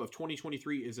TWAB of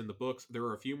 2023 is in the books. There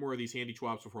are a few more of these handy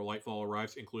TWABs before Lightfall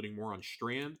arrives, including more on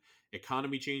Strand,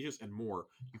 economy changes, and more.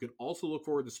 You can also look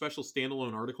forward to special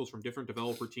standalone articles from different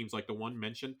developer teams like the one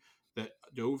mentioned that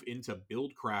dove into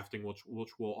build crafting, which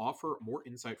will offer more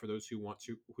insight for those who want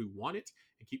it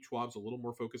and keep TWABs a little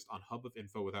more focused on hub of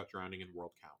info without drowning in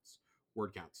word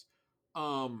counts.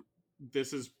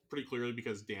 This is pretty clearly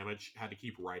because Damage had to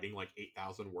keep writing like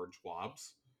 8,000 word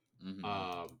TWABs.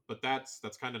 Mm-hmm. But that's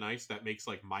kind of nice. That makes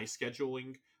like my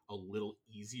scheduling a little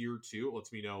easier too. It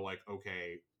lets me know like,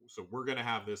 okay, so we're gonna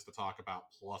have this to talk about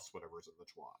plus whatever's in the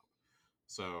TWAB.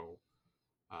 So,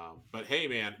 but hey,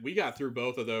 man, we got through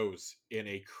both of those in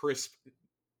a crisp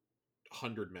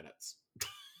 100 minutes.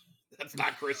 That's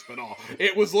not crisp at all.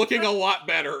 It was looking a lot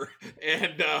better,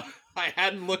 and I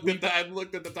hadn't looked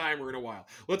at the timer in a while.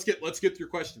 Let's get through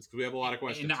questions because we have a lot of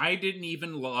questions. And I didn't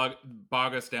even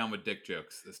bog us down with dick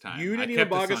jokes this time. You didn't even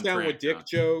bog us down with dick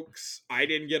jokes. I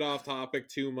didn't get off topic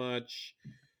too much.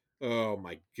 Oh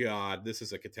my god, this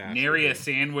is a catastrophe. Nary a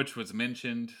sandwich was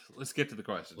mentioned. Let's get to the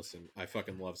questions. Listen, I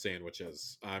fucking love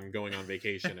sandwiches. I'm going on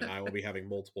vacation, and I will be having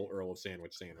multiple Earl of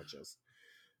Sandwich sandwiches.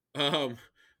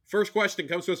 First question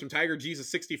comes to us from Tiger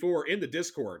Jesus 64 in the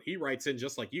Discord. He writes in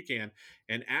just like you can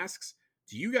and asks,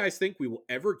 do you guys think we will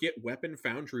ever get weapon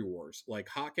foundry wars like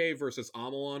Hake versus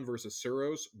Amalon versus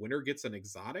Suros? Winner gets an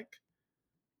exotic?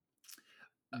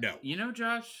 No.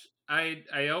 Josh,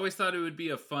 I always thought it would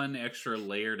be a fun extra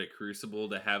layer to Crucible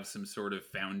to have some sort of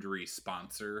foundry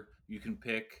sponsor you can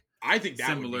pick. I think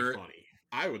that would be funny.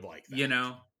 I would like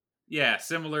that. Yeah,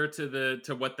 similar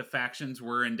to what the factions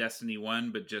were in Destiny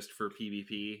 1, but just for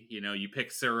PvP. You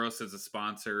pick Suros as a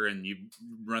sponsor and you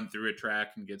run through a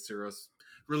track and get Suros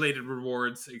related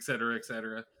rewards, etc.,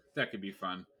 etc. That could be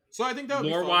fun. So I think that would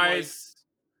be fun. Lore-wise,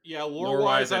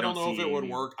 I don't know if it would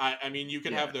work. I mean, you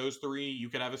could have those three. You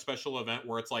could have a special event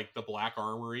where it's like the Black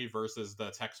Armory versus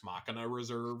the Tex Machina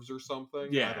reserves or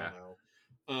something. Yeah. I don't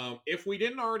know. If we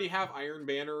didn't already have Iron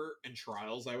Banner and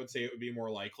Trials, I would say it would be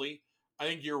more likely. I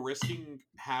think you're risking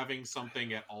having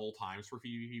something at all times for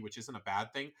PvP, which isn't a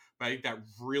bad thing, but I think that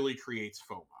really creates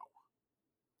FOMO.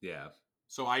 Yeah.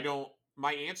 So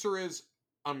my answer is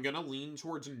I'm going to lean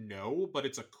towards no, but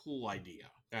it's a cool idea.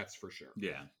 That's for sure.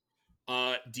 Yeah.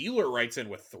 Dealer writes in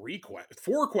with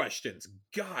 4 questions.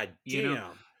 God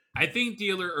damn. I think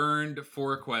Dealer earned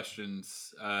 4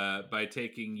 questions by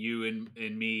taking you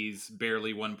and me's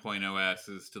barely 1.0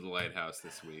 asses to the lighthouse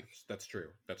this week. That's true.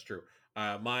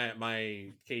 My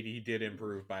KD did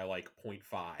improve by like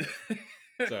 0.5.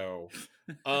 So,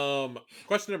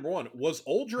 question number 1, was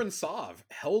Uldren Sov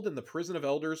held in the Prison of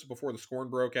Elders before the Scorn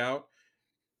broke out?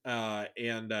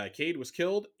 And Cade was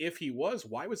killed? If he was,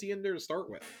 why was he in there to start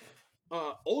with?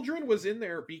 Uldren was in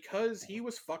there because he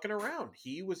was fucking around.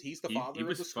 He's the father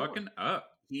of the Scorn. Fucking up.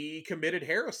 He committed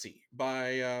heresy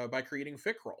by creating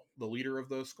Fikrul, the leader of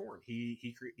the Scorn.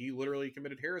 He literally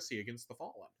committed heresy against the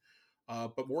Fallen.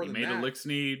 But more than that, he made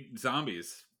Elixir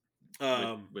zombies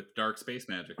with dark space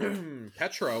magic.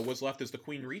 Petra was left as the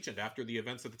Queen Regent after the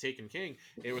events of the Taken King.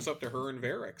 It was up to her and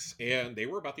Varix, and they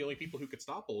were about the only people who could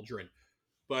stop Uldren.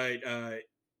 But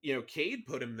Cade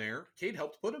put him there. Cade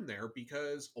helped put him there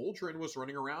because Uldren was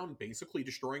running around basically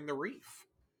destroying the reef.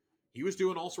 he was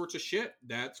doing all sorts of shit.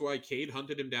 That's why Cade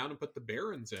hunted him down and put the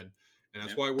Barons in, and that's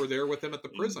Yep. why we're there with him at the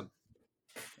prison.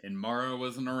 And Mara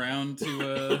wasn't around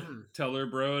to tell her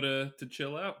bro to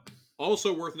chill out.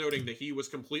 Also worth noting that he was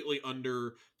completely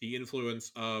under the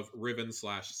influence of Riven /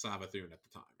 Savathun at the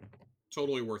time.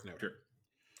 Totally worth noting.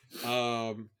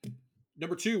 Sure.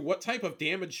 Number 2, what type of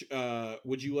damage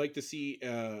would you like to see?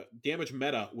 Damage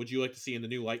meta would you like to see in the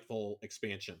new Lightfall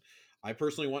expansion? I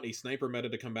personally want a sniper meta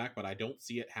to come back, but I don't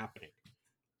see it happening.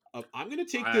 I'm going to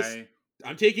take this.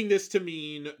 I'm taking this to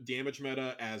mean damage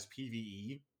meta as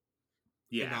PvE,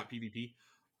 and not PvP.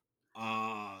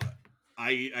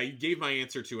 I gave my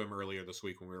answer to him earlier this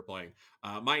week when we were playing.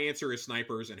 My answer is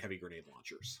snipers and heavy grenade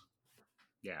launchers.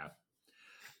 Yeah.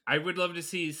 I would love to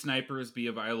see snipers be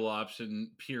a viable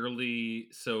option purely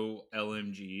so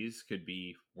LMGs could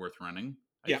be worth running.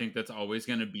 I think that's always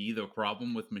going to be the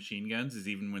problem with machine guns, is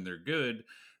even when they're good,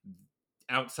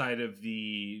 outside of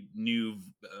the new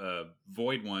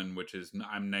Void one, which is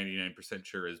I'm 99%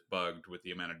 sure is bugged with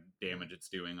the amount of damage it's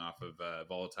doing off of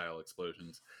volatile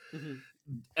explosions. Mm-hmm.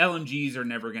 LMGs are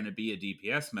never going to be a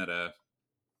DPS meta,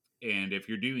 and if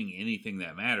you're doing anything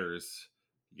that matters,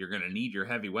 you're going to need your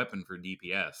heavy weapon for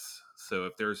DPS. So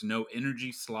if there's no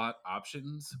energy slot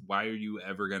options, why are you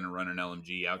ever going to run an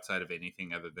LMG outside of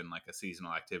anything other than like a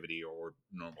seasonal activity or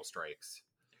normal strikes?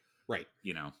 Right.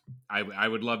 You know, I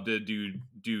would love to do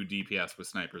DPS with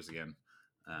snipers again.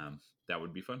 That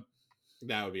would be fun.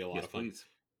 That would be a lot of fun. Please.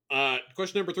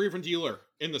 Question number 3 from Dealer.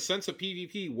 In the sense of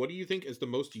PvP, what do you think is the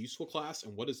most useful class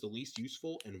and what is the least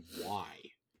useful and why?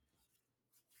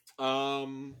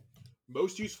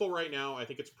 Most useful right now, I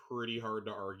think it's pretty hard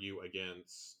to argue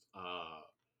against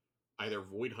either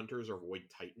Void Hunters or Void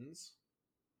Titans.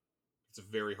 It's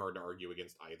very hard to argue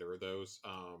against either of those.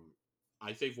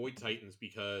 I say Void Titans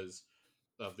because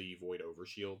of the Void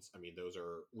Overshields. I mean, those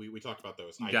are... We talked about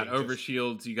those. You got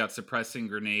Overshields, you got suppressing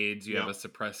grenades, you have a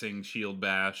suppressing shield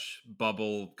bash,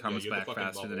 bubble comes back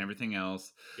faster than everything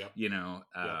else. Yep. You know,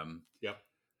 Yep.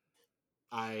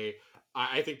 I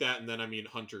think that, and then, I mean,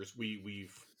 Hunters,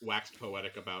 we've waxed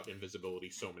poetic about invisibility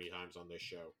so many times on this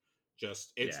show.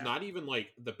 Just, it's not even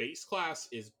like the base class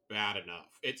is bad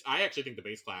enough. I actually think the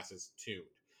base class is tuned.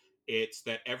 It's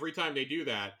that every time they do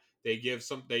that, they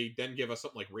then give us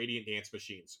something like Radiant Dance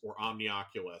Machines or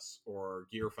Omnioculus or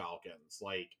Gear Falcons.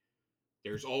 Like,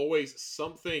 there's always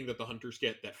something that the Hunters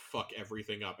get that fuck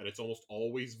everything up, and it's almost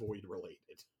always Void related.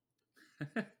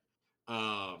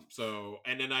 So,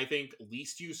 and then I think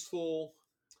least useful.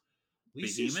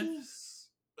 Behemoth?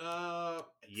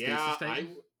 Yeah,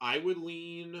 I would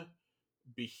lean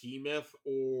Behemoth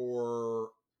or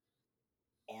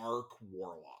Arc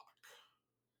Warlock.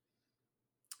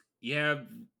 Yeah.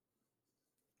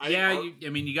 I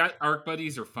mean, you got Arc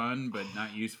Buddies are fun, but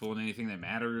not useful in anything that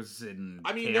matters. And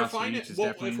I mean, they're fine.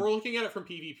 Well, if we're looking at it from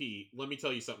PvP, let me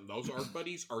tell you something. Those Arc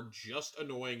Buddies are just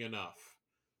annoying enough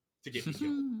to get me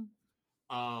killed.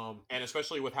 And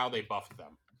especially with how they buffed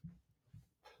them.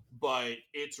 But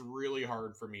it's really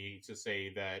hard for me to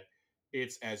say that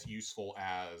it's as useful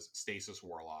as Stasis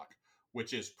Warlock,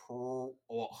 which is oh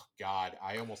god,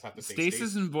 I almost have to say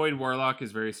Stasis and Void Warlock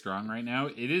is very strong right now.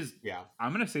 It is. Yeah.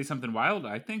 I'm going to say something wild.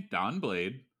 I think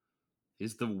Dawnblade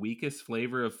is the weakest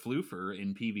flavor of Floofer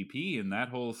in PvP, and that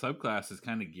whole subclass is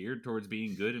kind of geared towards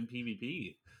being good in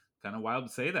PvP. Kind of wild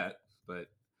to say that, but...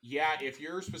 Yeah, if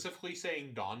you're specifically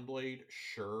saying Dawnblade,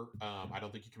 sure. I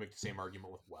don't think you can make the same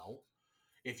argument with Well.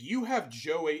 If you have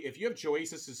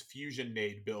Joasis's Fusion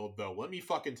Nade build, though, let me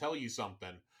fucking tell you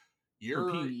something.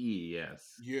 For PvE,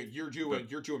 yes. You're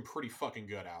doing pretty fucking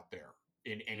good out there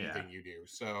in anything you do.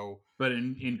 So, but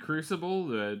in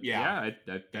Crucible, I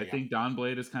think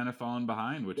Dawnblade has kind of fallen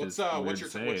behind, which is weird to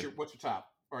say. What's your top?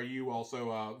 Are you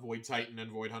also Void Titan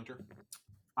and Void Hunter?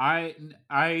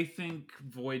 I think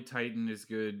Void Titan is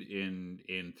good in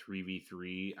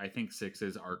 3v3. I think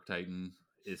 6's Arc Titan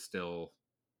is still...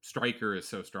 Striker is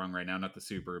so strong right now, not the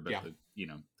super, but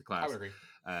the class. I would agree.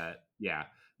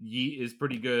 Yeet is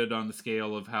pretty good on the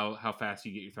scale of how fast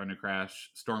you get your Thunder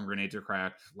Crash. Storm grenades are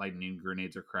cracked. Lightning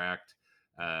grenades are cracked.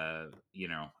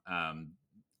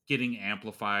 Getting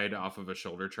amplified off of a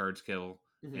shoulder charge kill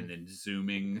and then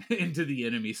zooming into the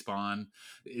enemy spawn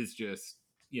is just,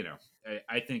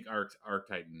 I think Arc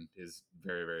Titan is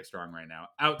very, very strong right now.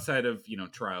 Outside of,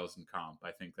 Trials and Comp,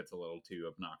 I think that's a little too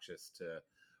obnoxious to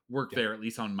work there, at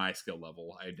least on my skill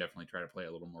level. I definitely try to play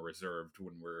a little more reserved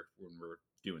when we're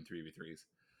doing 3v3s.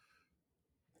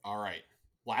 All right.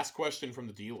 Last question from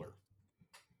the Dealer.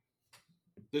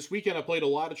 This weekend, I played a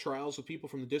lot of Trials with people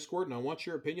from the Discord, and I want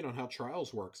your opinion on how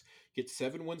Trials works. Get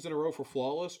 7 wins in a row for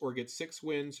Flawless, or get 6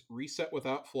 wins, reset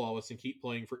without Flawless, and keep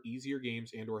playing for easier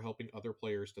games and/or helping other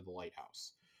players to the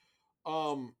Lighthouse.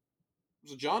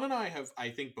 So John and I have, I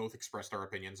think, both expressed our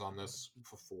opinions on this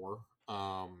before.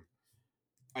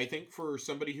 I think for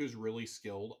somebody who's really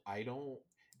skilled,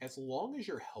 as long as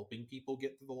you're helping people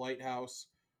get to the Lighthouse,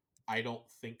 I don't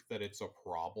think that it's a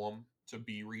problem to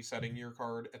be resetting your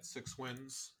card at 6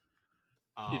 wins.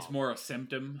 It's more a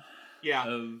symptom. Yeah,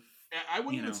 of I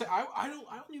wouldn't even say I don't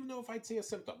even know if I'd say a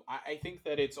symptom. I think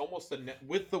that it's almost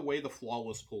with the way the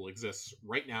Flawless pool exists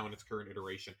right now in its current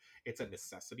iteration, it's a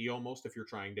necessity almost if you're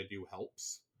trying to do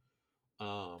helps.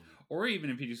 Or even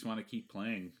if you just want to keep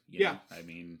playing, yeah. I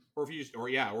mean, or if you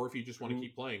just want to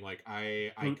keep playing, like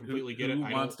I completely get it.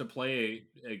 Who wants to play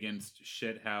against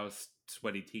shithouse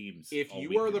sweaty teams? If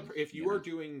you are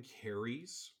doing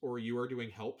carries or you are doing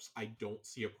helps, I don't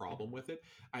see a problem with it.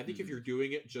 I think if you're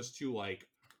doing it just to like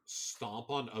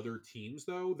stomp on other teams,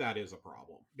 though, that is a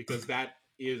problem, because that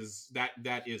is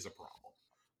a problem.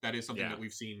 That is something that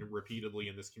we've seen repeatedly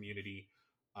in this community.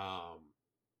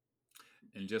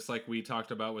 And just like we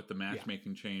talked about with the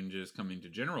matchmaking changes coming to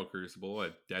General Crucible,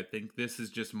 I think this is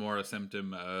just more a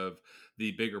symptom of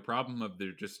the bigger problem of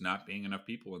there just not being enough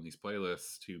people in these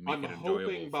playlists to make it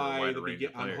enjoyable for a wider range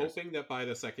of players. I'm hoping that by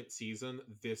the second season,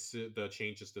 the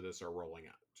changes to this are rolling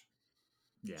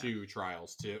out to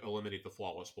Trials to eliminate the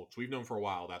Flawless pool. We've known for a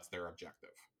while that's their objective.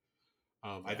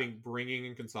 I think bringing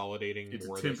and consolidating it's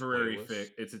more a temporary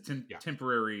fix. It's a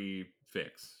temporary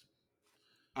fix.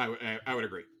 I would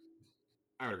agree.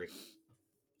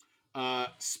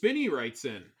 Spinny writes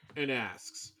in and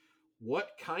asks, what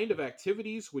kind of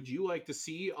activities would you like to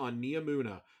see on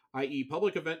Neomuna, i.e.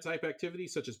 public event type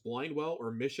activities such as Blind Well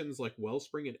or missions like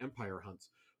Wellspring and Empire Hunts?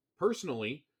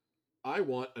 Personally, I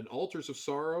want an Altars of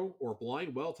Sorrow or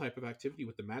Blind Well type of activity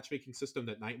with the matchmaking system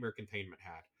that Nightmare Containment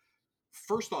had.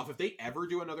 First off, if they ever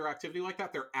do another activity like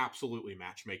that, they're absolutely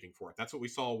matchmaking for it. That's what we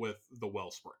saw with the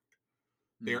Wellspring.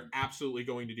 They're absolutely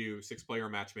going to do 6-player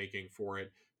matchmaking for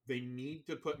it. They need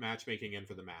to put matchmaking in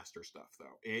for the master stuff,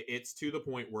 though. It's to the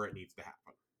point where it needs to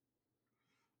happen.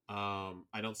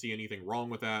 I don't see anything wrong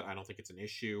with that. I don't think it's an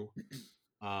issue.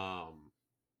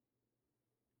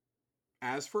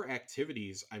 As for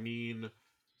activities, I mean,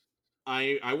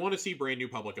 I want to see brand new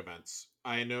public events.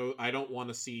 I know I don't want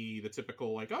to see the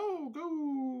typical like, oh,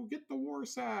 go get the war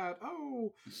sat.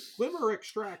 Oh, glimmer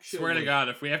extraction. Swear to God,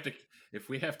 if we have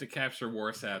to capture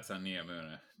war sats on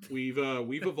Neomuna, we've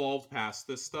evolved past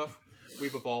this stuff.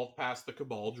 We've evolved past the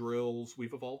Cabal drills.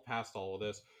 We've evolved past all of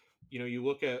this. You know, you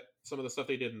look at some of the stuff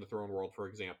they did in the Throne World, for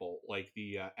example, like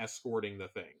the escorting the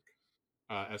thing,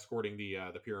 escorting the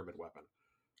pyramid weapon.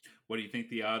 What do you think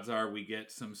the odds are we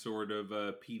get some sort of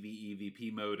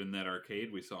PvEVP mode in that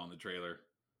arcade we saw in the trailer?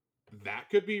 That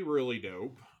could be really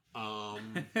dope. I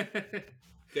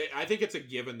think it's a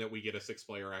given that we get a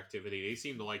 6-player activity. They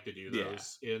seem to like to do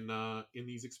those in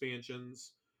these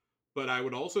expansions. But I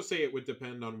would also say it would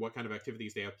depend on what kind of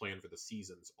activities they have planned for the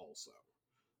seasons also.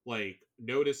 Like,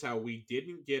 notice how we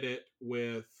didn't get it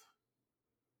with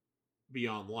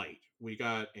Beyond Light. We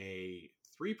got a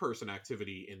 3-person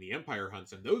activity in the Empire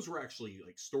Hunts, and those were actually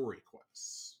like story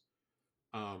quests.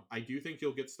 I do think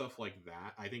you'll get stuff like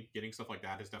that. I think getting stuff like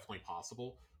that is definitely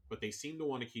possible, but they seem to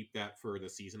want to keep that for the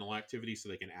seasonal activity so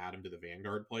they can add them to the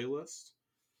Vanguard playlist.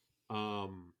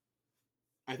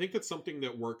 I think that's something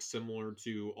that works similar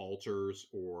to Altars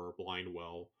or Blind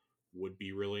Well would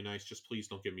be really nice. Just please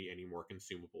don't give me any more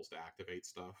consumables to activate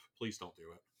stuff. Please don't do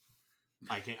it.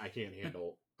 I can't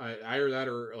handle either that,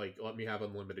 or like let me have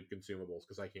unlimited consumables,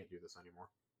 because I can't do this anymore.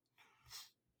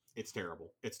 It's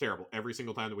terrible. It's terrible. Every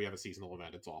single time that we have a seasonal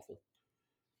event, it's awful.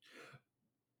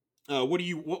 What would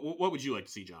you like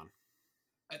to see, John?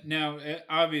 Now,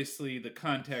 obviously, the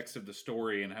context of the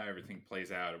story and how everything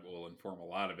plays out will inform a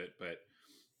lot of it. But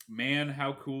man,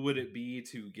 how cool would it be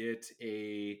to get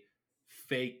a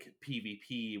fake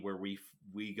PvP where we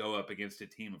go up against a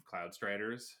team of Cloud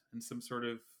Striders in some sort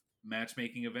of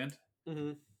matchmaking event?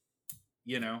 Mm-hmm.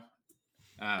 You know,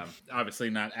 obviously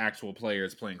not actual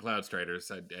players playing Cloud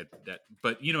Striders,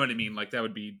 but you know what I mean. Like that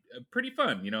would be pretty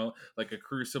fun. You know, like a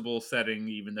Crucible setting,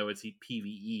 even though it's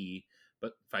PvE,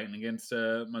 but fighting against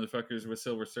motherfuckers with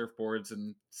silver surfboards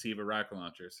and Siva rocket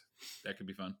launchers. That could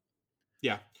be fun.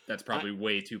 Yeah, that's probably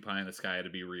way too pie in the sky to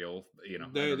be real. You know,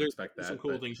 there's some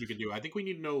cool things you can do. I think we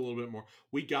need to know a little bit more.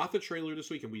 We got the trailer this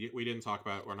week, and we didn't talk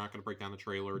about it. We're not going to break down the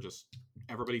trailer. Just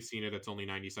everybody's seen it. It's only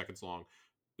 90 seconds long.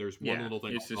 There's one little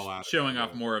thing. It's just showing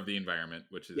off more of the environment,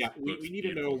 which is we need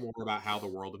to know more about how the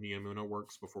world of Neomuna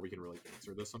works before we can really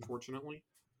answer this. Unfortunately,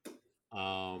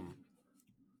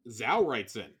 Zhao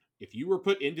writes in, if you were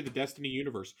put into the Destiny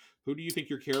universe, who do you think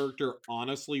your character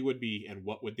honestly would be, and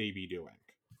what would they be doing?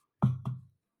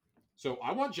 So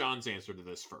I want John's answer to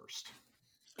this first.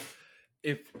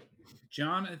 If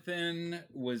Jonathan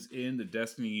was in the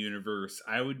Destiny universe,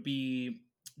 I would be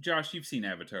Josh. You've seen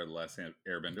Avatar: The Last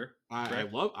Airbender. I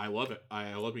love it.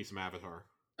 I love me some Avatar.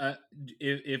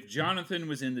 If Jonathan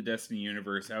was in the Destiny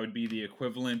universe, I would be the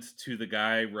equivalent to the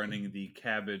guy running the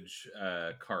cabbage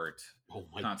cart, oh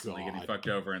my constantly God. getting fucked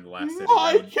over in the last city.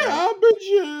 My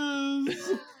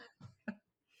cabbages!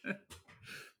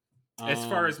 As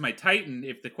far as my Titan,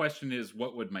 if the question is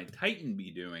what would my Titan be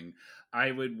doing,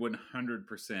 I would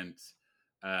 100%.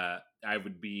 I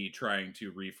would be trying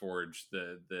to reforge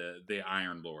the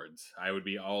Iron Lords. I would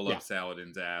be all up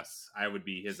Saladin's ass. I would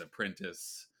be his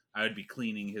apprentice. I would be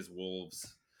cleaning his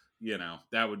wolves. You know,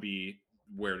 that would be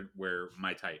where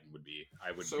my Titan would be.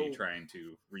 I would be trying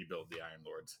to rebuild the Iron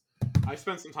Lords. I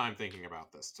spent some time thinking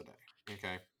about this today.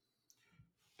 Okay.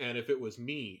 And if it was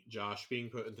me, Josh, being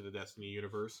put into the Destiny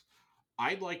universe,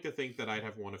 I'd like to think that I'd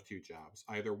have one of two jobs.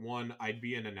 Either one, I'd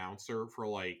be an announcer for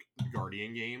like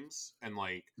Guardian games and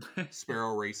like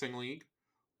Sparrow Racing League,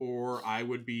 or I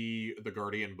would be the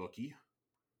Guardian bookie.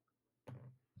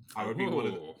 I'd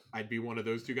be one of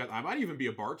those two guys. I might even be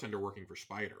a bartender working for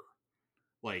Spider.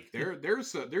 Like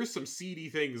there's some seedy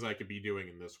things I could be doing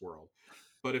in this world.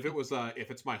 But if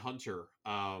it's my hunter,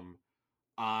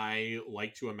 I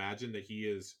like to imagine that he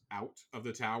is out of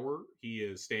the tower. He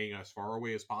is staying as far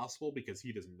away as possible because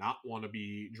he does not want to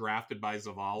be drafted by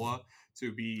Zavala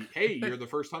to be, hey, you're the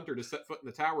first hunter to set foot in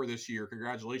the tower this year.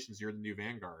 Congratulations, you're the new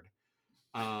Vanguard.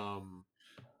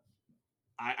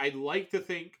 I'd like to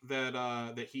think that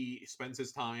that he spends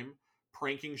his time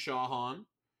pranking Shahan.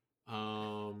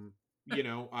 You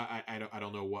know, I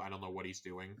don't know what he's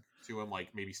doing to him, like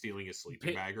maybe stealing his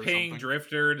sleeping bag or paying something.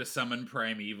 Drifter to summon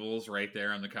primevals right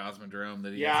there on the Cosmodrome.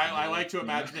 I like to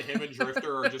imagine that him and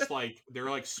Drifter are just like they're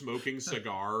like smoking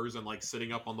cigars and like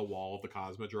sitting up on the wall of the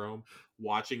Cosmodrome,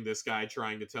 watching this guy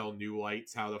trying to tell New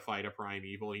Lights how to fight a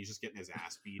primeval, and he's just getting his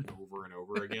ass beat over and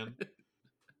over again.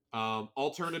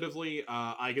 Alternatively,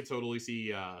 I could totally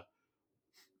see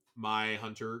my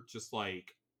hunter just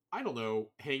like, I don't know,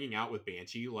 hanging out with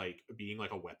Banshee, like being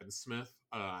like a weaponsmith.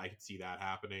 I could see that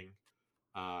happening.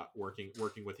 Working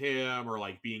with him, or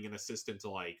like being an assistant to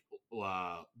like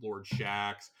Lord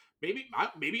Shaxx. Maybe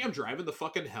I'm driving the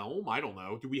fucking helm. I don't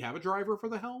know. Do we have a driver for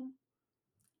the helm?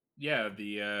 Yeah,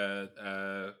 they're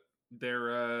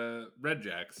Red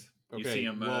Jacks. Okay. You see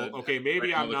them.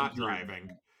 Maybe I'm not driving.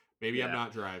 Maybe I'm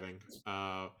not driving.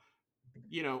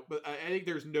 You know, but I think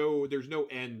there's no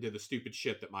end to the stupid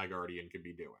shit that my Guardian could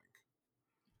be doing.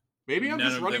 Maybe I'm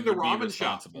just running the ramen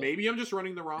shop. Maybe I'm just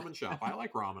running the ramen shop. I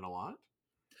like ramen a lot.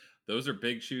 Those are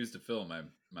big shoes to fill, my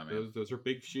man. Those are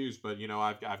big shoes, but you know,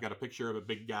 I've got a picture of a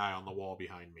big guy on the wall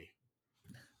behind me.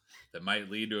 That might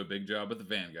lead to a big job at the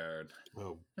Vanguard.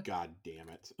 Oh, god damn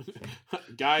it,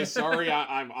 guys! Sorry,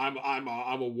 I'm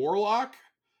a warlock.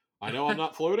 I know I'm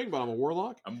not floating, but I'm a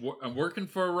warlock. I'm working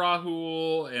for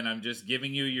Rahul, and I'm just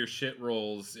giving you your shit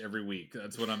rolls every week.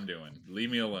 That's what I'm doing.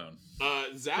 Leave me alone.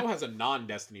 Zhao has a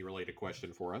non-Destiny related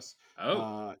question for us.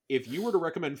 Oh. If you were to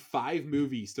recommend 5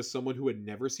 movies to someone who had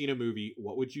never seen a movie,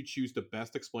 what would you choose to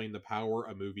best explain the power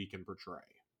a movie can portray?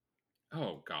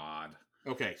 Oh, God.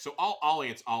 Okay, so I'll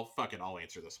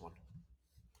answer this one.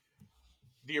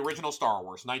 The original Star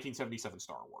Wars, 1977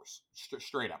 Star Wars.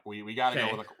 Straight up, we gotta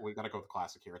go with the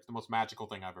classic here. It's the most magical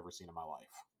thing I've ever seen in my life.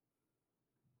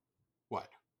 What?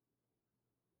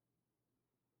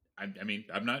 I mean,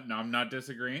 I'm not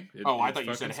disagreeing. I thought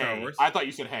you said hey. I thought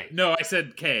you said hey. No, I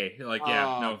said K. Like,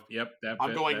 yeah, no, yep.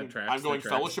 I'm going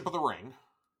Fellowship of the Ring.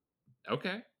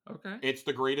 Okay. It's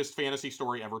the greatest fantasy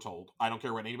story ever told. I don't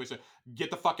care what anybody says.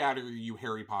 Get the fuck out of here, you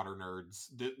Harry Potter nerds.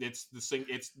 It's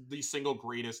the single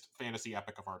greatest fantasy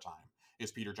epic of our time.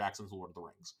 Is Peter Jackson's Lord of the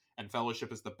Rings, and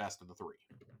Fellowship is the best of the 3.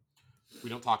 We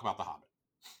don't talk about The Hobbit.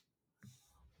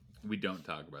 We don't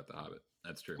talk about The Hobbit.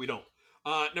 That's true. We don't.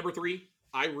 Number 3.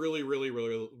 I really, really,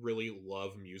 really, really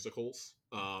love musicals.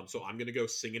 So I'm gonna go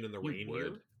Singing in the Rain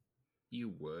here.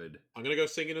 You would. I'm gonna go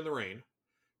Singing in the Rain.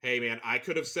 Hey man, I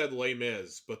could have said Les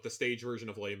Mis, but the stage version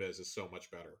of Les Mis is so much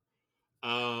better.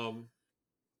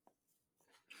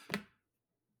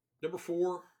 Number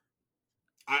 4.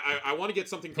 I want to get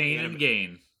something from Pain and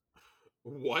Gain.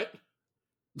 What?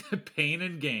 Pain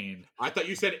and Gain. I thought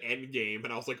you said Endgame,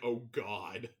 and I was like, oh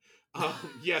god.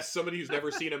 Yes, somebody who's never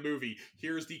seen a movie.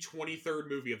 Here's the 23rd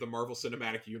movie of the Marvel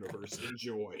Cinematic Universe.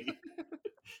 Enjoy.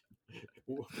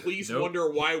 Please Nope. wonder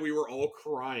why we were all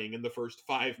crying in the first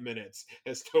 5 minutes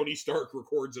as Tony Stark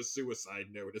records a suicide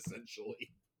note, essentially.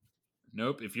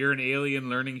 Nope. If you're an alien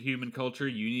learning human culture,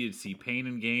 you need to see Pain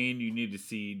and Gain. You need to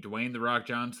see Dwayne The Rock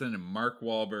Johnson and Mark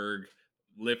Wahlberg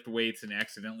lift weights and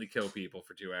accidentally kill people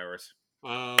for 2 hours.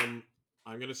 I'm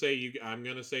gonna say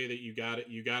that you got it.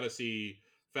 You got to see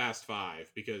Fast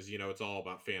Five because it's all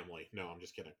about family. No, I'm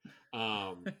just kidding.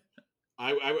 I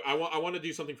want to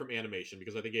do something from animation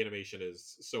because I think animation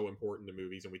is so important to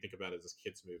movies, and we think about it as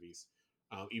kids' movies.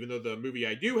 Even though the movie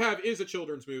I do have is a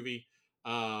children's movie,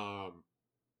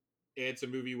 it's a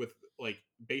movie with like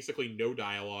basically no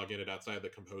dialogue in it outside of the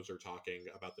composer talking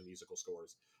about the musical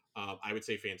scores. I would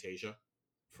say Fantasia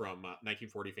from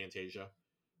 1940 Fantasia.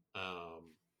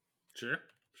 Sure.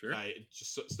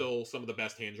 Just still some of the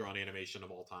best hand-drawn animation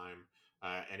of all time,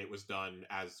 and it was done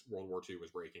as World War II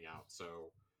was breaking out.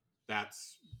 So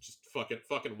that's just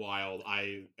fucking wild. I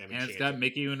am And enchanted. it's got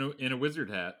Mickey in a wizard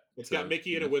hat. It's got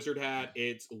Mickey in a wizard hat.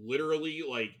 It's literally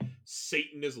like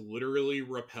Satan is literally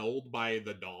repelled by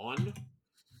the dawn.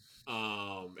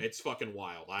 It's fucking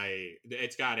wild.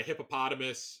 It's got a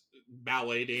hippopotamus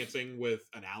ballet dancing with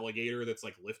an alligator that's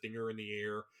like lifting her in the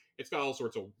air. It's got all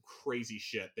sorts of crazy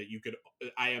shit that you could,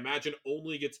 I imagine,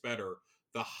 only gets better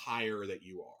the higher that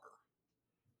you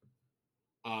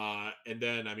are. And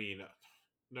then, I mean,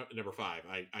 number 5,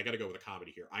 I got to go with a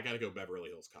comedy here. I got to go Beverly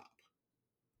Hills Cop.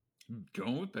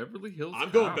 Going with Beverly Hills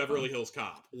I'm Cop. going Beverly Hills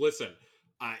Cop. Listen,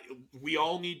 we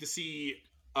all need to see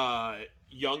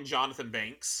young Jonathan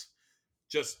Banks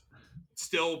just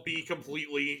still be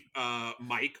completely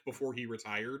Mike before he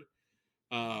retired.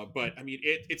 But I mean,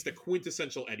 it's the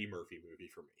quintessential Eddie Murphy movie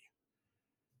for me.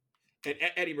 And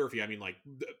Eddie Murphy, I mean, like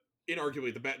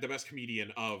inarguably the best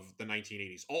comedian of the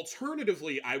 1980s.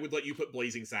 Alternatively, I would let you put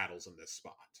Blazing Saddles in this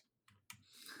spot.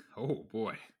 Oh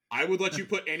boy. I would let you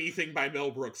put anything by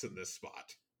Mel Brooks in this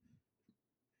spot.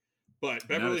 But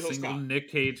Beverly Hills Cop. Nick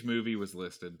Cage movie was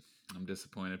listed. I'm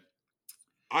disappointed.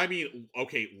 I mean,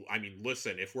 okay. I mean,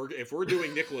 listen. If we're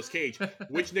doing Nicolas Cage,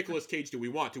 which Nicolas Cage do we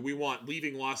want? Do we want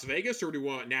Leaving Las Vegas, or do we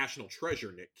want National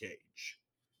Treasure Nick Cage?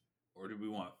 Or do we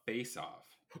want Face Off?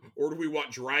 Or do we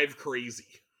want Drive Crazy?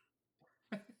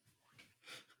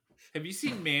 Have you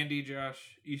seen Mandy,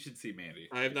 Josh? You should see Mandy.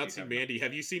 I have not seen Mandy.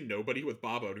 Have you seen Nobody with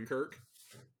Bob Odenkirk?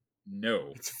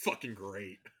 No. It's fucking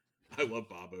great. I love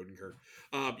Bob Odenkirk.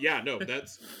 Yeah, no,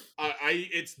 that's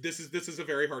this is a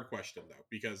very hard question though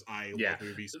because I love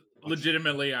movies.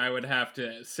 Legitimately, I would have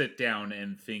to sit down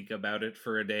and think about it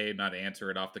for a day, not answer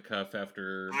it off the cuff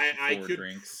after four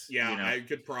drinks. Yeah, I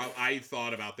could I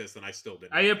thought about this and I still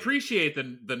didn't. I appreciate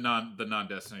the non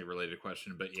Destiny related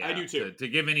question, but yeah, I do too. To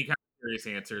give any kind of serious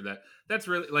answer that's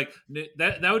really like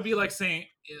that would be like saying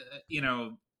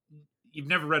you've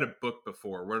never read a book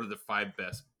before. What are the 5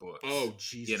 best books? Oh,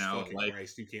 Jesus fucking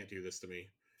Christ. You can't do this to me.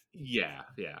 Yeah.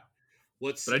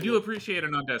 But I do appreciate a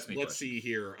non-Destiny Let's question. see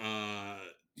here.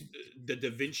 The Da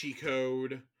Vinci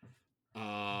Code.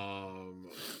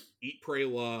 Eat, Pray,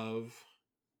 Love.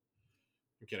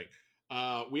 I'm kidding.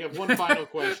 We have one final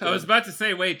question. I was about to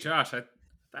say, wait, Josh, I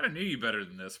thought I knew you better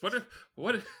than this. What?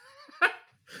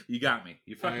 You got me.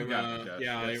 You fucking got me, Josh.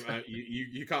 Yeah,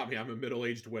 you caught me. I'm a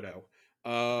middle-aged widow.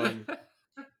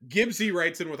 Gibbsy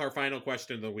writes in with our final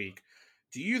question of the week.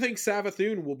 Do you think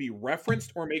Savathun will be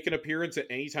referenced or make an appearance at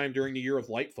any time during the Year of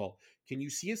Lightfall? Can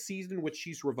you see a season in which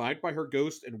she's revived by her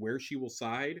ghost and where she will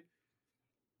side?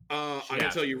 I'm going to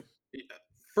tell you,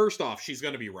 first off, she's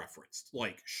going to be referenced.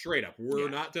 Like, straight up. We're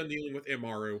not done dealing with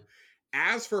Imaru.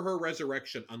 As for her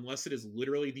resurrection, unless it is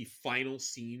literally the final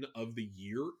scene of the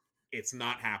year, it's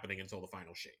not happening until the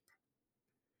final shape.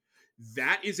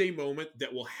 That is a moment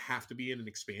that will have to be in an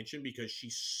expansion because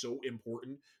she's so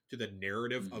important to the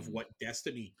narrative of what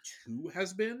Destiny 2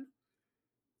 has been.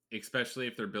 Especially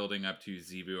if they're building up to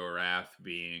Xivu Arath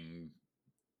being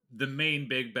the main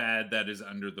big bad that is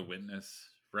under the witness,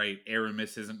 right?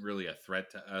 Aramis isn't really a threat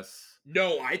to us.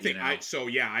 No, I think I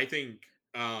think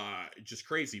just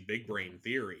crazy big brain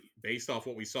theory based off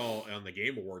what we saw on the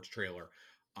Game Awards trailer.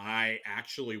 I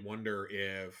actually wonder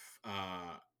if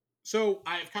so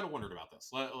I've kind of wondered about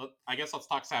this. I guess let's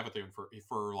talk Savathun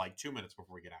for like 2 minutes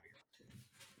before we get out of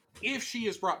here. If she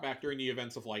is brought back during the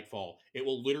events of Lightfall, it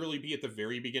will literally be at the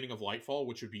very beginning of Lightfall,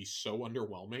 which would be so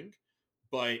underwhelming.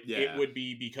 But it would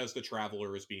be because the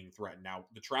Traveler is being threatened. Now,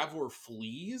 the Traveler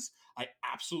flees. I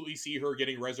absolutely see her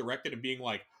getting resurrected and being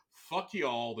like, fuck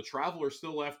y'all, the Traveler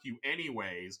still left you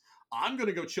anyways. I'm going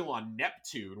to go chill on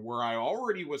Neptune, where I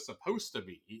already was supposed to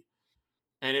be.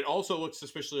 And it also looks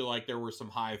suspiciously like there were some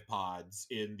hive pods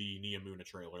in the Neomuna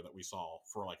trailer that we saw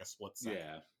for like a split second.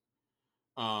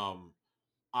 Yeah.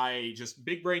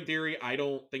 big brain theory. I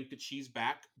don't think that she's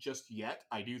back just yet.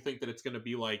 I do think that it's going to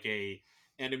be like a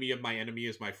enemy of my enemy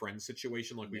is my friend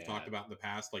situation, like we've talked about in the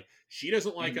past. Like she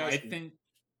doesn't like us.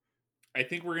 I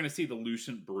think we're gonna see the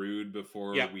Lucent Brood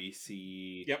before we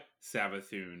see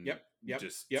Savathun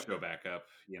just show back up.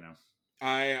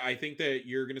 I think that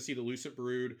you're gonna see the Lucent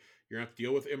Brood. You're gonna have to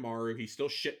deal with Immaru. He's still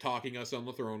shit talking us on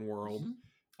the throne world.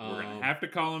 We're gonna have to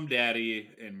call him Daddy,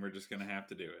 and we're just gonna have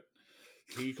to do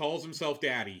it. He calls himself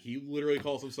Daddy. He literally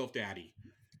calls himself Daddy.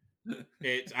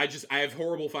 I have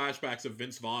horrible flashbacks of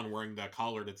Vince Vaughn wearing the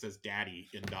collar that says Daddy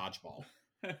in Dodgeball.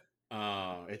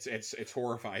 It's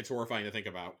horrifying. It's horrifying to think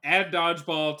about. Add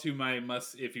Dodgeball to my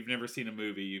must. If you've never seen a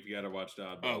movie, you've got to watch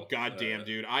Dodgeball. Oh goddamn,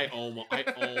 dude! I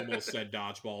almost said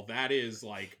Dodgeball. That is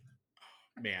like,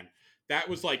 man, that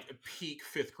was like peak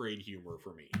 5th grade humor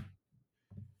for me.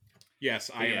 Yes,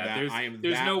 I am.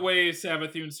 There's no way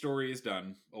Savathun's story is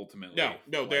done. Ultimately,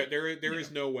 no. There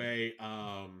is no way.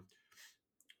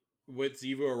 With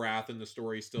Xivu Arath and the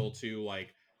story still too,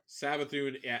 like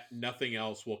Savathun at nothing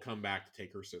else will come back to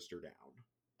take her sister down.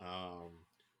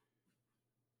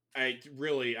 I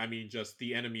mean, just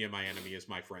the enemy of my enemy is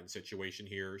my friend situation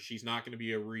here. She's not going to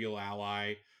be a real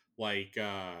ally like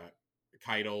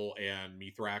Keitel and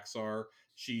Mithrax are.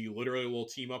 She literally will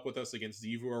team up with us against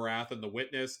Xivu Arath and the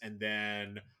Witness, and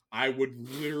then I would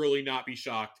literally not be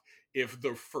shocked if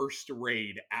the first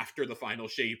raid after the final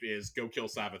shape is go kill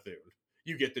Savathun.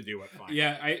 You get to do it. Fine.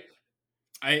 Yeah,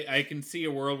 I can see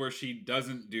a world where she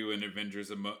doesn't do an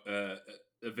Avengers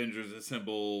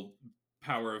Assemble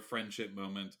power of friendship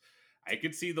moment. I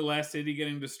could see the last city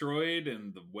getting destroyed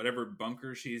and whatever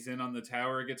bunker she's in on the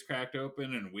tower gets cracked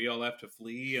open and we all have to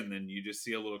flee, and then you just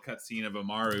see a little cutscene of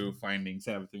Immaru finding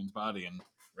Savathun's body and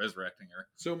resurrecting her.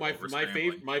 So my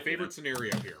favorite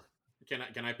scenario here.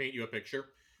 Can I paint you a picture?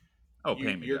 Oh,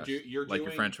 paint me, you're like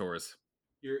your French horse.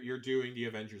 You're doing the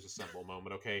Avengers Assemble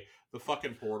moment, okay? The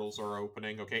fucking portals are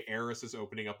opening, okay? Eris is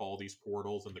opening up all these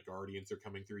portals, and the Guardians are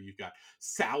coming through. You've got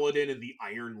Saladin and the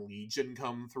Iron Legion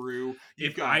come through.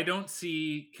 I don't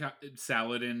see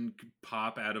Saladin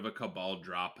pop out of a Cabal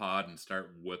drop pod and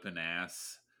start whipping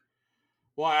ass.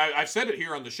 Well, I've said it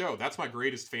here on the show. That's my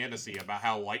greatest fantasy about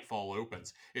how Lightfall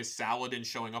opens, is Saladin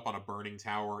showing up on a burning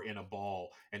tower in a ball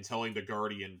and telling the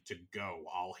Guardian to go.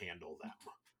 I'll handle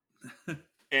them.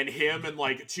 And him and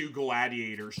like 2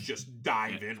 gladiators just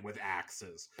dive in with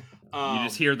axes. You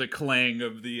just hear the clang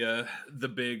of the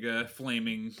big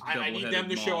flaming. I need them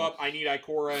to show up. I need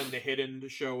Ikora and the Hidden to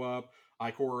show up.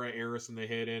 Ikora, Eris, and the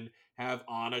Hidden. Have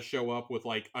Anna show up with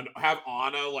have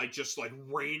Anna like just like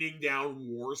raining down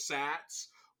war sats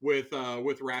with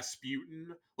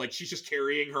Rasputin. Like she's just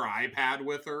carrying her iPad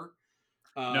with her.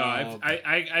 No,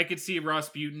 I could see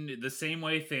Rasputin the same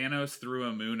way Thanos threw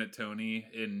a moon at Tony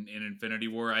in Infinity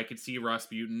War. I could see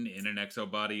Rasputin in an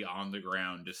exo body on the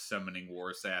ground just summoning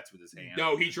war sats with his hand.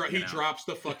 No, he drops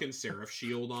the fucking Seraph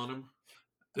shield on him.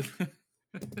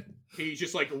 he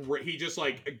just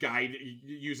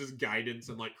uses guidance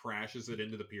and like crashes it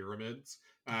into the pyramids,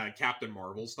 Captain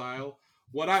Marvel style.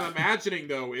 What I'm imagining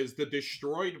though is the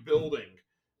destroyed building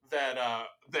that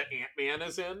Ant-Man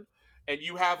is in. And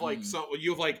you have like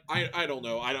I don't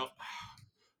know.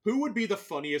 Who would be the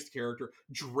funniest character?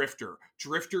 Drifter.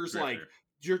 Drifter's like,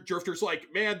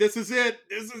 man, this is it.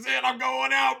 I'm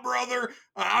going out, brother.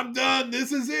 I'm done.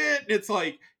 This is it. And it's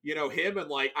like, him and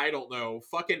like, I don't know,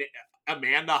 fucking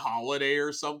Amanda Holiday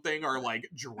or something are like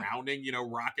drowning,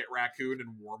 Rocket Raccoon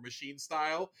and War Machine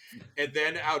style. And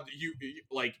then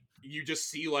you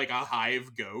just see like a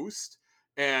hive ghost.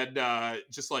 And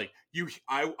just like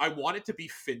I want it to be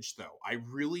Finch though. I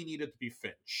really need it to be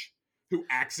Finch, who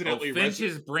accidentally. Finch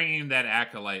is bringing that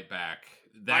acolyte back.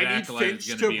 I need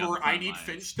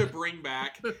Finch to bring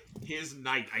back his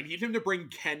knight. I need him to bring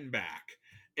Ken back,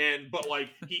 but like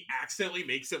he accidentally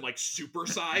makes him like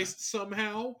supersized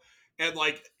somehow, and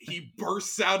like he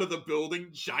bursts out of the building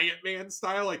Giant Man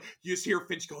style. Like you just hear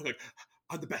Finch going like,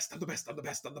 I'm the best. And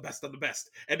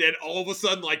then all of a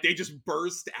sudden, like, they just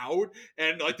burst out,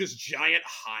 and, like, this giant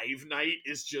hive knight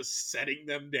is just setting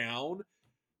them down.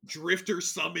 Drifter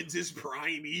summons his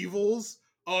prime evils.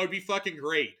 Oh, it'd be fucking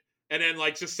great. And then,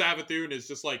 like, just Savathun is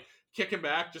just, like, kicking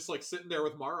back, just, like, sitting there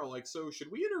with Mara, like, so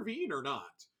should we intervene or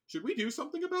not? Should we do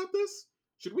something about this?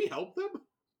 Should we help them?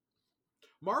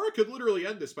 Mara could literally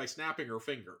end this by snapping her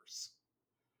fingers.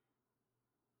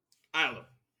 I don't know.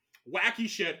 Wacky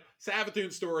shit.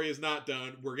 Savathun's story is not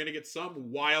done. We're gonna get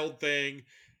some wild thing.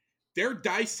 They're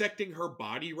dissecting her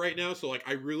body right now, so like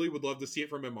I really would love to see it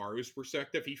from Immaru's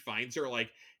perspective. He finds her like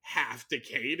half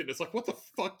decayed, and it's like, what the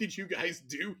fuck did you guys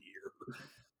do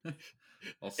here?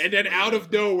 And then out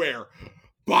of nowhere,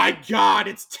 by God,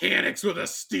 it's Tannix with a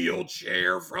steel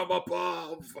chair from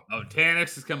above. Oh,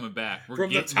 Tannix is coming back. From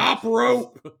the top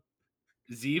rope.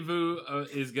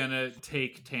 Xivu is going to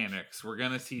take Tannix. We're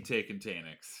going to see Taken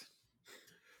Tannix.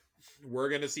 We're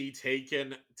going to see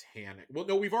Taken Tannix. Well,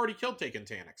 no, we've already killed Taken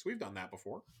Tannix. We've done that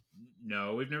before.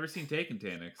 No, we've never seen Taken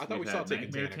Tannix. I thought we saw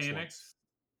Taken Tannix once.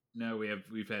 No,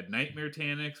 we've had Nightmare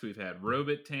Tannix. We've had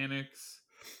Robot Tannix.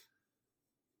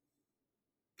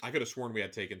 I could have sworn we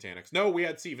had Taken Tannix. No, we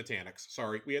had Siva Tannix.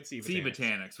 Sorry, we had Siva Tannix. Siva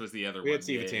Tannix was the other one. We had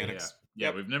Siva Tannix. Yeah,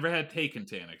 we've never had Taken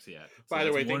Tannix yet. So by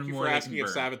the way, thank you for asking if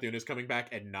Savathun is coming back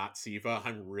and not Siva.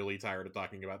 I'm really tired of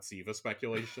talking about Siva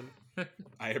speculation.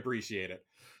 I appreciate it.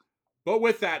 But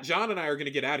with that, John and I are going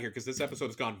to get out of here because this episode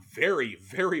has gone very,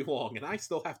 very long, and I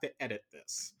still have to edit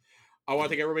this. I want to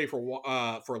thank everybody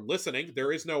for listening.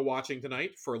 There is no watching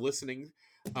tonight. For listening,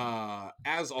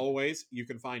 as always, you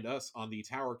can find us on the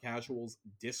Tower Casuals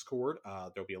Discord.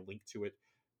 There'll be a link to it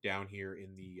down here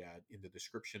in the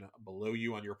description below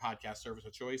you on your podcast service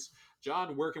of choice.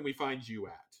 John, where can we find you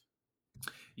at?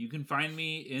 You can find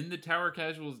me in the Tower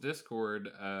Casuals Discord,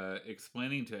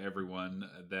 explaining to everyone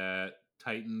that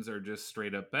Titans are just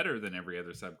straight up better than every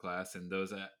other subclass, and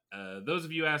those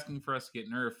of you asking for us to get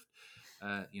nerfed,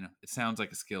 it sounds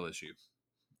like a skill issue.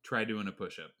 Try doing a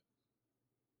push-up.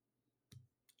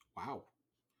 Wow.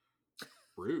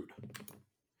 Rude.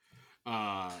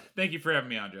 Thank you for having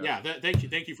me on, Joe. Yeah,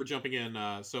 thank you for jumping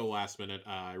in so last minute.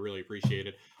 I really appreciate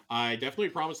it. I definitely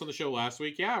promised on the show last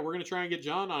week, we're going to try and get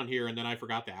John on here, and then I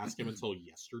forgot to ask him until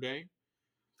yesterday.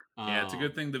 Yeah, it's a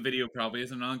good thing the video probably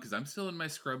isn't on because I'm still in my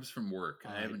scrubs from work.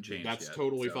 I haven't changed That's yet,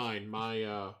 totally fine.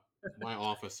 My my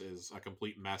office is a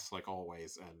complete mess like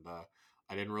always, and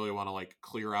I didn't really want to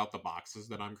clear out the boxes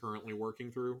that I'm currently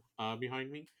working through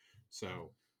behind me. So,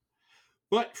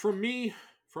 but from me,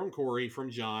 from Corey,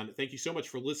 from John, thank you so much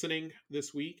for listening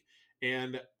this week,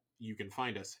 and you can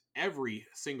find us every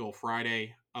single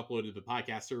Friday uploaded to the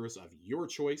podcast service of your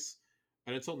choice.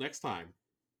 And until next time,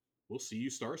 we'll see you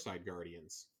Starside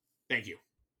Guardians. Thank you.